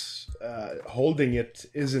bus, holding it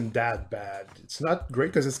isn't that bad. It's not great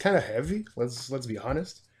because it's kind of heavy. Let's be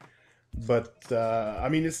honest. But I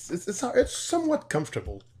mean, it's somewhat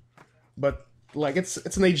comfortable. But like it's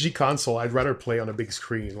an HD console. I'd rather play on a big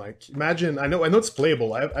screen. Like imagine, I know it's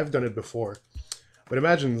playable. I've done it before. But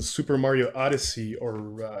imagine Super Mario Odyssey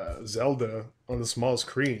or Zelda on the small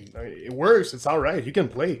screen. I mean, it works. It's all right. You can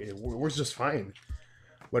play. It works just fine.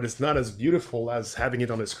 But it's not as beautiful as having it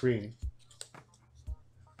on a screen.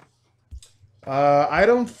 I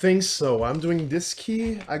don't think so. I'm doing this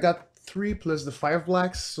key. I got 3 plus the 5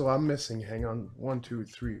 blacks, so I'm missing. Hang on. 1, 2,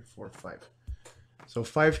 3, 4, 5. So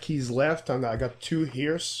 5 keys left, and I got 2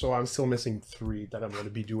 here, so I'm still missing 3 that I'm going to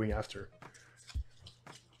be doing after.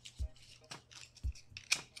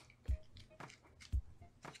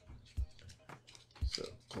 So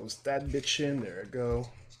close that bitch in. There I go.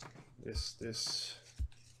 This.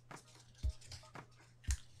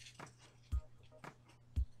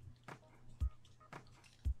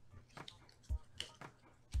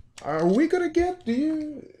 Are we gonna get, do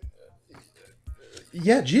you...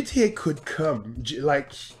 Yeah, GTA could come.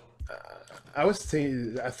 Like, I was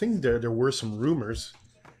thinking, I think there were some rumors,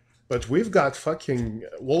 but we've got fucking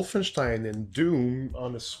Wolfenstein and Doom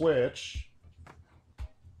on the Switch.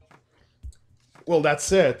 Well,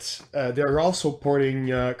 that's it. They're also porting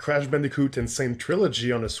Crash Bandicoot and Same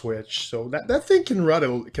Trilogy on the Switch, so that thing can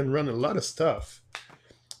run a lot of stuff.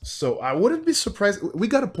 So I wouldn't be surprised. We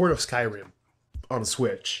got a port of Skyrim on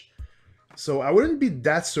Switch. So I wouldn't be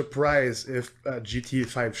that surprised if GTA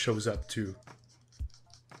 5 shows up too.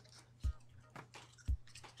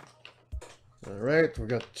 Alright, we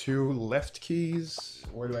got 2 left keys.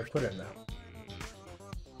 Where do I put it now?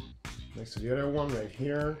 Next to the other one, right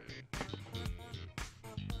here.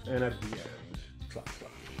 And at the end. Plop,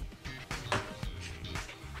 plop.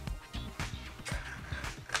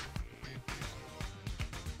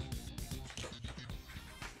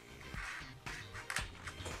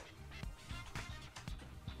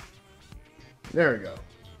 There we go.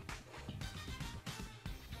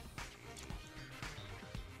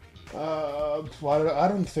 Well, I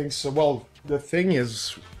don't think so. Well, the thing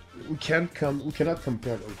is, we cannot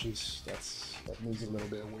compare. Oh, jeez, that needs a little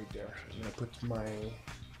bit of weight there. I'm gonna put my.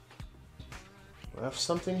 I have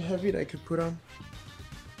something heavy that I could put on.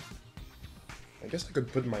 I guess I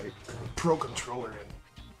could put my Pro controller in.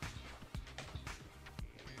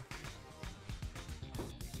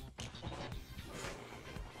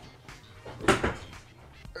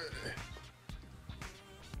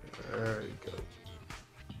 There you go.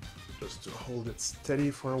 Just to hold it steady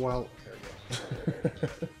for a while. There we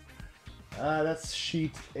go. That's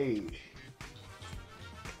sheet A.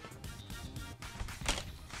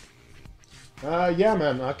 Yeah,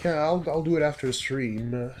 man. I'll do it after the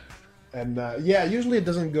stream. And yeah, usually it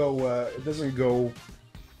doesn't go.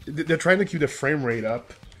 They're trying to keep the frame rate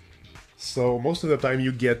up. So most of the time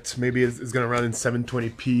you get maybe it's gonna run in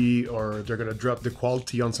 720p, or they're gonna drop the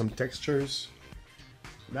quality on some textures.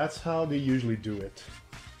 That's how they usually do it.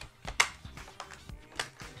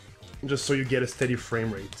 Just so you get a steady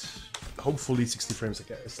frame rate. Hopefully 60 frames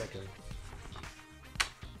a second.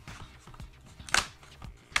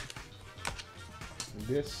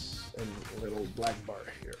 This and a little black bar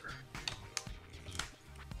here.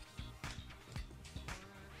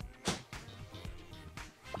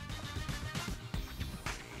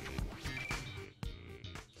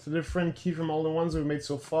 It's a different key from all the ones we've made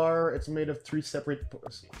so far. It's made of 3 separate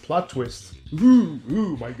plot twists.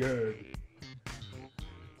 Ooh, my god.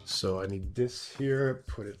 So I need this here,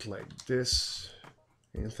 put it like this.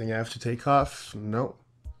 Anything I have to take off? No.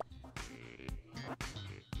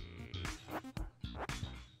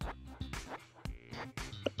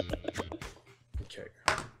 Okay.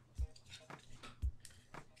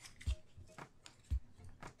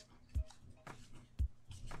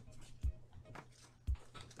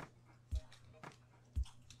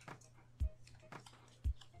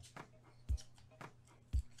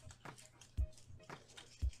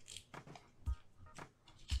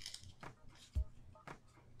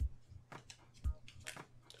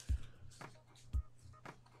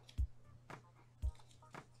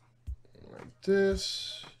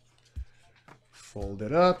 This, fold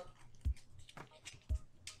it up,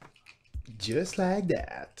 just like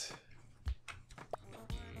that.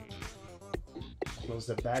 Close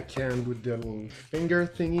the back end with the little finger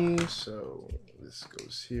thingy, so this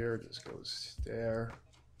goes here, this goes there.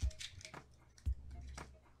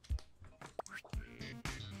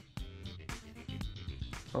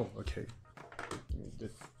 Oh, okay.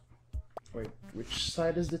 Wait, which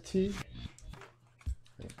side is the T?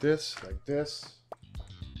 Like this, like this.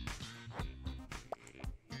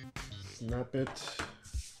 Snap it.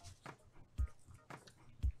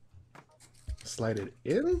 Slide it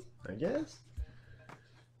in, I guess.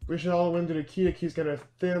 Push it all the way into the key. The key's kind of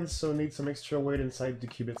thin, so need some extra weight inside to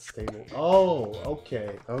keep it stable. Oh,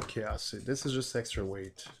 okay. Okay, I see. This is just extra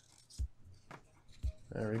weight.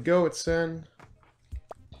 There we go, it's in.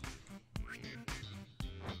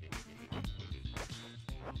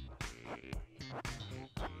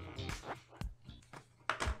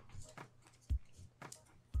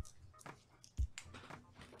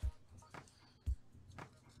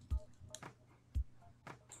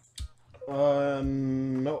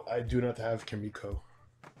 No, I do not have Kimiko.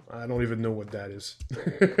 I don't even know what that is.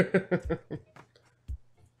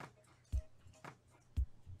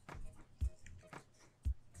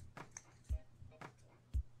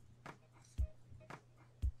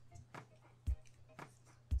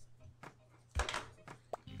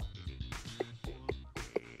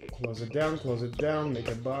 close it down, make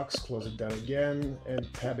a box, close it down again,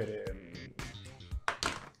 and tab it in.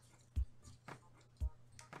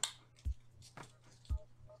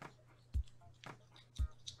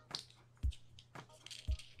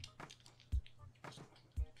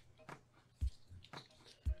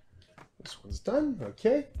 This one's done,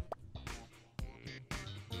 okay.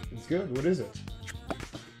 It's good, what is it?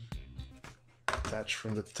 Attach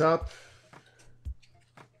from the top.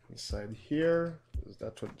 Inside here, is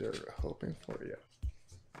that what they're hoping for? Yeah.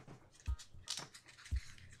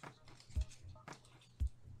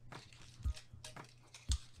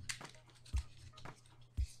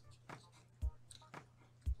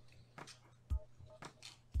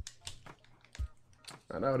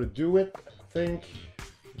 I know how to do it, I think.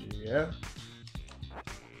 Yeah.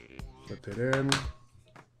 Flip it in.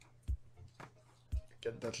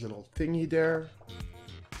 Get that little thingy there.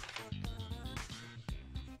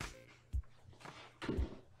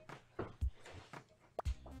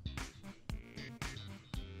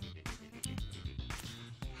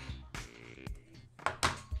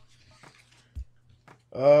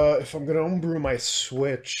 If I'm gonna homebrew my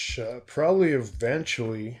Switch, probably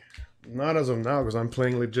eventually, not as of now because I'm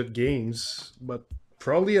playing legit games, but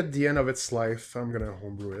probably at the end of its life, I'm gonna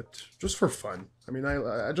homebrew it just for fun. I mean,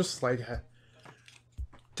 I just like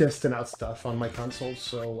testing out stuff on my console,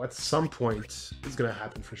 so at some point, it's gonna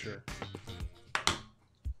happen for sure.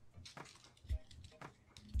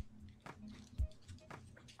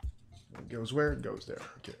 It goes where? It goes there.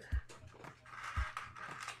 Okay.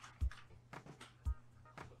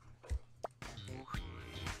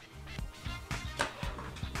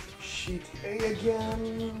 Sheet A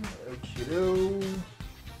again. Okie-do.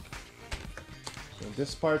 So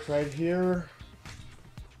this part right here.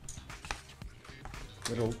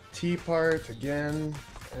 Little T part again.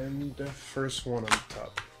 And the first one on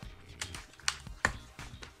top.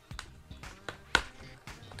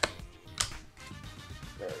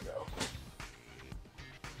 There we go.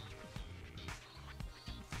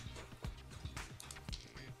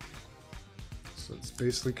 So it's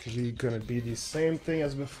basically gonna be the same thing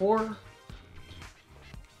as before.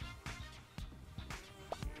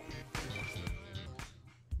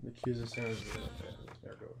 The keys are there we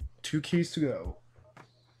go. 2 keys to go.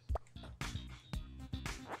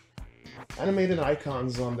 Animated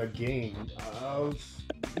icons on the game.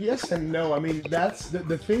 Yes and no. I mean, that's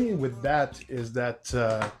the thing with that is that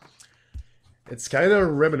it's kind of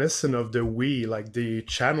reminiscent of the Wii, like the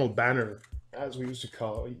channel banner, as we used to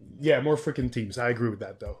call it. Yeah, more freaking teams. I agree with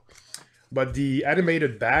that though. But the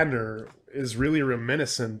animated banner is really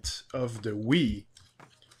reminiscent of the Wii.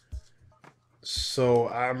 So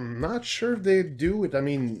I'm not sure if they do it. I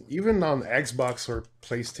mean, even on Xbox or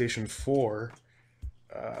PlayStation 4,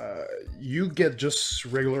 you get just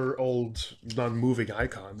regular old non-moving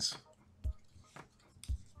icons.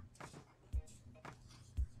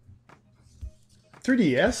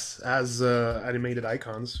 .3DS has animated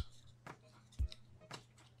icons.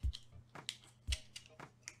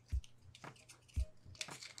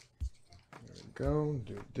 There we go,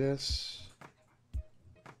 do this.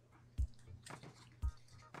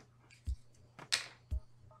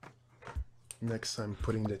 Next I'm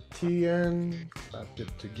putting the T in, clap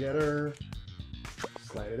it together,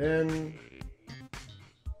 slide it in.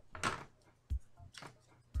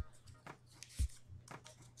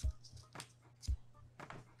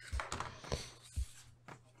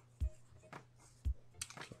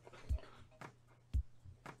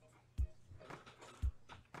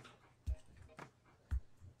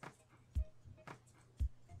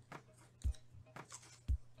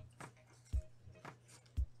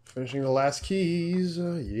 Finishing the last keys,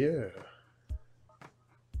 yeah.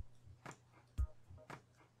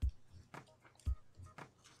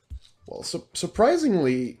 Well,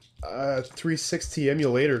 surprisingly, 360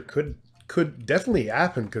 emulator could definitely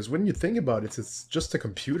happen, because when you think about it, it's just a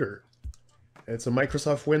computer. It's a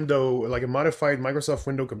Microsoft Window, like a modified Microsoft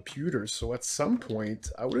Window computer, so at some point,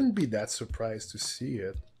 I wouldn't be that surprised to see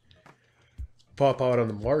it pop out on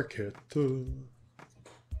the market.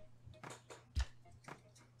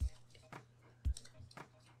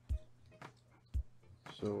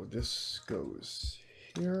 So this goes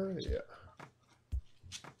here, yeah.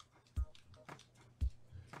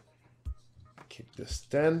 Keep the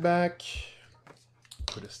stand back,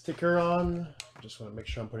 put a sticker on. Just want to make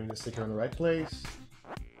sure I'm putting the sticker in the right place.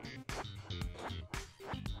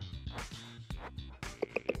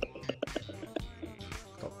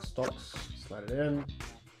 Stocks, slide it in,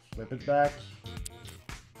 flip it back,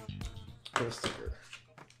 put a sticker.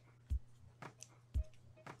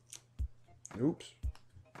 Oops.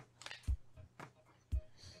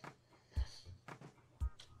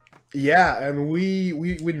 Yeah, and we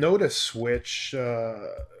know the Switch.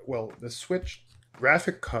 Well, the Switch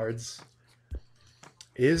graphic cards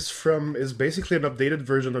is basically an updated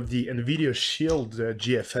version of the NVIDIA Shield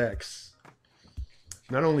GFX.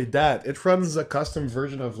 Not only that, it runs a custom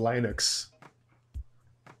version of Linux.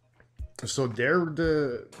 So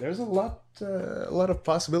there's a lot of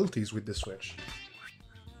possibilities with the Switch.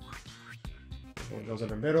 It goes in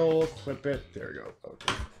the middle, clip it. There you go.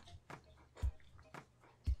 Okay.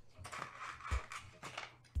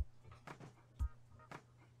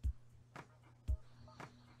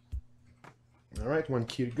 All right, 1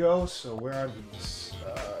 key to go. So where are these?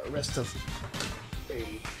 Rest of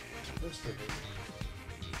A.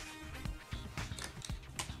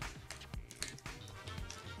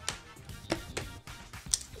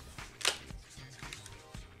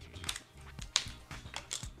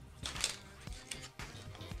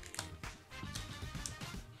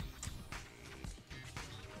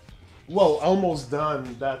 Well, almost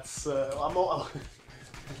done. That's I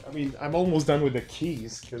mean, I'm almost done with the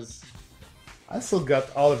keys because I still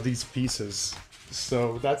got all of these pieces.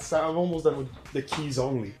 So that's I'm almost done with the keys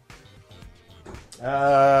only.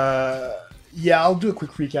 Yeah, I'll do a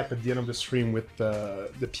quick recap at the end of the stream with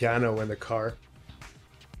the piano and the car.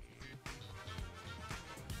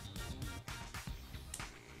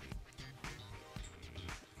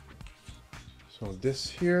 So this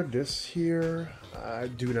here. I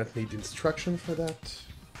do not need instruction for that.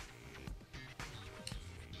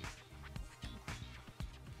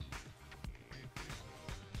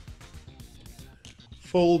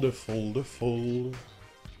 Fold.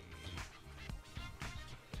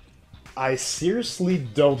 I seriously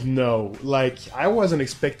don't know. Like, I wasn't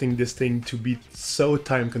expecting this thing to be so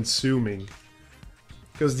time consuming.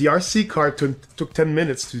 Because the RC car took 10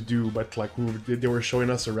 minutes to do, but like they were showing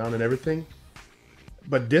us around and everything.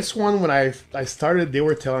 But this one, when I started, they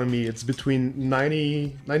were telling me it's between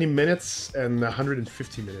 90 minutes and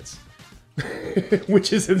 150 minutes.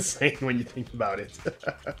 Which is insane when you think about it.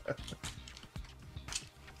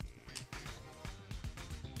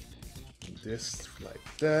 This like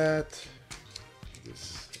that.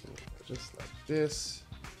 This just like this.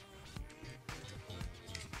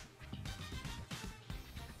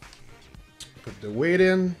 Put the weight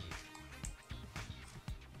in.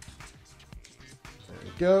 There we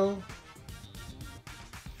go.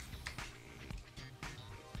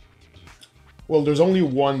 Well, there's only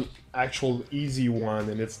one actual easy one,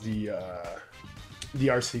 and it's the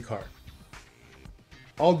RC car.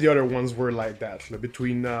 All the other ones were like that,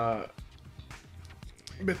 between an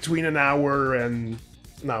hour and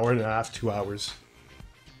a half, 2 hours.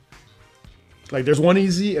 Like, there's one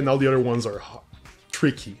easy, and all the other ones are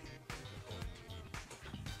tricky.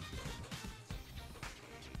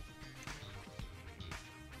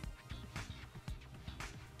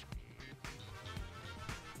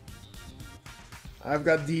 I've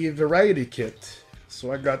got the variety kit,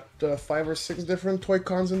 so I got 5 or 6 different toy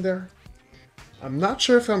cons in there. I'm not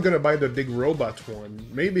sure if I'm gonna buy the big robot one.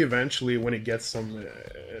 Maybe eventually when it gets some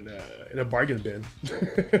in a bargain bin.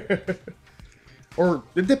 Or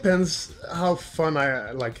it depends how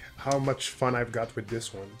much fun I've got with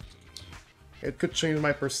this one. It could change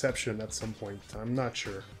my perception at some point. I'm not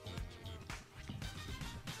sure.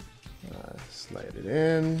 Slide it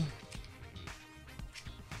in.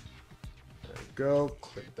 There we go.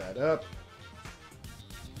 Clip that up.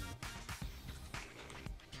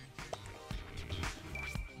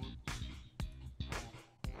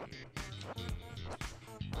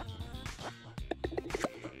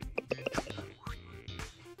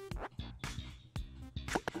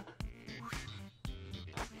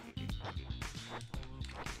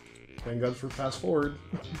 Thank God for fast forward.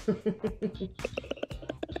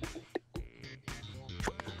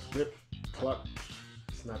 Flip, cluck,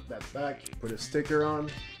 snap that back, put a sticker on,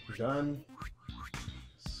 done.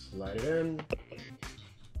 Slide it in.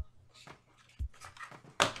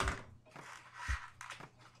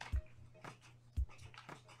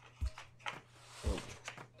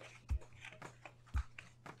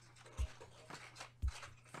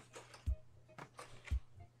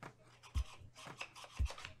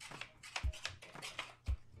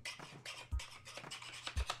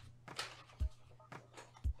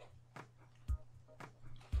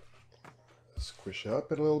 Squish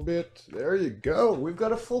up it a little bit. There you go. We've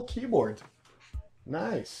got a full keyboard.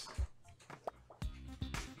 Nice.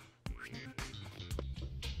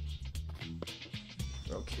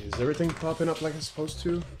 Okay, is everything popping up like it's supposed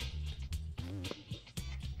to?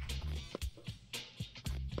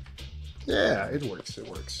 Yeah, it works. It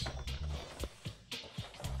works.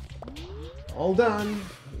 All done.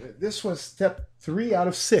 This was step 3 out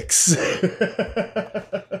of 6.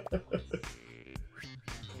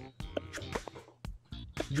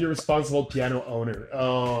 Be a responsible piano owner.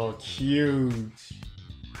 Oh, cute.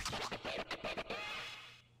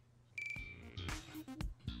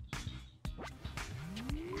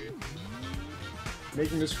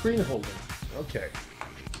 Making the screen holder. Okay.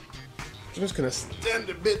 I'm just gonna stand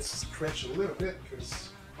a bit, stretch a little bit,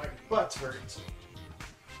 because my butt hurts.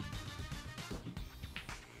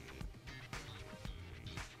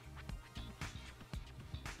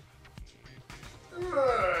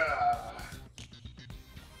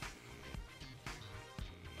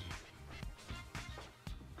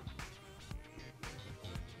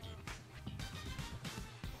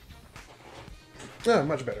 Ah,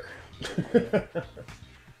 much better.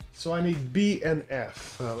 So I need B and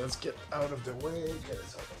F. Let's get out of the way. Get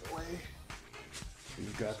this out of the way.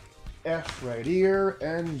 We've got F right here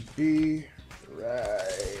and B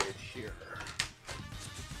right here.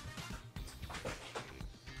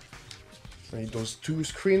 I need those 2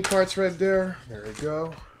 screen parts right there. There we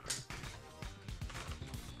go.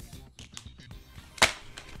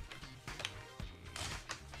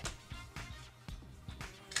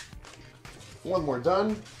 One more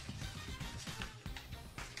done.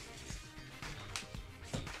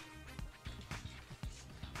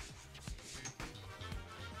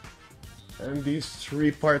 And these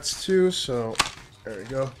 3 parts too, so there we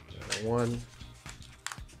go. 1.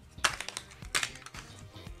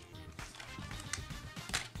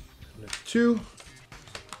 And a 2.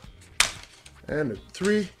 And a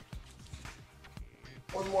 3.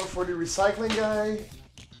 One more for the recycling guy.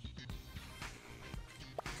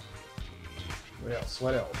 What else?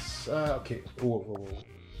 What else? Okay. Whoa, whoa, whoa.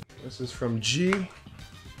 This is from G.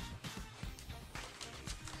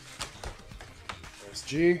 There's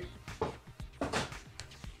G.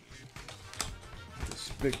 This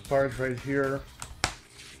big part right here.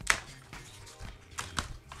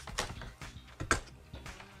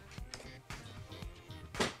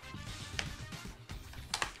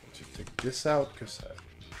 To take this out because I'm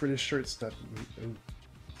pretty sure it's not. Ooh.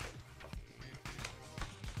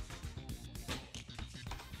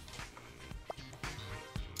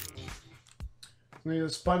 We need a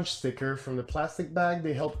sponge sticker from the plastic bag.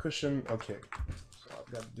 They help cushion. Okay, so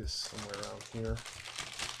I've got this somewhere around here.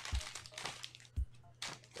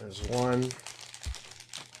 There's 1.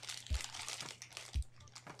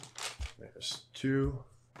 There's 2.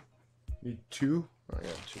 Need 2. I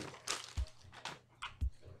got 2.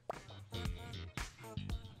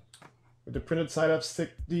 With the printed side up,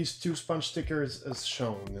 stick these 2 sponge stickers as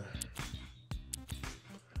shown.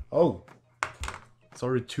 Oh, it's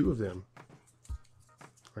already 2 of them.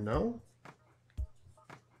 Or no?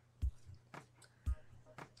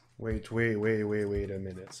 Wait a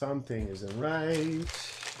minute. Something isn't right.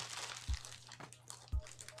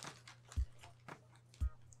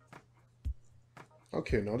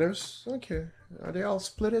 Okay, no, there's... Okay. Are they all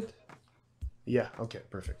splitted? Yeah, okay,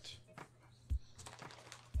 perfect.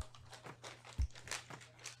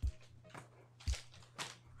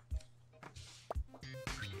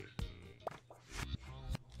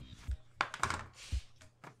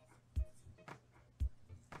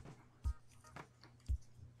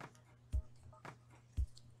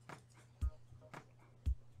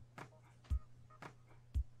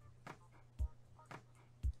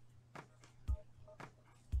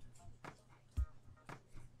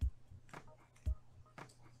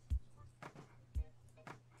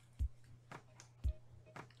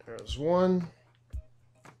 There's 1.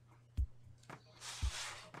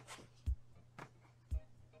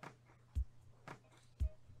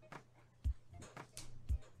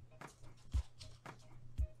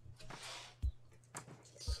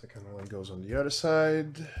 Second one goes on the other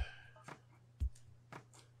side.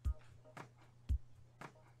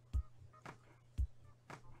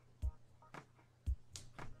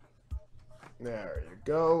 There you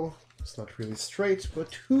go. It's not really straight,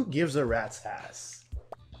 but who gives a rat's ass?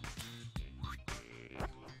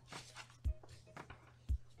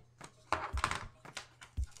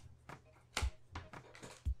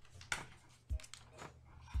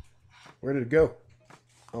 Where did it go?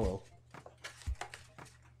 Oh well.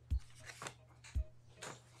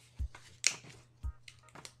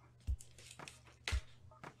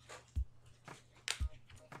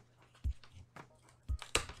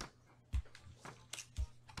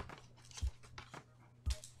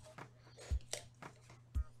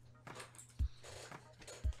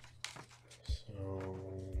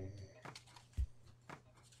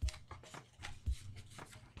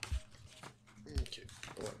 Okay,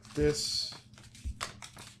 like this.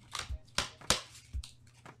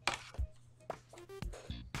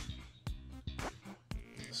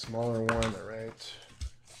 Smaller one, all right.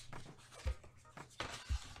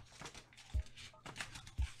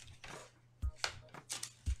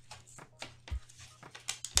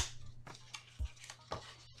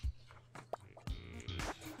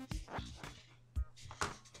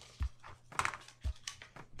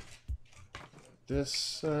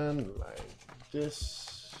 This and like this.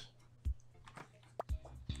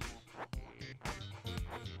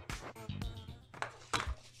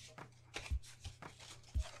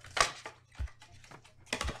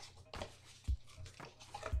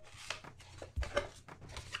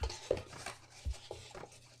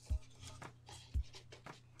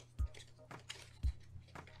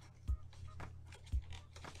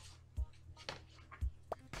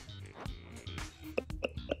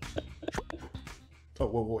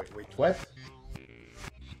 Oh, wait, what? Okay,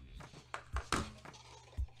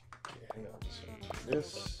 hang on. So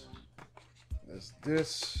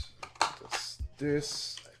this,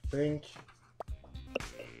 I think.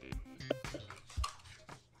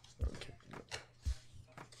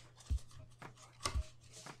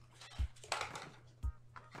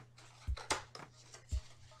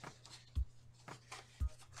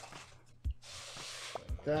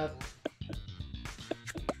 that.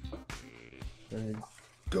 And it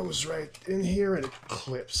goes right in here and it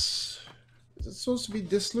clips. Is it supposed to be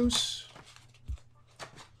this loose?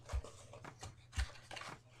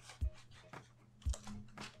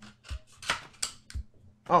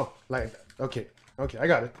 Oh, like that. Okay. Okay, I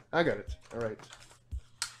got it. I got it. Alright.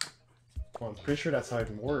 Well, I'm pretty sure that's how it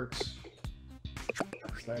works.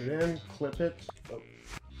 Slide it in, clip it. Oh.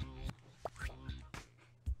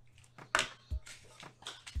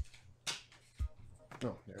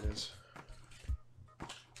 Oh, there it is.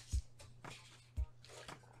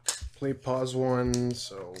 Play pause one,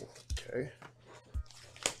 so okay.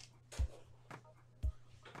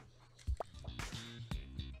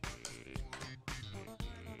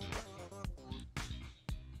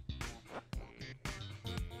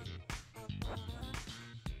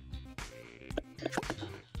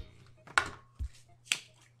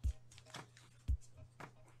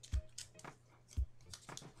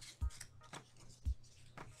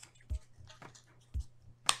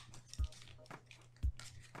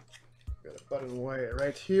 Got a button wire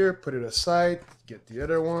right here, put it aside, get the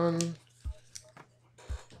other one.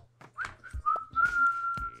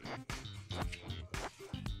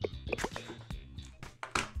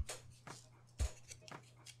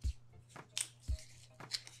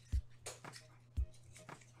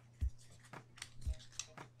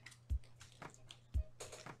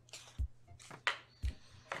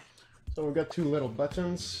 So we've got two little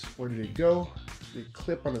buttons. Where do they go? They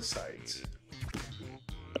clip on the sides.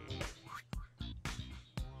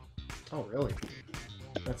 Oh, really?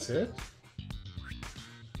 That's it?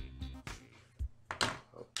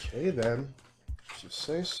 Okay, then. If you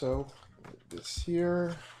say so. Put this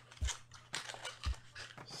here.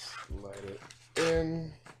 Slide it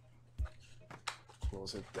in.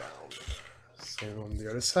 Close it down. Same on the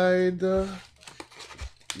other side.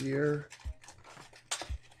 Here.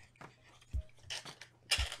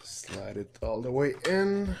 Slide it all the way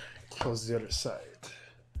in. Close the other side.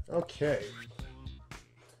 Okay.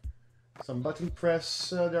 Some button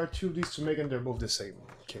press. There are two of these to make and they're both the same.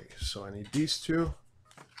 Okay, so I need these two.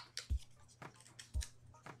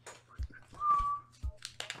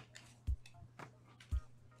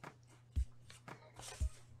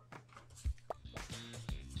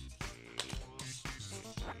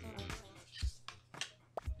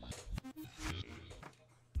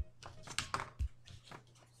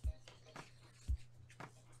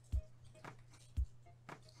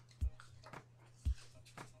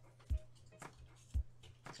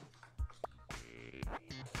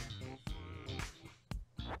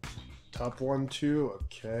 Top one, two,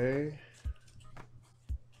 okay.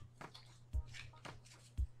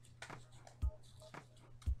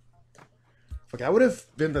 Okay, I would have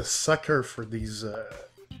been the sucker for these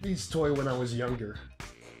toys when I was younger.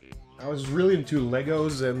 I was really into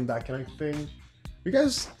Legos and that kind of thing. You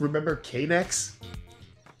guys remember K-Nex?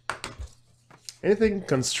 Anything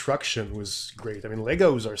construction was great. I mean,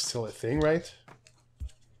 Legos are still a thing, right?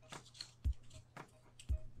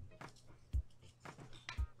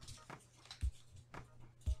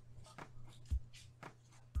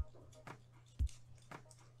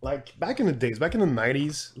 Like, back in the days, back in the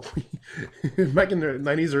 90s, back in the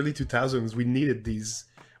 90s, early 2000s, we needed these,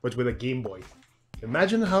 but with a Game Boy.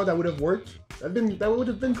 Imagine how that would have worked. That would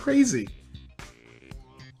have been crazy.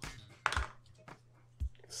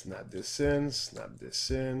 Snap this in, snap this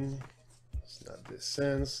in, snap this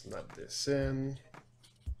in, snap this in.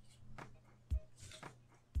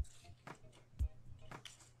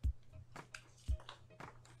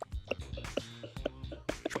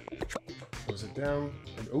 Close it down.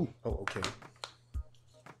 And, oh, okay.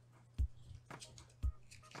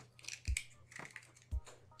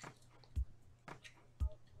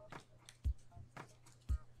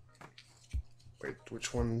 Wait,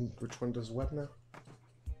 which one does what now?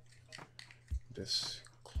 Just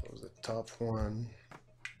close the top one.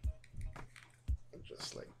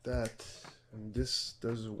 Just like that. And this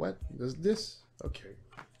does what? Does this? Okay.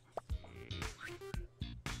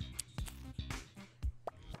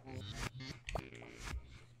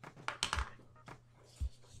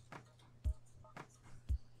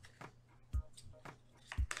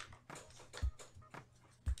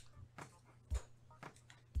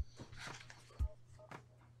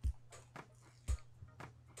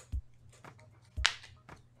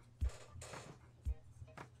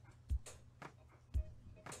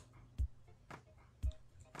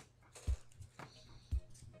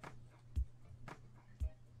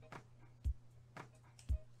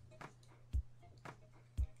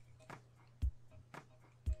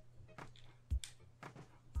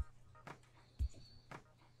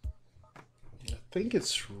 I think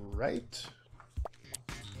it's right.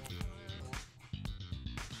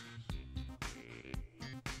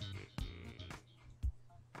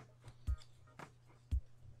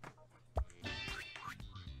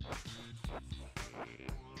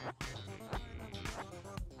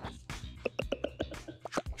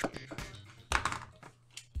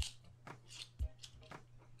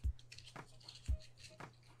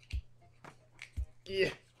 Yeah.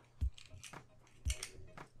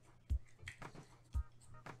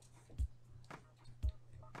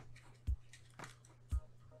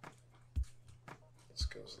 This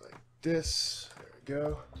goes like this. There we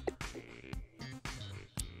go.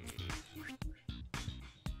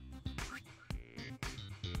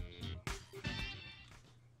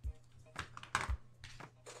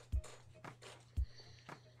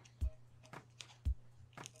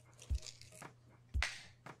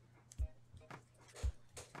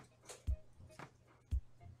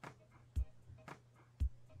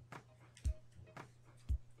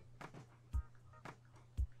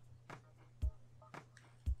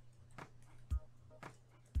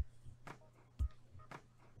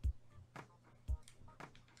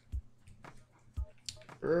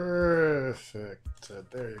 Perfect.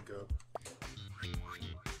 There you go.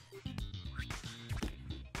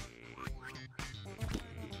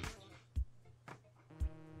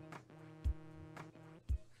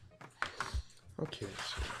 Okay,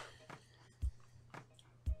 so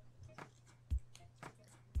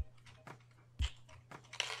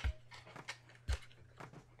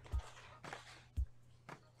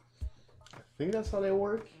I think that's how they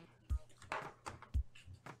work.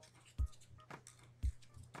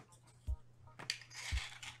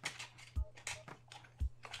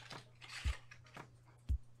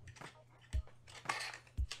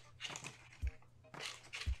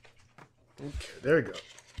 Okay, there you go.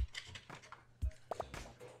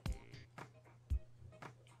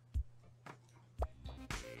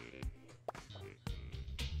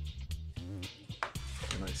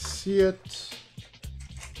 Can I see it?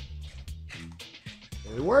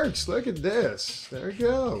 It works. Look at this. There you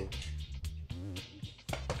go.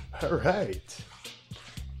 All right.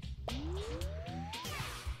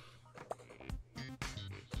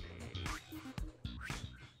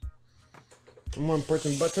 One more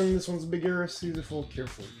important button. This one's bigger. See the fold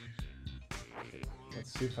carefully.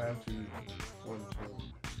 Let's see if I have to. One.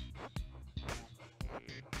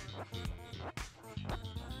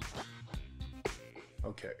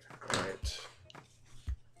 Okay. All right.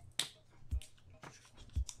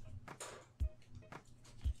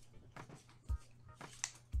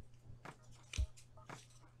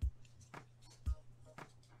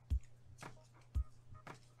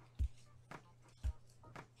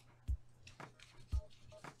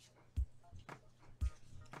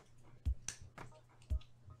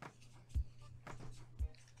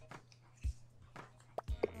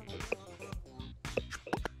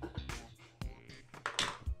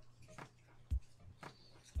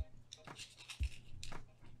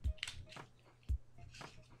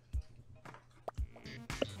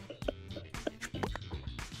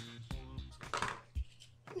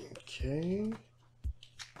 Okay.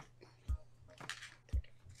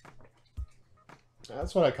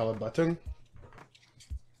 That's what I call a button.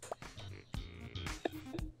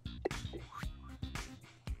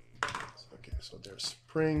 Okay, so there's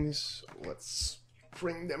springs. Let's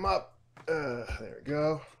spring them up. There we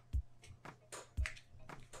go.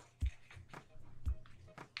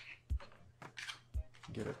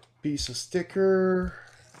 Get a piece of sticker.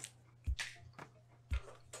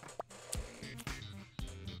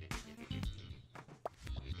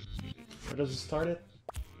 Where does it start it?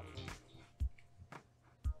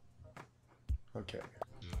 Okay.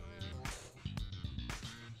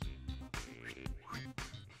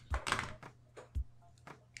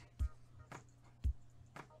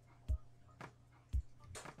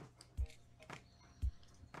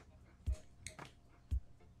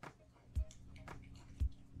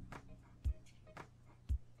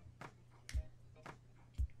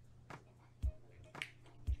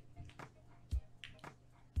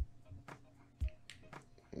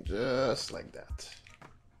 Just like that.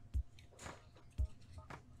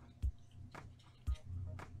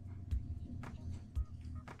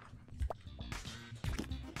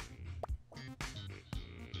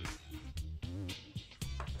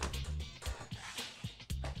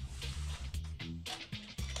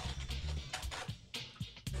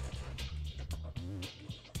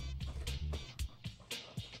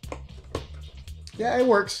 Yeah, it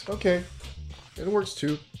works. Okay. It works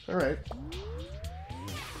too. All right.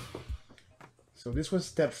 So this was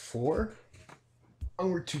step 4.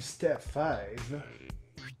 Onward to step 5.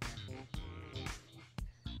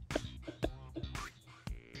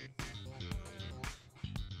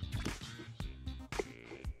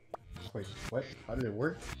 Wait, what? How did it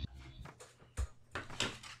work?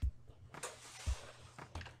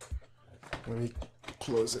 Let me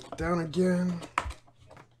close it down again.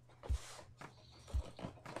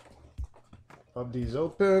 Pop these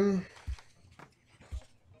open.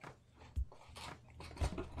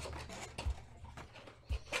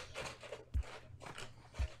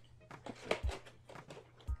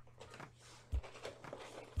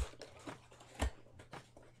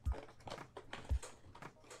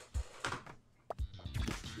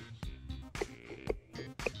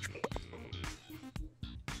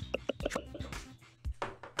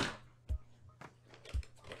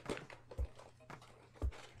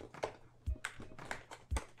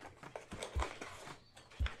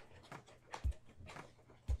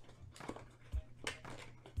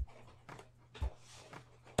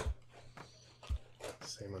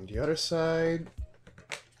 Same on the other side.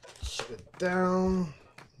 Shut it down.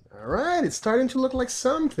 Alright, it's starting to look like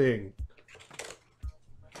something.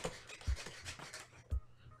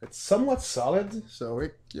 It's somewhat solid, so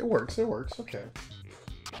it works, okay.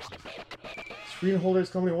 Screen holders,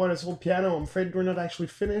 company one, this whole piano. I'm afraid we're not actually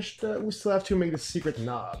finished. We still have to make the secret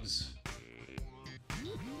knobs.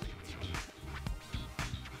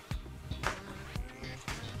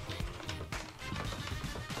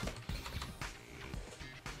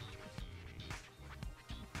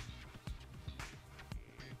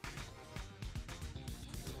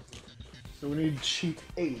 So we need sheet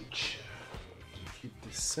H. Keep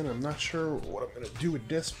this in. I'm not sure what I'm gonna do with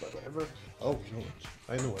this, but whatever. Oh, you know what?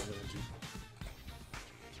 I know what I'm gonna do.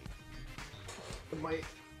 Put my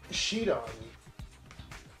sheet on.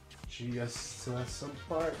 G still has some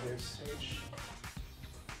part. There's H.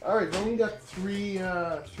 All right, we only got three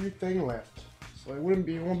thing left, so it won't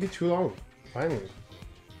be too long. Finally.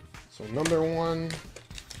 So number one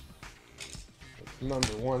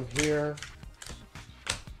here.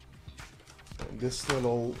 And this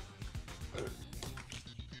little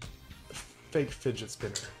fake fidget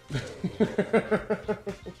spinner.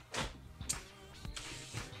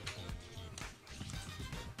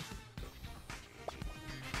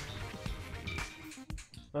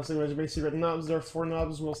 Now, so to make secret knobs, there are 4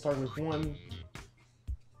 knobs. We'll start with 1.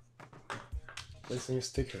 Placing a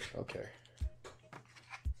sticker. Okay.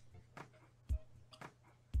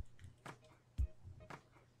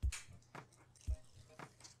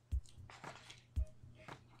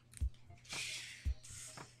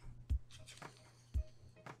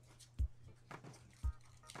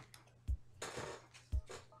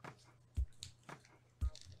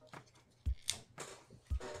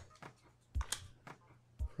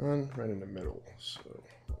 Right in the middle, so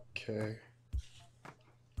okay.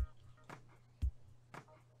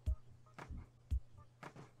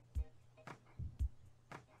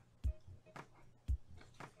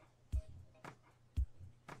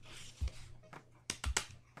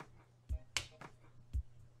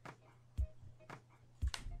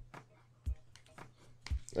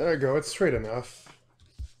 There we go, it's straight enough.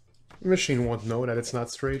 The machine won't know that it's not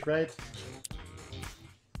straight, right?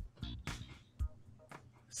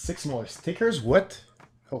 6 more stickers? What?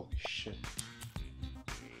 Holy shit.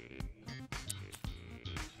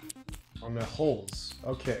 On the holes.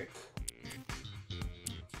 Okay.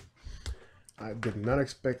 I did not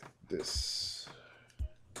expect this.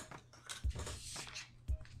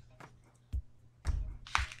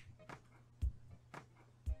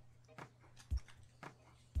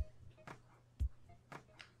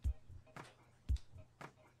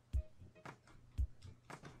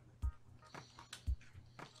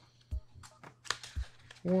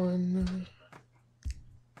 One.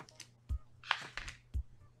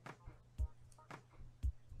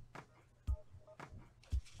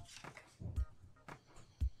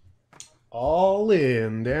 All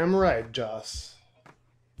in, damn right, Joss.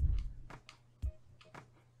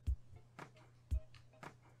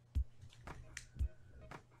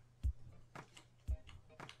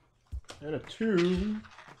 And a 2.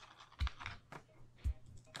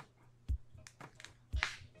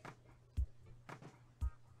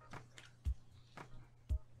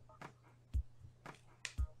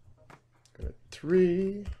 And a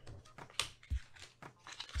 3.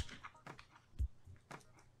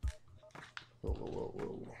 Whoa, whoa, whoa,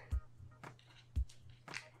 whoa.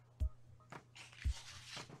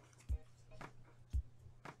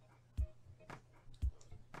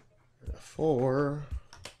 And a 4.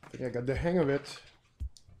 I think I got the hang of it.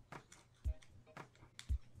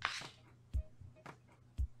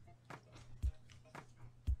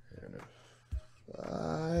 And a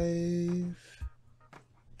 5.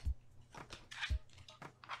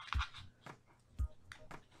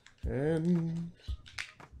 And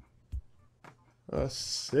a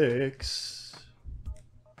 6.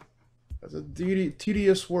 That's a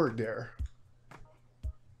tedious word there.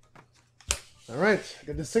 Alright, I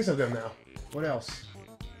got the 6 of them now. What else?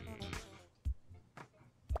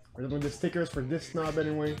 We're doing the stickers for this knob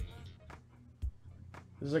anyway.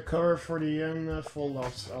 There's a cover for the end, full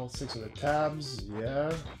of all 6 of the tabs,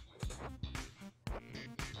 yeah.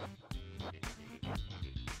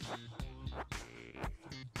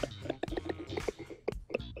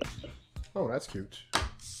 Oh, that's cute.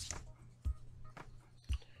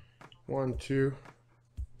 1, 2,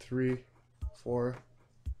 3, 4,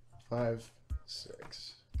 5,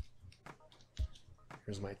 6.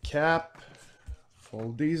 Here's my cap.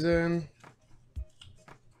 Fold these in.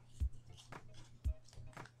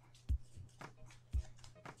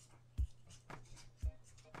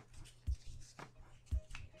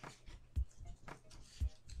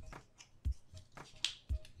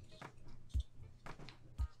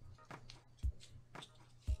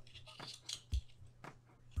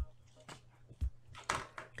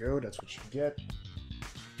 go, that's what you get.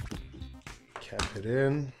 Cap it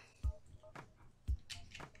in.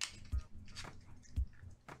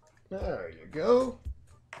 There you go.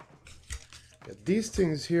 Got these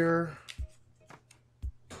things here.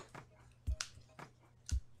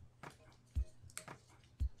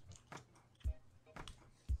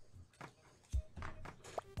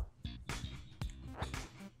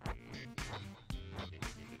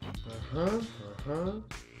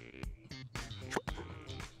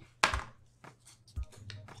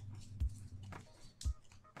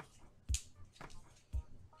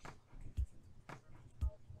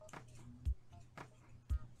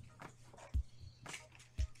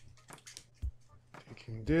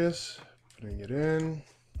 Taking this, putting it in.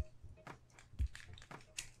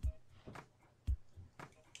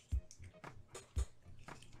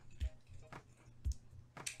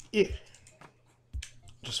 Yeah.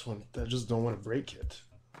 I just don't want to break it.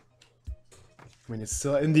 I mean, it's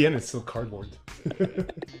still, in the end, it's still cardboard.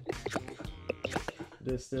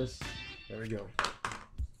 This, there we go.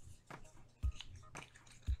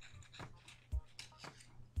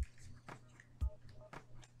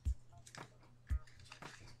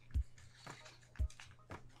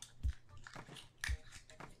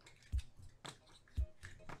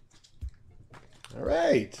 All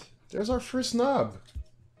right, there's our first knob.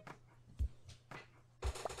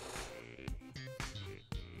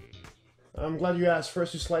 I'm glad you asked.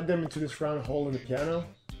 First, you slide them into this round hole in the piano.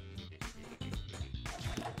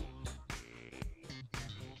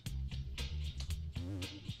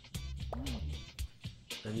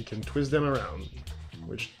 And you can twist them around,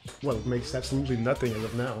 which, well, makes absolutely nothing as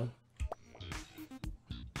of now.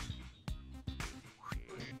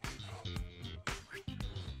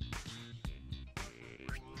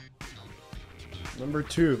 Number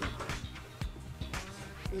 2.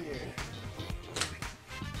 Yeah.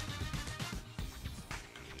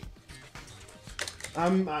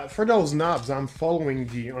 For those knobs, I'm following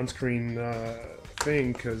the on-screen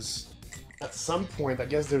thing because at some point, I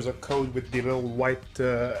guess there's a code with the little white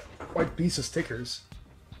piece of stickers.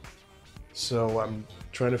 So I'm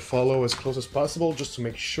trying to follow as close as possible just to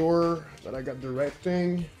make sure that I got the right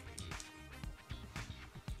thing.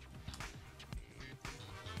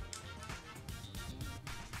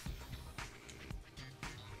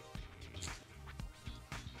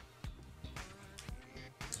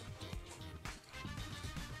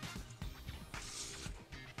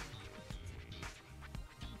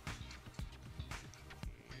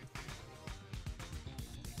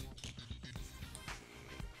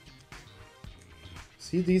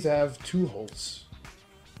 See, these have 2 holes.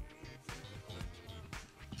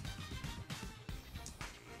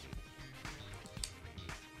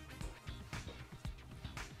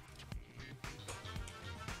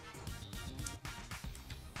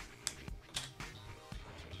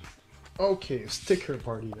 Okay, sticker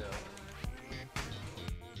party now.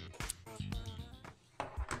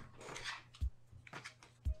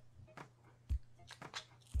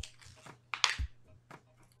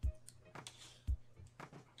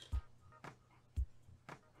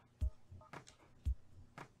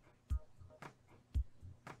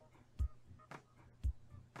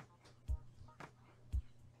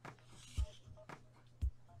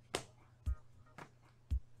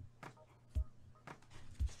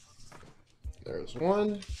 There's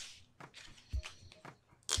one.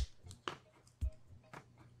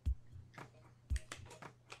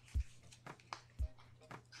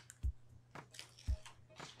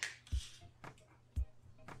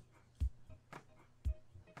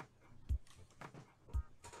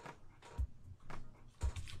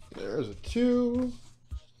 There's a 2.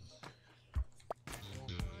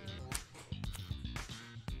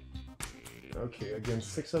 Okay, again,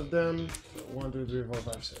 6 of them. 1, 2, 3, 4,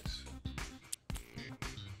 5, 6.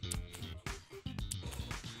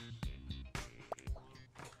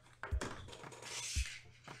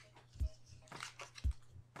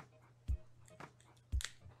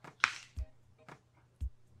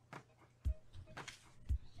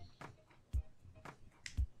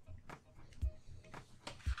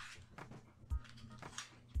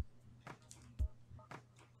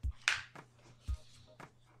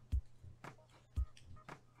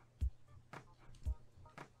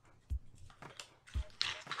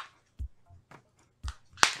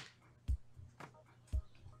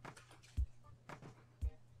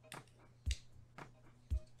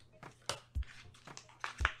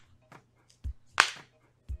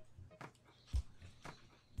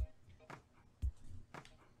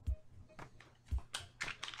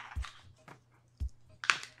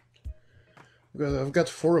 I've got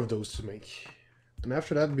 4 of those to make. And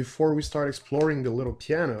after that, before we start exploring the little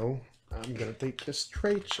piano, I'm gonna take a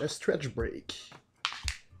stretch break.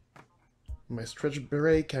 My stretch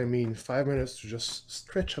break, I mean 5 minutes to just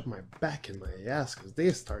stretch up my back and my ass because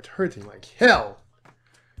they start hurting like hell.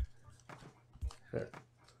 There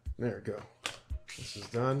we go. This is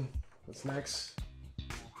done. What's next?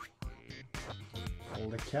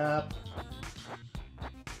 Hold the cap.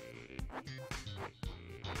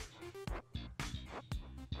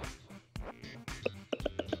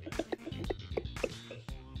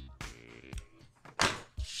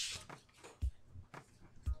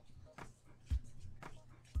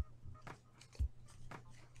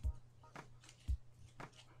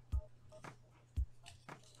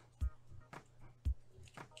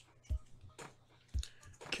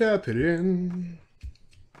 Cap it in.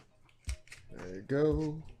 There you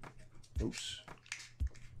go. Oops.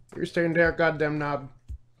 You're staying there, goddamn knob.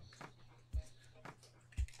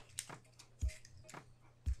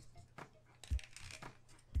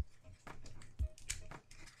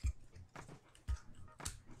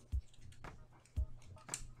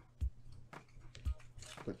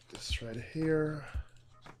 Put this right here.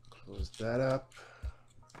 Close that up.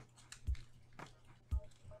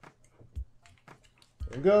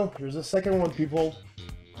 There you go. Here's the second one, people.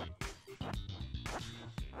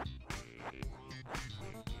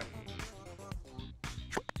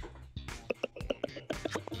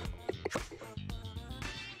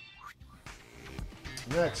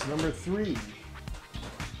 Next, number 3.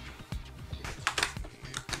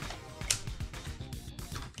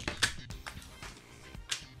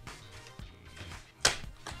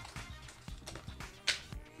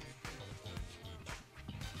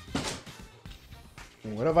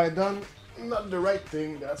 And what have I done? Not the right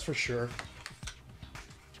thing, that's for sure.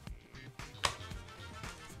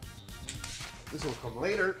 This will come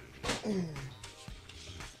later.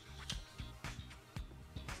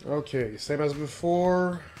 Okay, same as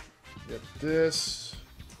before. Get this.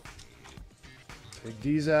 Take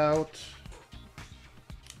these out.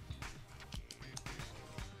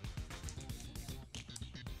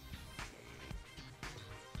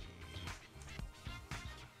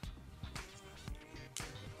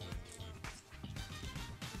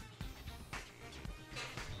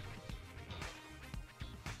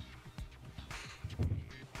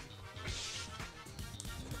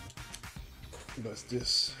 What's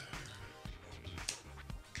this?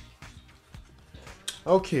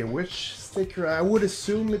 Okay, which sticker? I would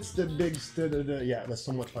assume it's the big sticker. Yeah, the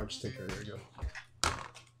somewhat large sticker. There you go.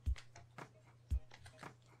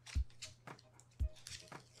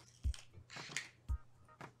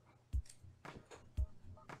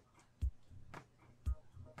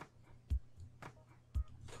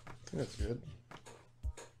 That's good.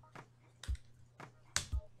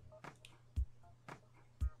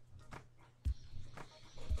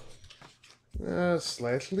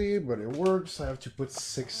 Slightly, but it works. I have to put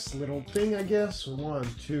 6 little thing, I guess. 1,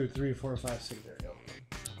 2, 3, 4, 5, 6. There you go.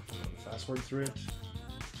 Fast work through it.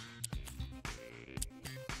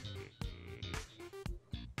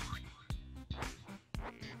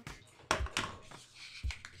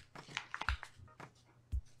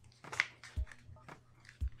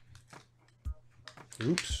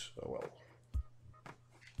 Oops. Oh well.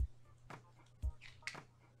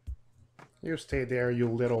 You stay there, you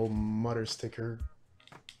little mother sticker.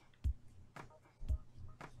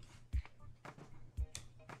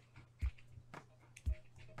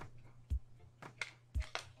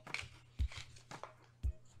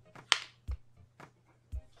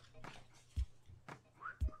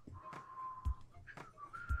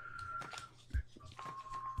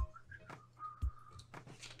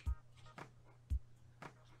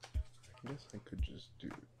 I guess I could just do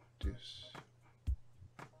this.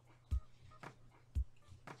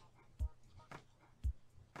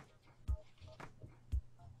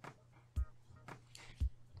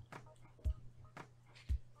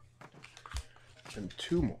 And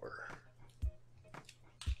 2 more.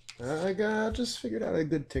 I just figured out a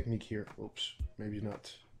good technique here. Oops, maybe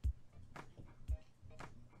not.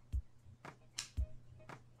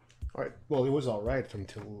 Alright, well, it was alright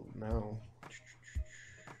until now.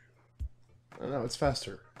 Oh, no, it's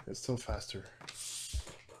faster. It's still faster.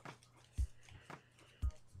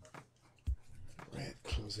 Right,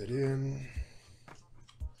 close it in.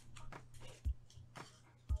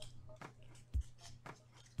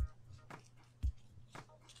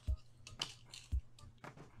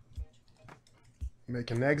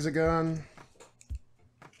 Make an hexagon.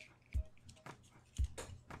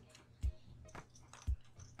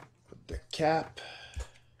 Put the cap.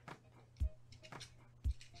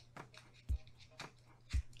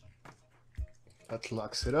 That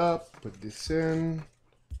locks it up. Put this in.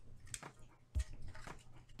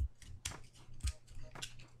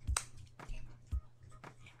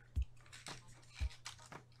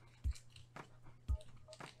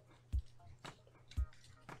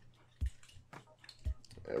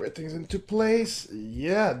 Everything's into place.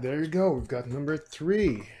 Yeah, there you go. We've got number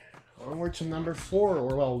 3. Onward to number 4,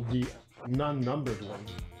 or well, the non-numbered one.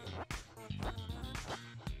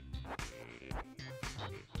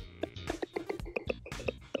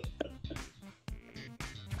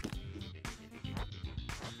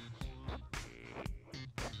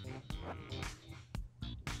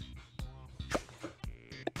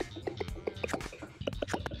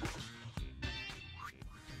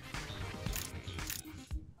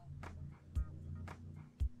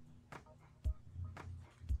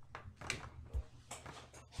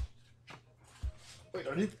 Wait,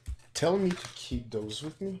 are you telling me to keep those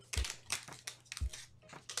with me?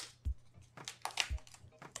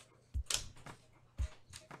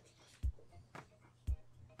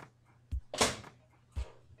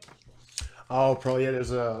 Oh, probably, yeah,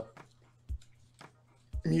 there's a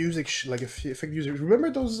music, like a effect music. Remember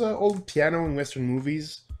those old piano in Western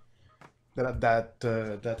movies? That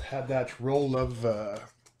had that roll of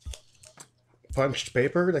punched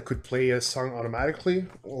paper that could play a song automatically.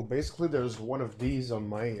 Well, basically, there's one of these on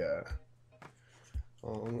my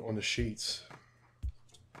on the sheets.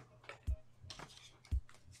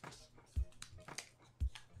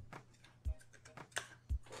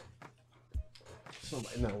 So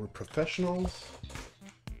right now we're professionals.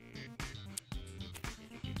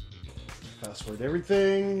 Password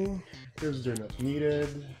everything because they're not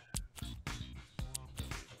needed.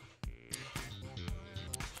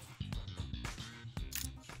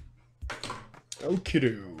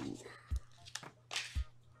 Okidoo.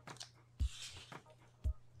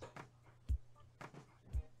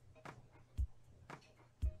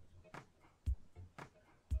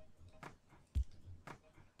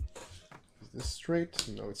 Is this straight?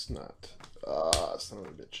 No, it's not. Ah, son of a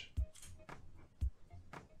bitch.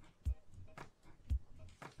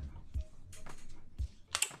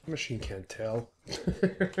 The machine can't tell.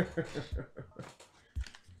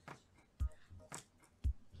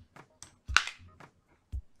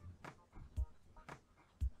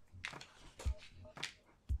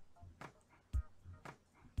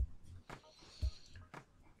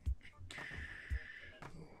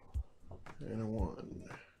 And a 1.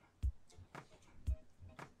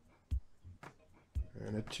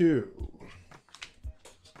 And a 2.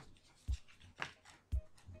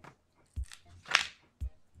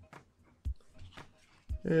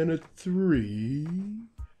 And a 3.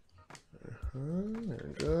 There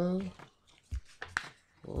we go.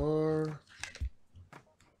 4.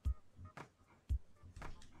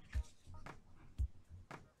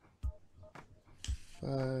 5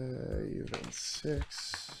 and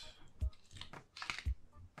 6.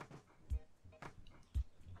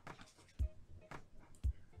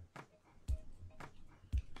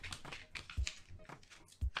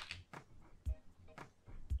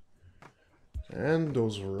 And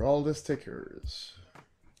those were all the stickers.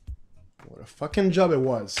 What a fucking job it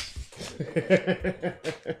was.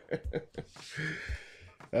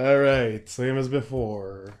 Alright, same as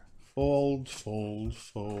before. Fold, fold,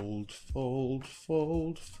 fold, fold,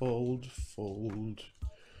 fold, fold, fold.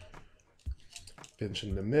 Pinch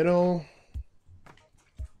in the middle.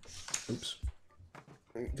 Oops.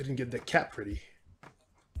 Didn't get the cap ready.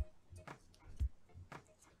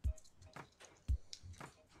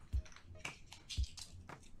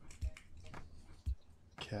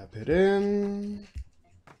 Cap it in.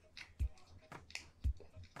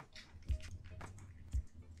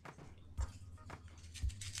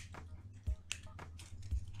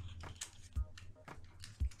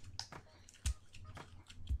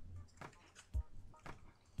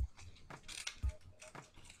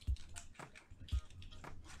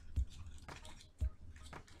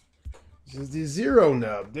 This is the 0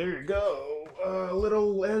 nub. There you go. A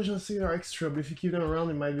little agency or extra, but if you keep them around,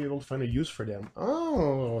 you might be able to find a use for them.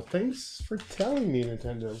 Oh, thanks for telling me,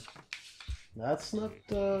 Nintendo. That's not.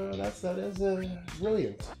 That is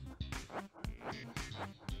brilliant.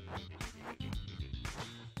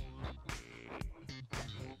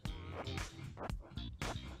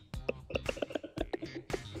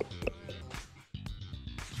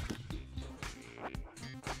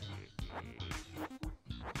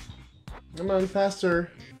 Come on,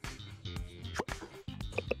 faster.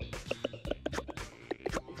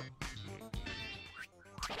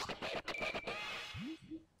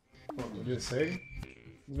 What did it say?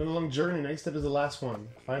 It's been a long journey. Next step is the last one.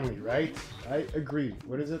 Finally, right? I agree.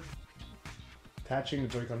 What is it? Attaching the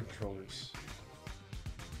Joy-Con controllers.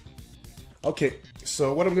 Okay,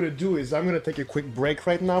 so what I'm gonna do is I'm gonna take a quick break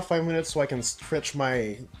right now, 5 minutes, so I can stretch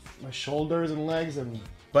my shoulders and legs and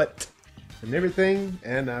butt and everything,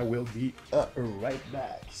 and I will be right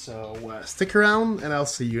back. So stick around, and I'll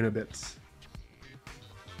see you in a bit.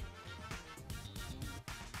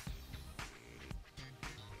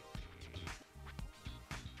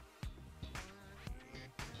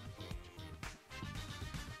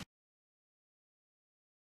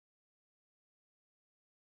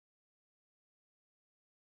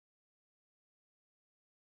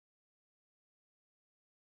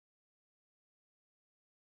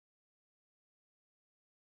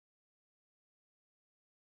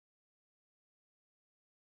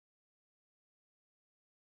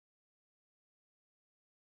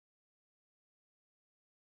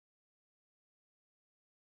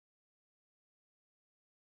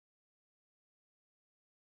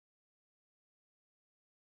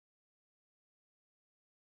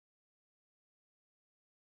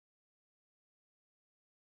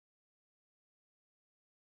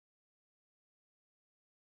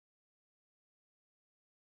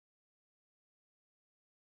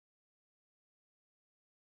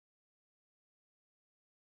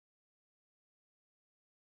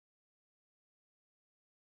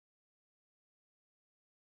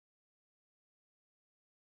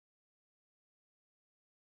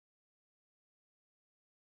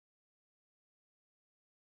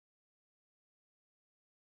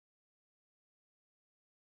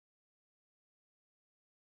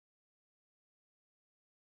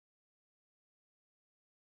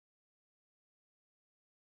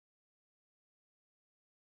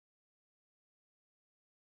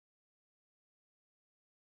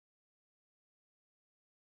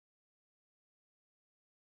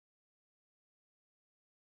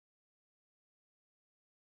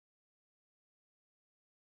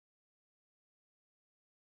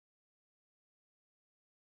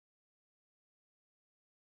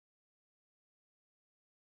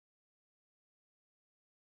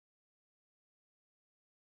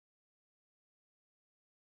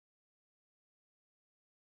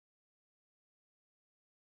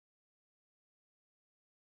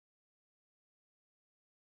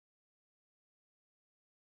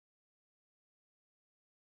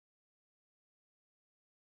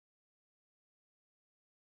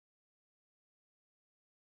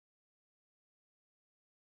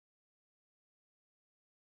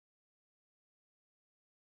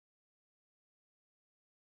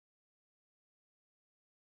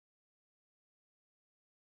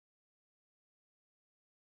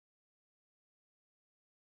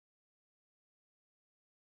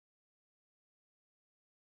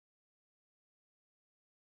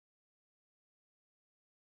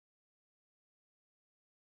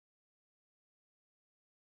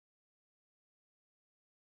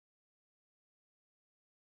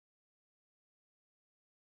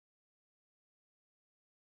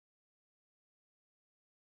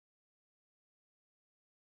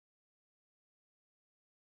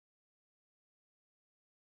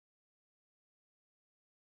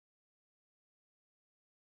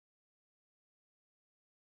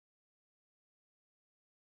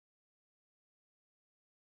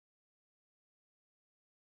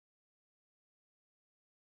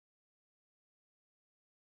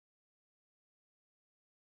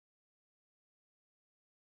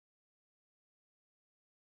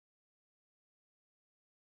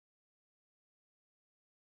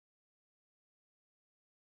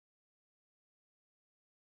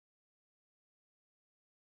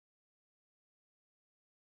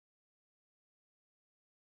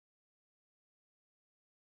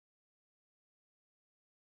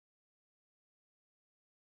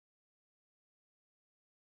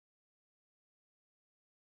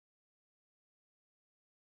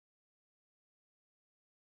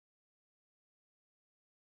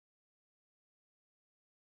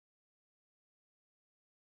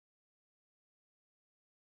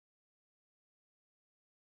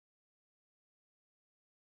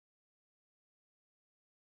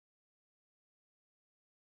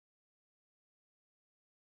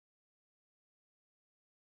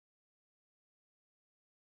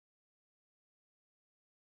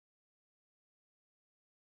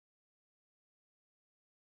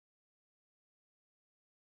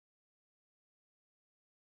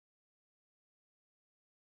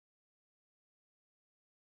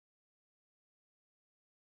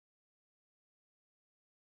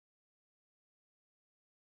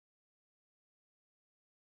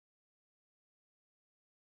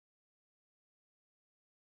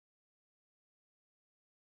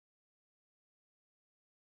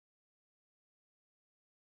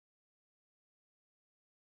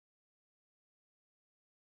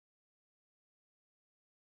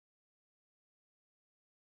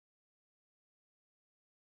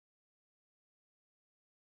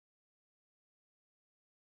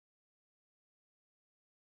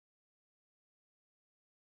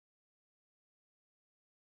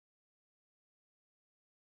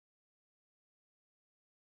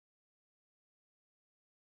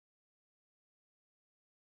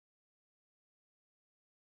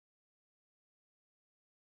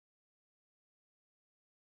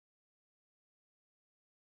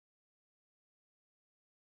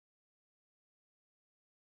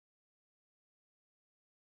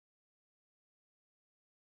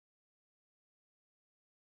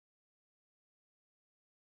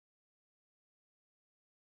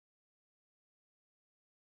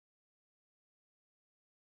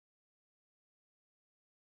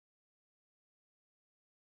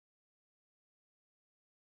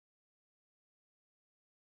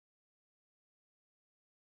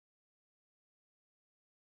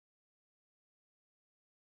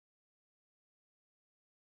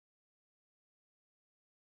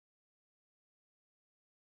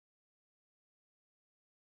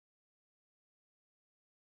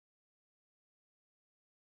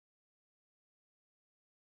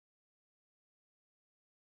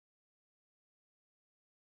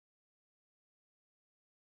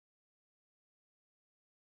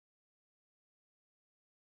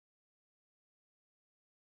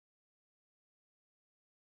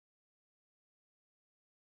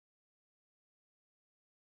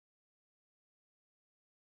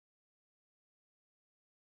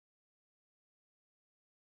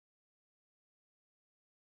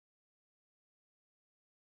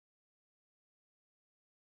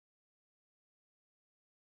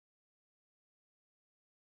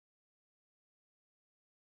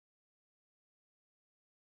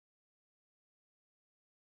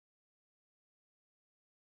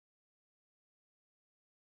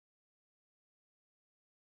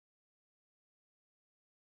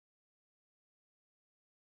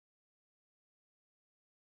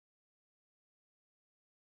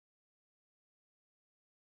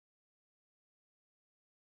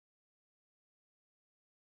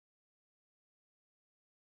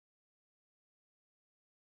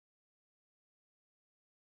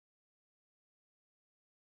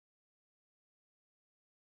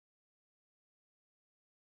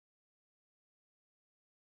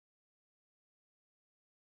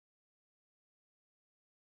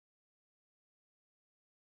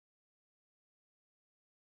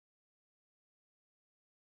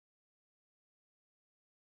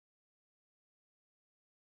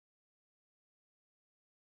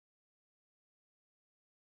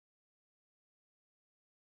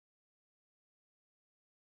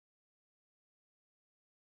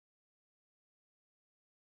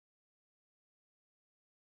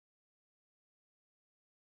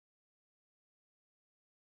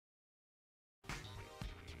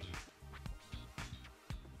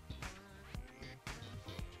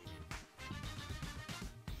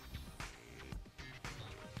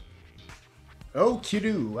 Okie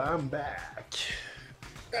doo, I'm back.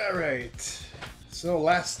 Alright. So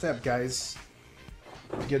last step, guys.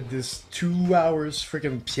 Get this 2 hours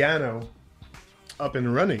freaking piano up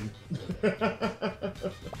and running.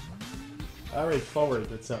 Alright, forward,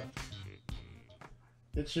 it's up.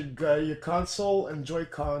 Get your console and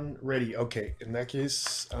Joy-Con ready. Okay, in that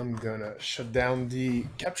case, I'm gonna shut down the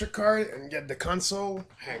capture card and get the console.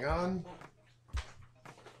 Hang on.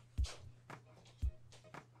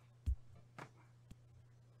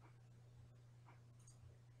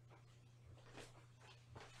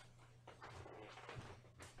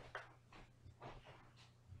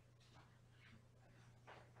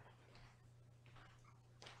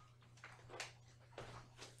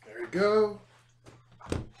 There we go.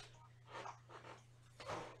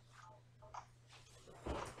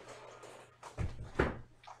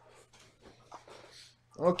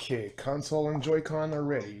 Okay, console and Joy-Con are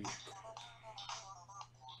ready.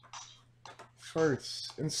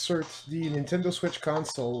 First, insert the Nintendo Switch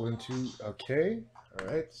console into... Okay,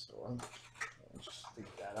 alright, so I'll just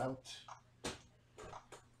take that out.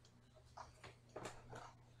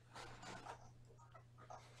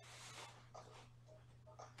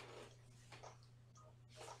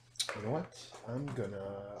 You know what? I'm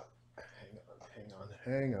gonna...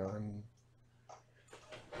 Hang on.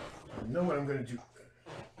 I know what I'm gonna do.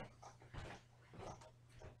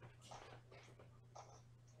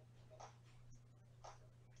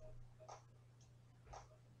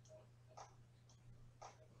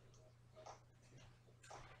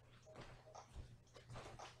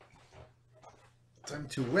 Time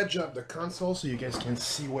to wedge up the console so you guys can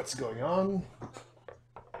see what's going on.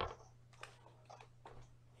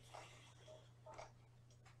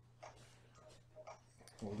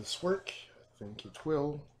 Will this work? I think it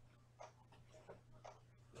will.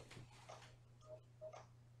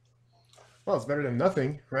 Well, it's better than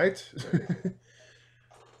nothing, right?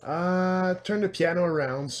 Turn the piano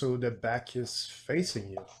around so the back is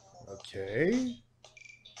facing you. Okay.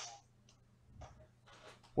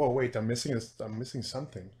 Whoa, wait, I'm missing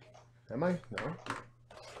something. Am I? No.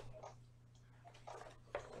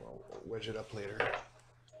 I'll wedge it up later.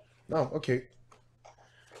 No, okay.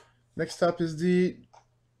 Next up is the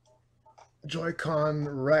Joy-Con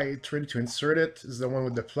right, ready to insert it. This is the one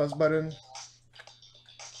with the plus button.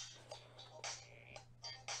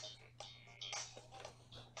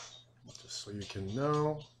 Just so you can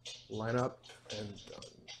know. Line up and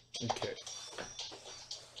done. Okay.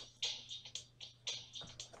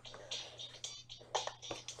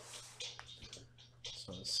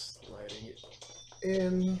 So I'm sliding it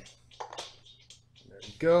in. There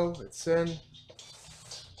we go, it's in.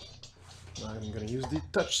 Now I'm going to use the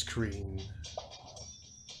touch screen.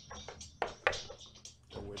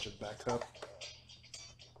 I'll wedge it back up.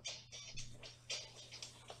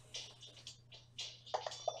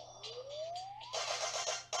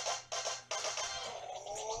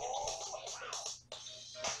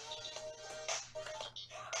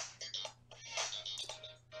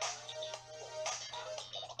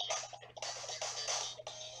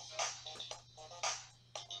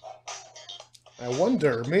 I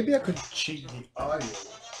wonder, maybe I could cheat the audio.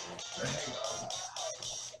 Hang on.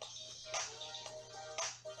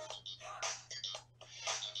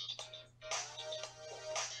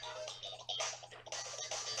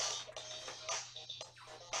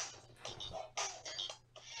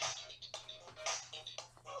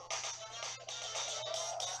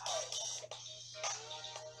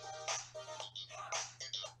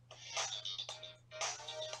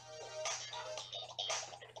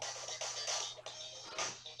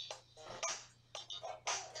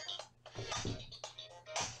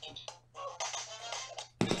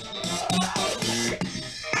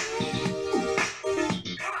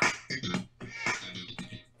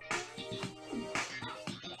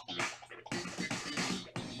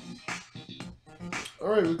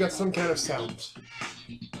 Alright, we've got some kind of sound.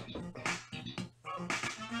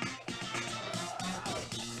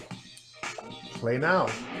 Play now.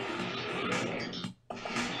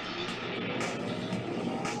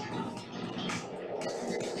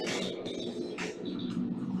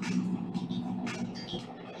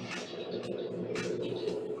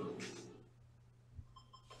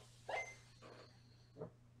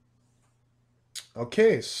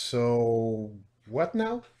 Okay, so what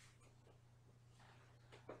now?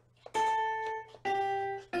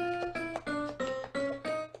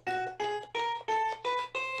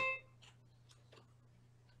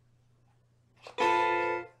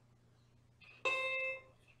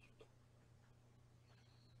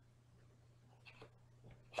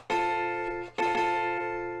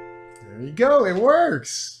 There you go, it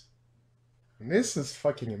works! And this is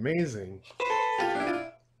fucking amazing.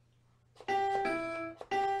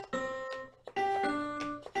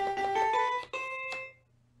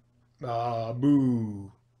 Ah,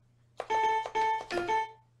 boo.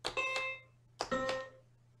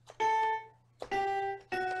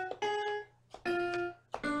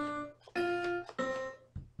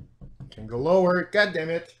 Can go lower. God damn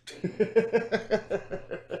it.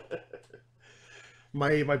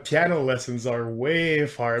 My piano lessons are way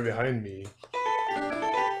far behind me.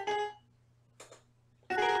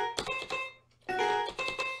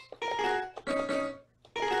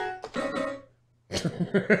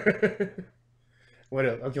 What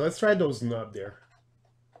else? Okay, let's try those knob there.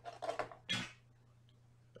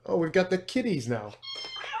 Oh, we've got the kitties now.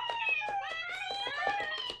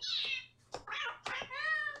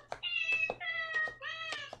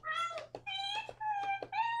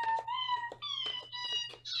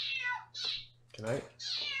 Can I?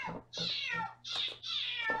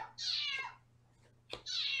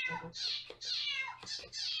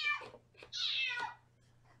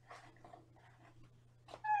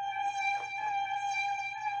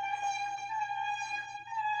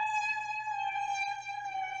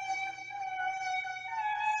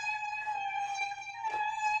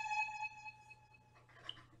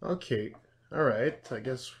 Okay, all right. I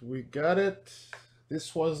guess we got it.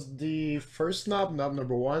 This was the first knob, knob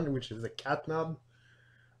number 1, which is the cat knob.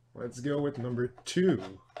 Let's go with number 2.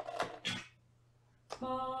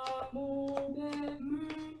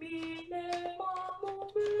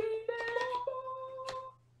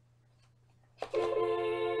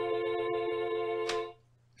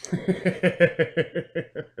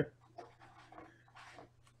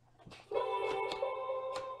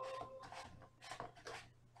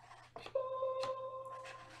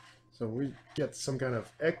 So we get some kind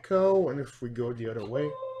of echo, and if we go the other way.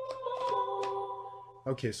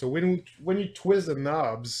 Okay, so when you twist the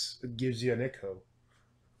knobs, it gives you an echo.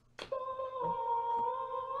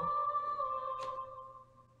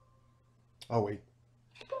 Oh wait.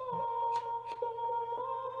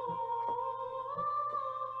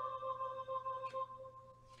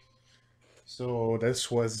 So this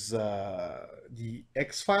was the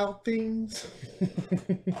X-File things.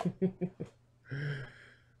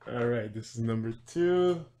 All right, this is number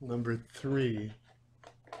 2. Number 3.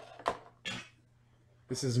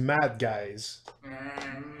 This is Mad Guys.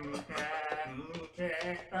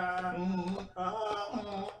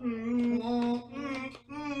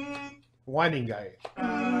 Whining guy.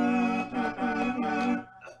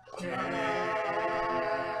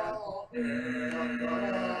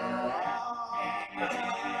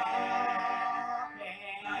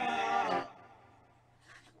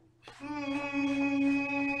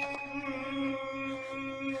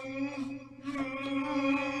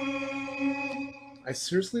 I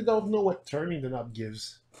seriously don't know what turning the knob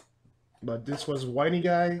gives, but this was Whiny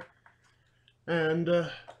Guy and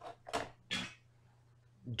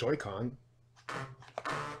Joy-Con.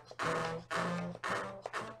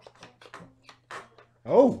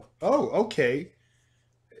 Oh, okay.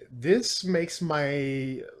 This makes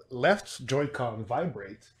my left Joy-Con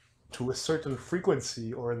vibrate to a certain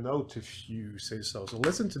frequency or a note, if you say so. So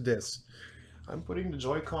listen to this. I'm putting the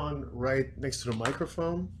Joy-Con right next to the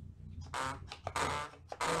microphone.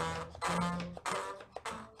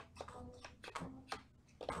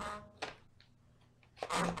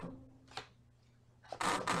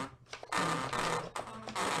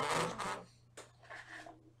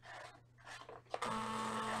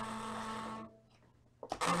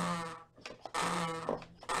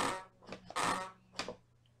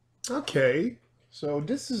 Okay, so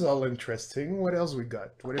this is all interesting. What else we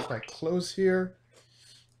got? What if I close here,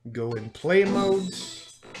 go in play mode?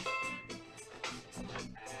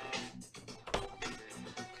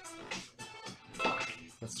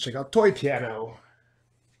 Let's check out Toy Piano.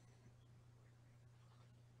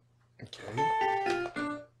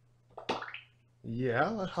 Okay.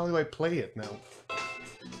 Yeah, how do I play it now?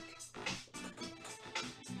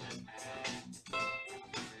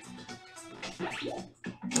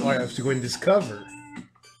 Oh, I have to go and discover.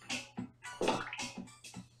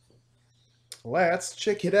 Let's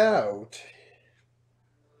check it out.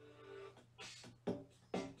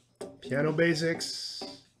 Piano basics.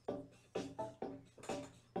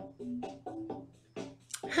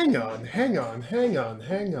 Hang on.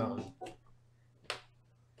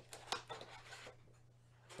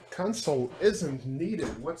 Console isn't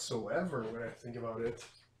needed whatsoever when I think about it.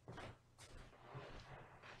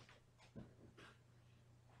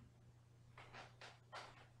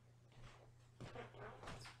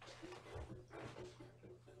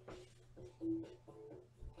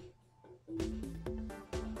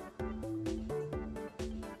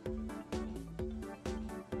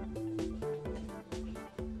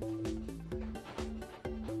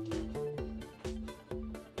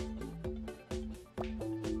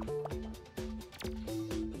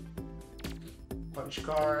 punch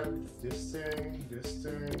card, this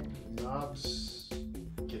thing, knobs,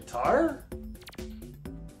 guitar,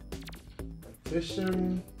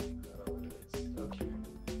 partition. I don't know what it is. Okay.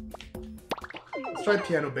 Let's try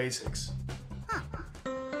piano basics.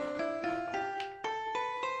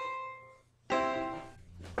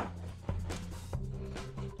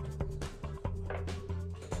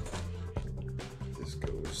 This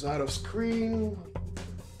goes out of screen.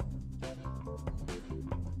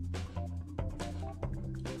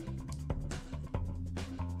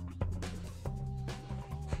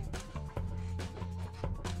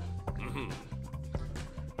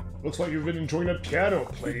 Looks like you've been enjoying that piano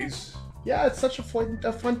plays. Yeah, it's such a fun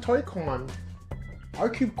Toy-Con. Our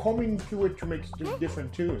cube combing through it to make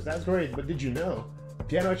different tunes. That's great, but did you know? The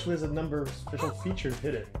piano actually has a number of special features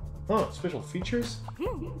hidden. Huh, special features?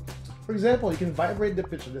 For example, you can vibrate the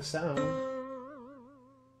pitch of the sound.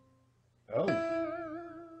 Oh.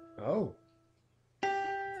 Oh.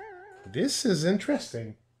 This is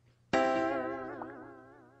interesting.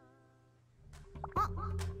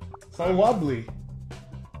 Sound wobbly.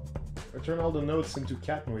 Turn all the notes into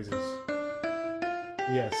cat noises.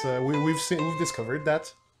 Yes, we've discovered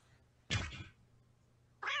that.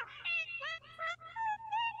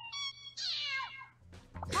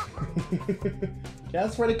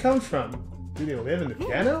 That's where they come from. Do they live in the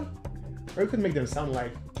piano? Or it could make them sound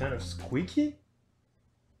like kind of squeaky?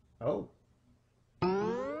 Oh.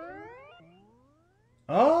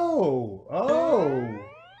 Oh! Oh!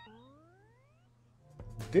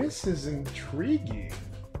 This is intriguing.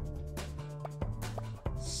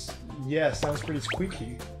 Yeah, sounds pretty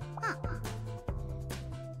squeaky.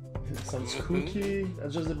 It sounds squeaky.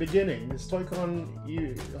 That's just the beginning. This Toy-Con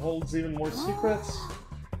holds even more secrets.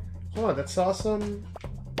 Oh, that's awesome.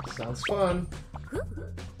 Sounds fun.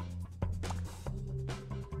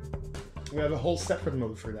 We have a whole separate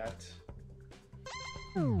mode for that.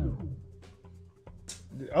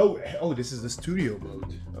 Oh, this is the studio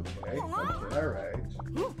mode. Okay, alright.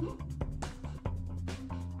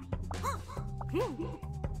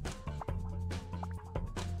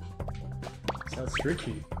 Sounds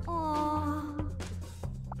tricky.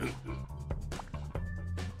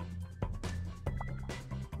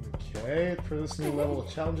 Okay, for this new level of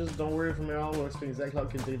challenges, don't worry for me all. We'll explain exactly how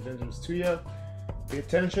it can take advantage of the studio. Pay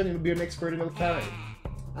attention, you'll be an expert in no time.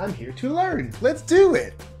 I'm here to learn. Let's do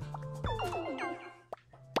it!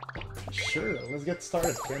 Sure, let's get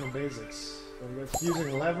started. Piano basics. So we're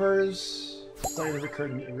using levers, starting to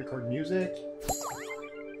record music.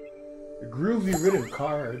 A groovy rhythm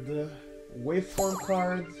card. Waveform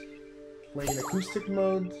card, playing acoustic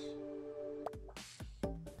mode.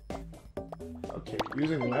 Okay,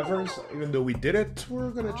 using levers, even though we did it,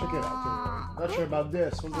 we're gonna check it out anyway. Not sure about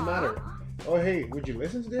this, what's the matter? Oh hey, would you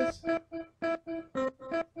listen to this?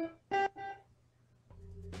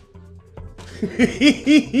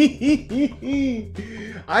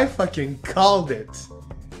 I fucking called it!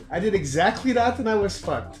 I did exactly that and I was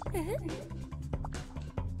fucked.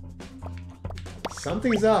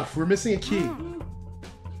 Something's off. We're missing a key.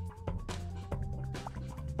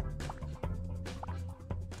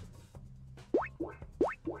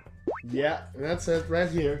 Yeah, that's it. Right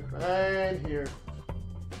here. Right here.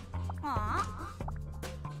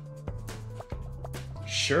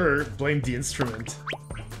 Sure, blame the instrument.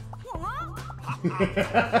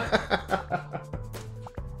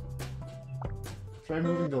 Try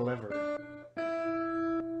moving the lever.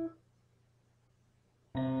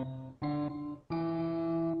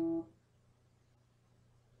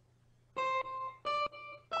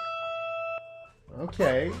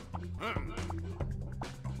 Okay.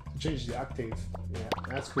 Change the octave. Yeah,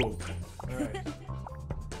 that's cool. Alright.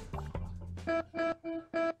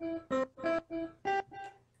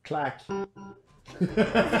 Clack.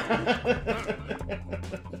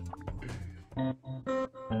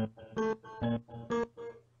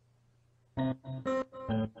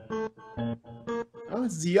 Oh,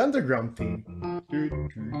 it's the underground theme.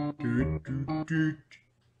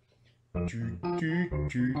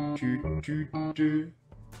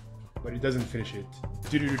 But it doesn't finish it.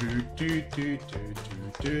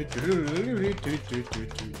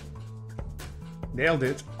 Nailed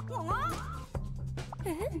it.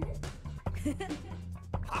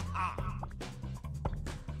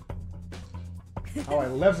 How I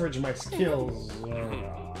leverage my skills.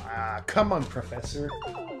 Come on, Professor.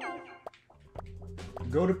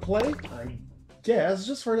 Go to play? I guess,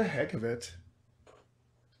 just for the heck of it.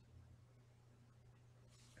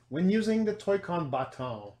 When using the Toy-Con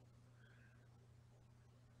baton,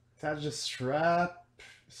 attach the strap,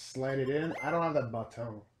 slide it in. I don't have that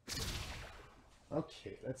baton.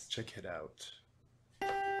 Okay, let's check it out.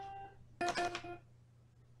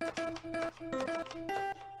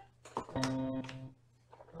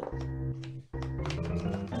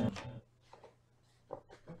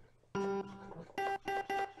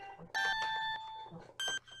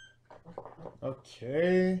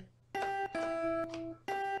 Okay.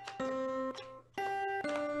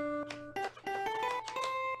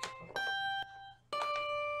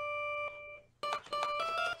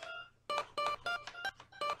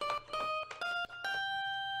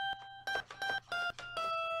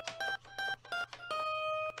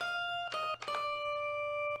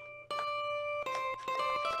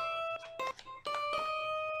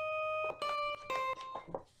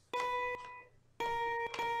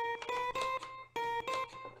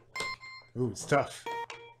 Ooh, it's tough.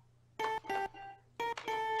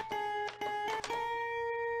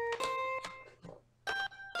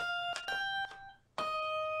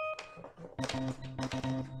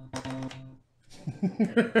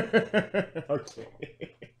 Okay.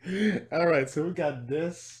 All right, so we got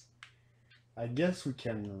this. I guess we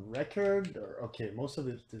can record, or okay, most of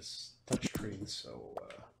it is touchscreen, so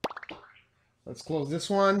let's close this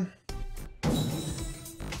one.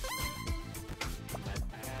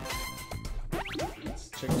 Let's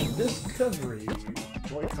check the discovery.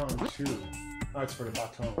 Joy-Con 2. Oh, it's for the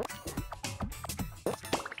bottom.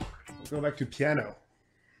 Let's go back to piano.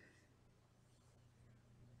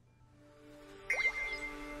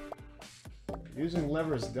 Using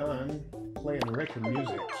levers done. Play and record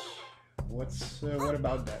music. What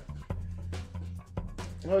about that?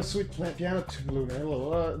 Oh, sweet piano tune.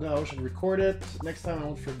 No, I should record it. Next time I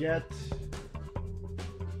won't forget.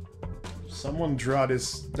 Someone draw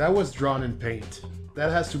this. That was drawn in paint. That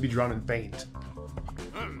has to be drawn in paint.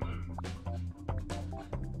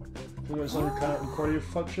 Was on recording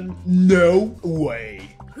function? No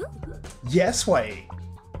way. Yes way.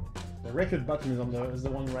 The record button is the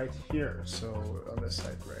one right here. So on this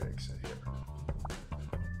side, right exit here.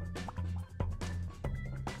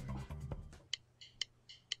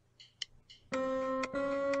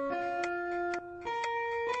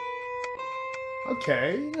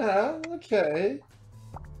 Okay, yeah, okay.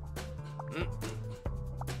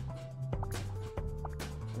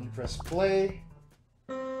 When you press play.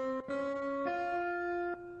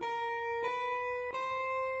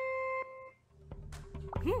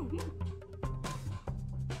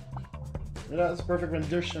 Yeah, that's a perfect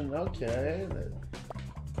rendition. Okay.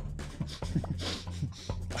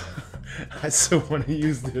 I so want to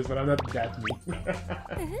use this, but I'm not that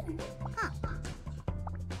mean.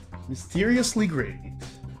 Mysteriously great.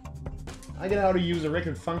 I get how to use a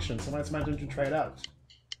record function, so now it's my turn to try it out.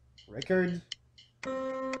 Record. What?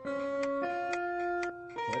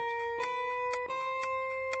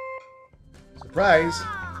 Surprise!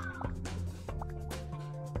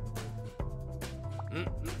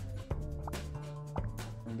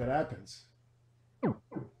 And that happens.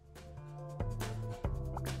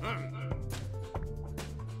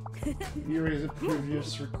 Erase a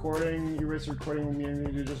previous recording. Erase recording will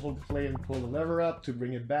mean you just hold play and pull the lever up to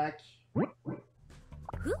bring it back.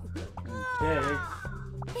 Okay.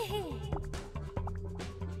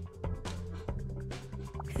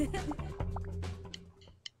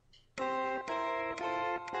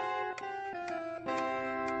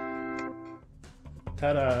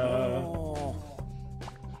 Ta-da!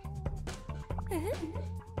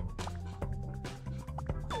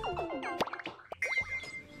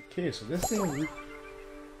 Okay, so this thing will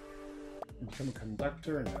become a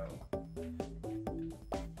conductor now.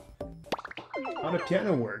 How the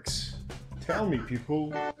piano works? Tell me,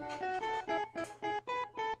 people.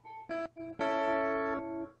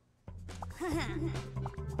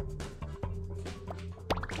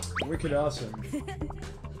 Wicked awesome.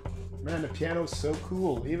 Man, the piano's so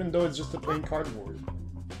cool, even though it's just a plain cardboard.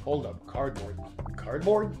 Hold up, cardboard.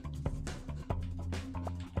 Cardboard?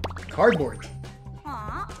 Cardboard!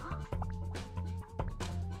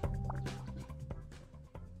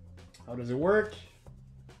 How does it work?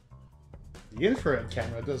 The infrared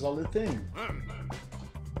camera does all the thing.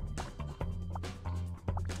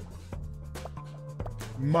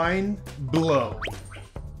 Mind blow.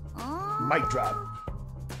 Mic drop.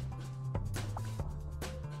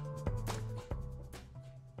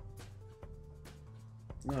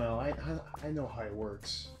 No, I know how it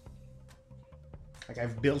works. Like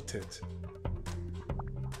I've built it.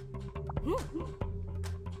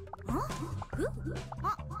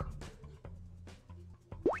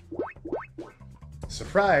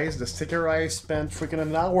 Surprise! The sticker I spent freaking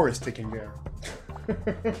an hour sticking there.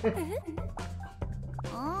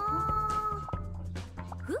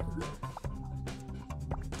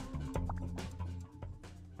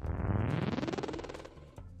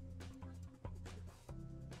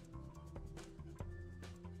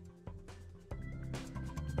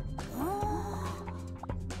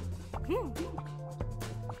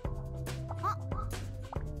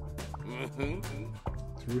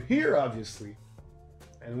 through here, obviously.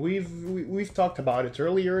 And we've talked about it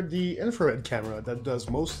earlier, the infrared camera that does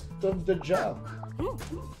most of the job.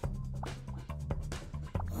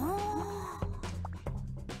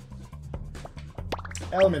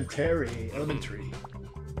 Elementary.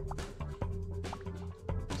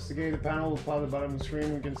 Investigate the panel, apply the bottom of the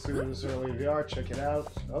screen. We can see this early VR. Check it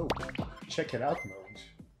out. Oh, check it out mode.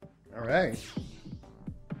 All right.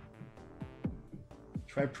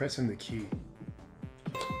 Try pressing the key.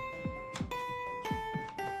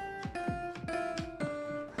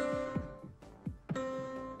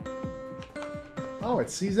 Oh, it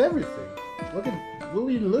sees everything.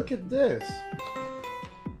 Look at this.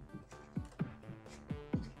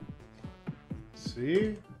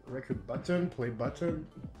 See? Record button, play button.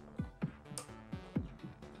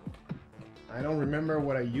 I don't remember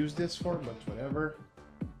what I used this for, but whatever.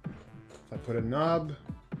 If I put a knob,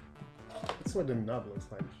 that's what the knob looks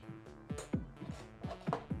like.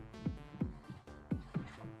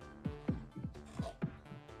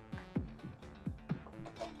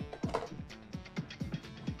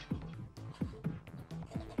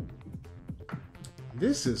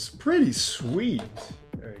 This is pretty sweet.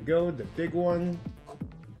 There you go, the big one.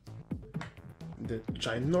 The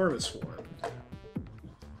ginormous one.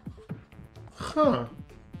 Huh.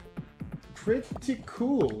 Pretty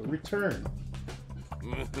cool. Return.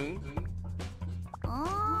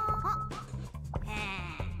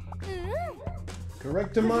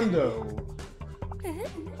 Correctamundo.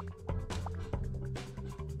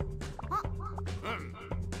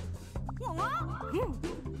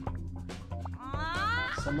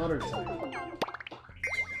 Some other time.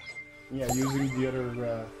 Yeah, using the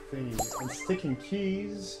other thingy. And sticking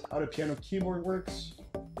keys. How the piano keyboard works.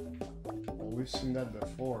 Well, we've seen that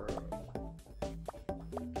before.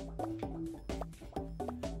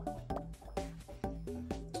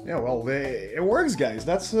 Yeah, well, it works, guys.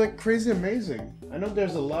 That's crazy amazing. I know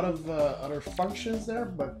there's a lot of other functions there,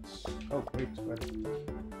 but... Oh, wait.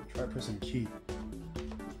 Try pressing key.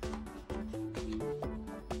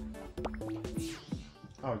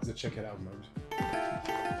 Oh, it's the check it out mode.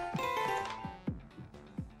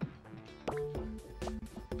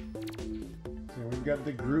 So we've got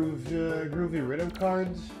the groovy rhythm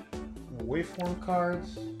cards, the waveform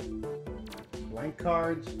cards, blank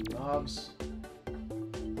cards, knobs,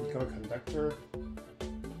 color conductor.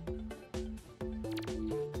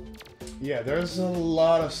 Yeah, there's a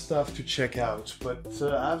lot of stuff to check out, but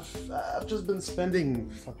I've just been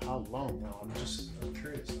spending how long now? I'm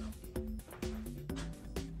curious now.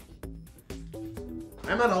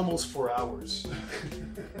 I'm at almost 4 hours.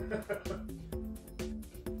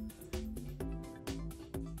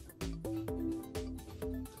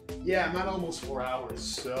 Yeah, I'm at almost 4 hours,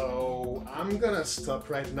 so I'm gonna stop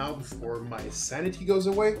right now before my sanity goes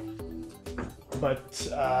away. But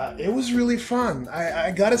it was really fun.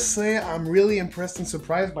 I gotta say, I'm really impressed and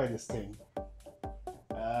surprised by this thing.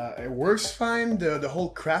 It works fine. The whole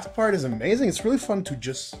craft part is amazing. It's really fun to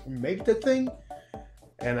just make the thing.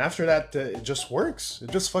 And after that, it just works.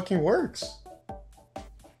 It just fucking works.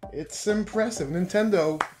 It's impressive.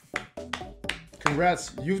 Nintendo,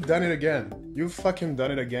 congrats. You've done it again. You've fucking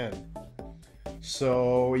done it again.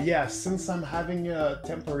 So yeah, since I'm having a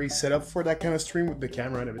temporary setup for that kind of stream with the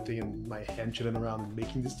camera and everything and my hand chilling around and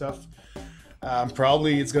making this stuff,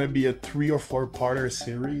 probably it's gonna be a 3 or 4 parter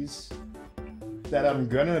series that I'm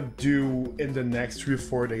gonna do in the next 3 or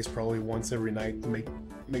 4 days, probably once every night.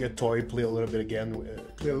 Make a toy, play a little bit again,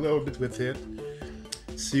 play a little bit with it,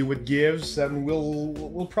 see what gives, and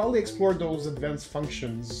we'll probably explore those advanced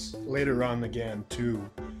functions later on again too.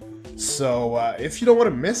 So if you don't want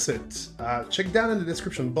to miss it, check down in the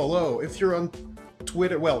description below. If you're on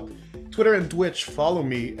Twitter, well, Twitter and Twitch, follow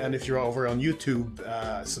me, and if you're over on YouTube,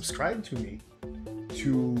 subscribe to me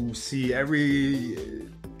to see every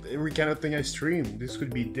kind of thing I stream. This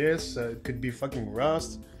could be this, it could be fucking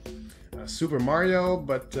Rust. Super Mario,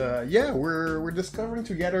 but yeah, we're discovering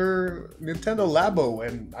together Nintendo Labo,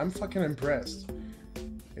 and I'm fucking impressed.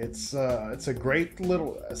 It's a great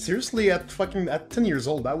little. Seriously, at 10 years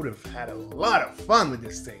old, I would have had a lot of fun with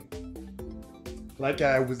this thing. Like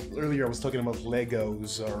I was talking about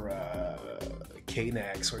Legos or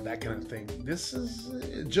Knax or that kind of thing.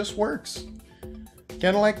 It just works.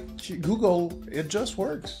 Kind of like Google, it just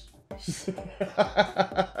works.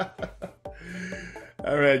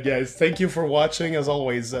 Alright guys, thank you for watching. As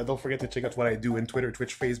always, don't forget to check out what I do in Twitter,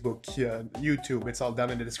 Twitch, Facebook, YouTube. It's all down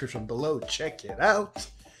in the description below. Check it out.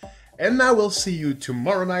 And I will see you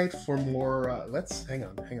tomorrow night for more... hang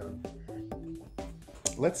on.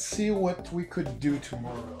 Let's see what we could do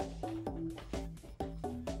tomorrow.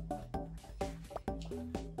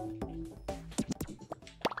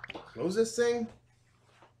 close this thing.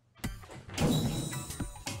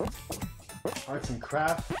 Arts and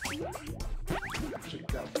craft. Check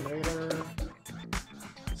that later.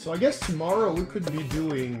 So I guess tomorrow we could be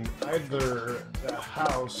doing either the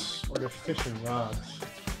house or the fishing rods.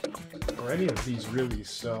 Or any of these really,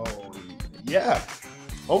 so yeah.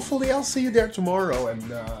 Hopefully I'll see you there tomorrow and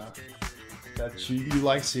that you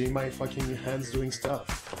like seeing my fucking hands doing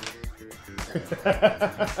stuff.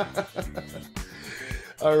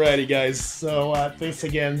 Alrighty guys, so thanks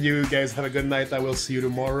again. You guys have a good night. I will see you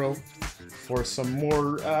tomorrow for some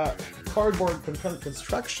more cardboard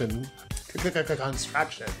construction.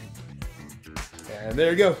 And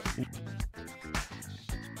there you go.